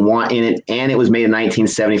that you can want in it, and it was made in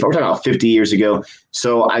 1974. We're talking about 50 years ago.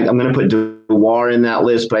 So I'm going to put Dewar in that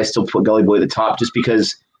list, but I still put Gully Boy at the top just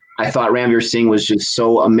because I thought Ranveer Singh was just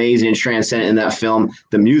so amazing and transcendent in that film.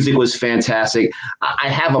 The music was fantastic. I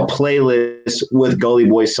have a playlist with Gully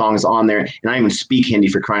Boy songs on there, and I even speak Hindi,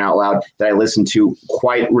 for crying out loud, that I listen to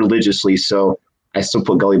quite religiously. So I still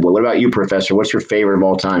put Gully Boy. What about you, Professor? What's your favorite of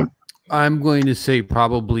all time? I'm going to say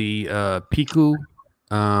probably Piku,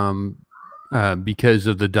 because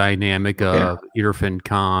of the dynamic of Irfan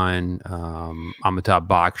Khan, Amitabh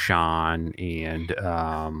Bachchan,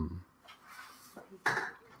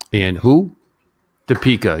 and who?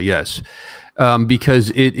 Deepika, yes. Because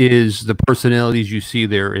it is the personalities you see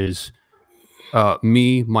there is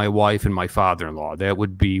me, my wife, and my father-in-law. That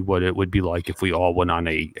would be what it would be like if we all went on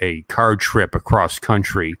a car trip across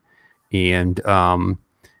country. And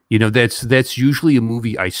that's usually a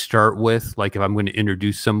movie I start with. Like if I'm going to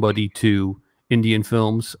introduce somebody to Indian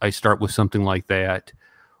films, I start with something like that,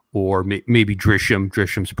 or maybe Drishyam.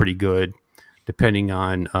 Drishyam's pretty good, depending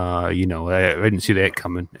on I didn't see that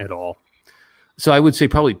coming at all. So I would say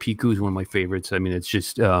probably Piku is one of my favorites. I mean, it's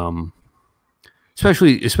just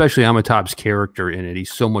especially Amitabh's character in it.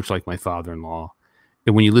 He's so much like my father-in-law,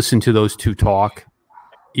 and when you listen to those two talk,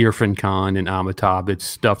 Irfan Khan and Amitabh, it's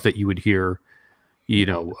stuff that you would hear,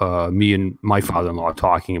 me and my father-in-law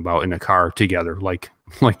talking about in a car together, like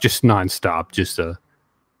just nonstop.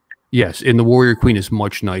 Yes. And the Warrior Queen is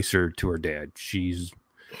much nicer to her dad. She's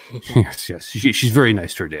very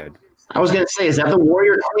nice to her dad. I was going to say, is that the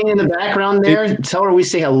Warrior Queen in the background there? Tell her we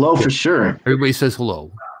say hello for sure. Everybody says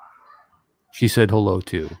hello. She said hello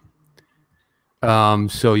too.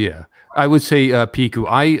 So yeah, I would say Piku.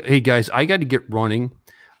 Hey guys, I got to get running.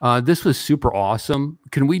 This was super awesome.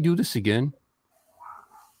 Can we do this again?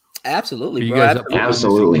 Absolutely, you bro. Guys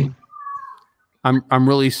Absolutely. I'm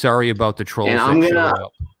really sorry about the trolls. And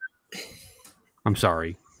I'm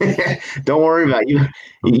sorry. Don't worry about it.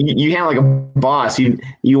 You handle like a boss.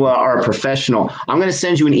 You are a professional. I'm going to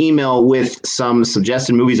send you an email with some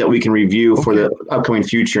suggested movies that we can review for the upcoming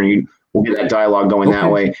future, and we'll get that dialogue going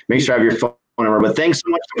that way. Make sure I have your phone number. But thanks so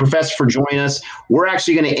much, Professor, for joining us. We're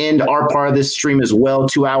actually going to end our part of this stream as well.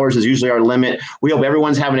 2 hours is usually our limit. We hope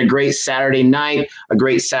everyone's having a great Saturday night, a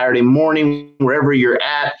great Saturday morning, wherever you're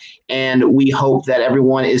at, and we hope that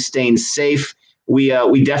everyone is staying safe. We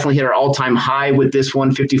definitely hit our all-time high with this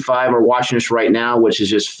 155. We're watching us right now, which is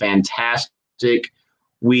just fantastic.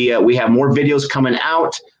 We have more videos coming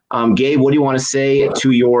out. Gabe, what do you want to say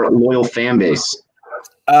to your loyal fan base?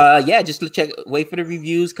 Just wait for the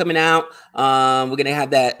reviews coming out. We're gonna have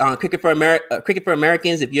that on Cricket for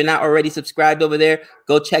Americans. If you're not already subscribed over there,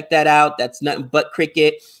 go check that out. That's nothing but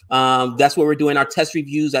cricket. That's where we're doing our test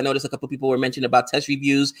reviews. I noticed a couple people were mentioning about test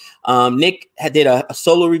reviews. Nick did a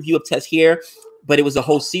solo review of test here, but it was a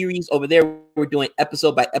whole series over there. We're doing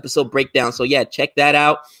episode by episode breakdown. So yeah, check that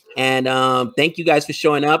out. And thank you guys for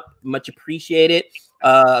showing up. Much appreciated.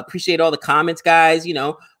 Appreciate all the comments, guys.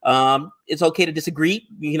 It's okay to disagree.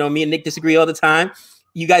 Me and Nick disagree all the time.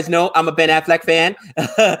 You guys know I'm a Ben Affleck fan.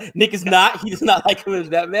 Nick is not. He does not like him as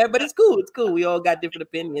Batman, but it's cool. It's cool. We all got different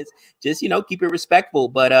opinions. Just, keep it respectful.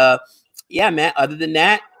 But yeah, man, other than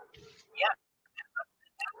that,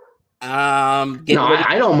 No,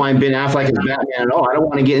 I don't mind Ben Affleck as Batman at all. I don't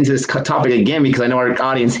want to get into this topic again because I know our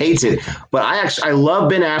audience hates it. But I love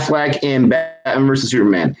Ben Affleck in Batman vs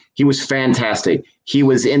Superman. He was fantastic. He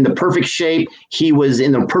was in the perfect shape. He was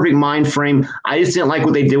in the perfect mind frame. I just didn't like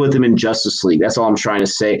what they did with him in Justice League. That's all I'm trying to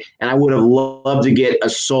say. And I would have loved to get a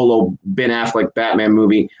solo Ben Affleck Batman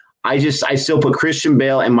movie. I still put Christian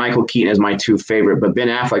Bale and Michael Keaton as my two favorite, but Ben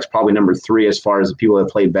Affleck's probably number 3 as far as the people that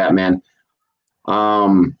played Batman.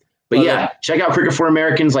 But yeah, check out Cricket for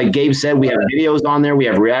Americans. Like Gabe said, we have videos on there. We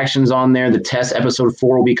have reactions on there. The test episode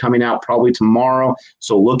 4 will be coming out probably tomorrow.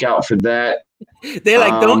 So look out for that. They're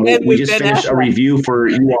like, don't end we with just Ben finished Affleck. a review for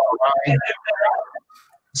URI.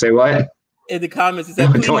 Say what? In the comments, it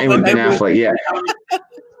said, don't end with Ben Affleck. Yeah.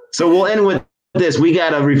 So we'll end with this. We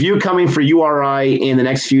got a review coming for URI in the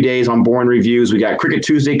next few days on Boring Reviews. We got Cricket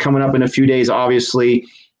Tuesday coming up in a few days, obviously.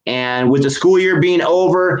 And with the school year being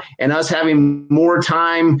over and us having more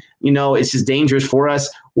time, it's just dangerous for us.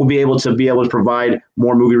 We'll be able to provide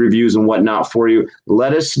more movie reviews and whatnot for you.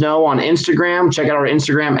 Let us know on Instagram. Check out our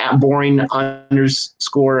Instagram at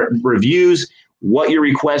boring_reviews, what your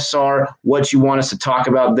requests are, what you want us to talk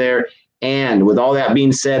about there. And with all that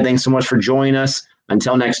being said, thanks so much for joining us.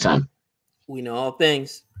 Until next time. We know all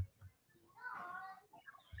things.